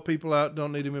we'll vote people out,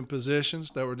 don't need them in positions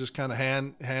that were just kind of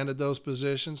handed those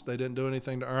positions. They didn't do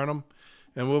anything to earn them.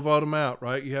 And we'll vote them out,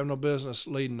 right? You have no business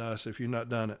leading us if you've not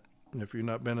done it, if you've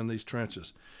not been in these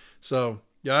trenches. So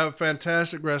y'all have a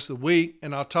fantastic rest of the week,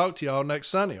 and I'll talk to y'all next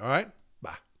Sunday, all right?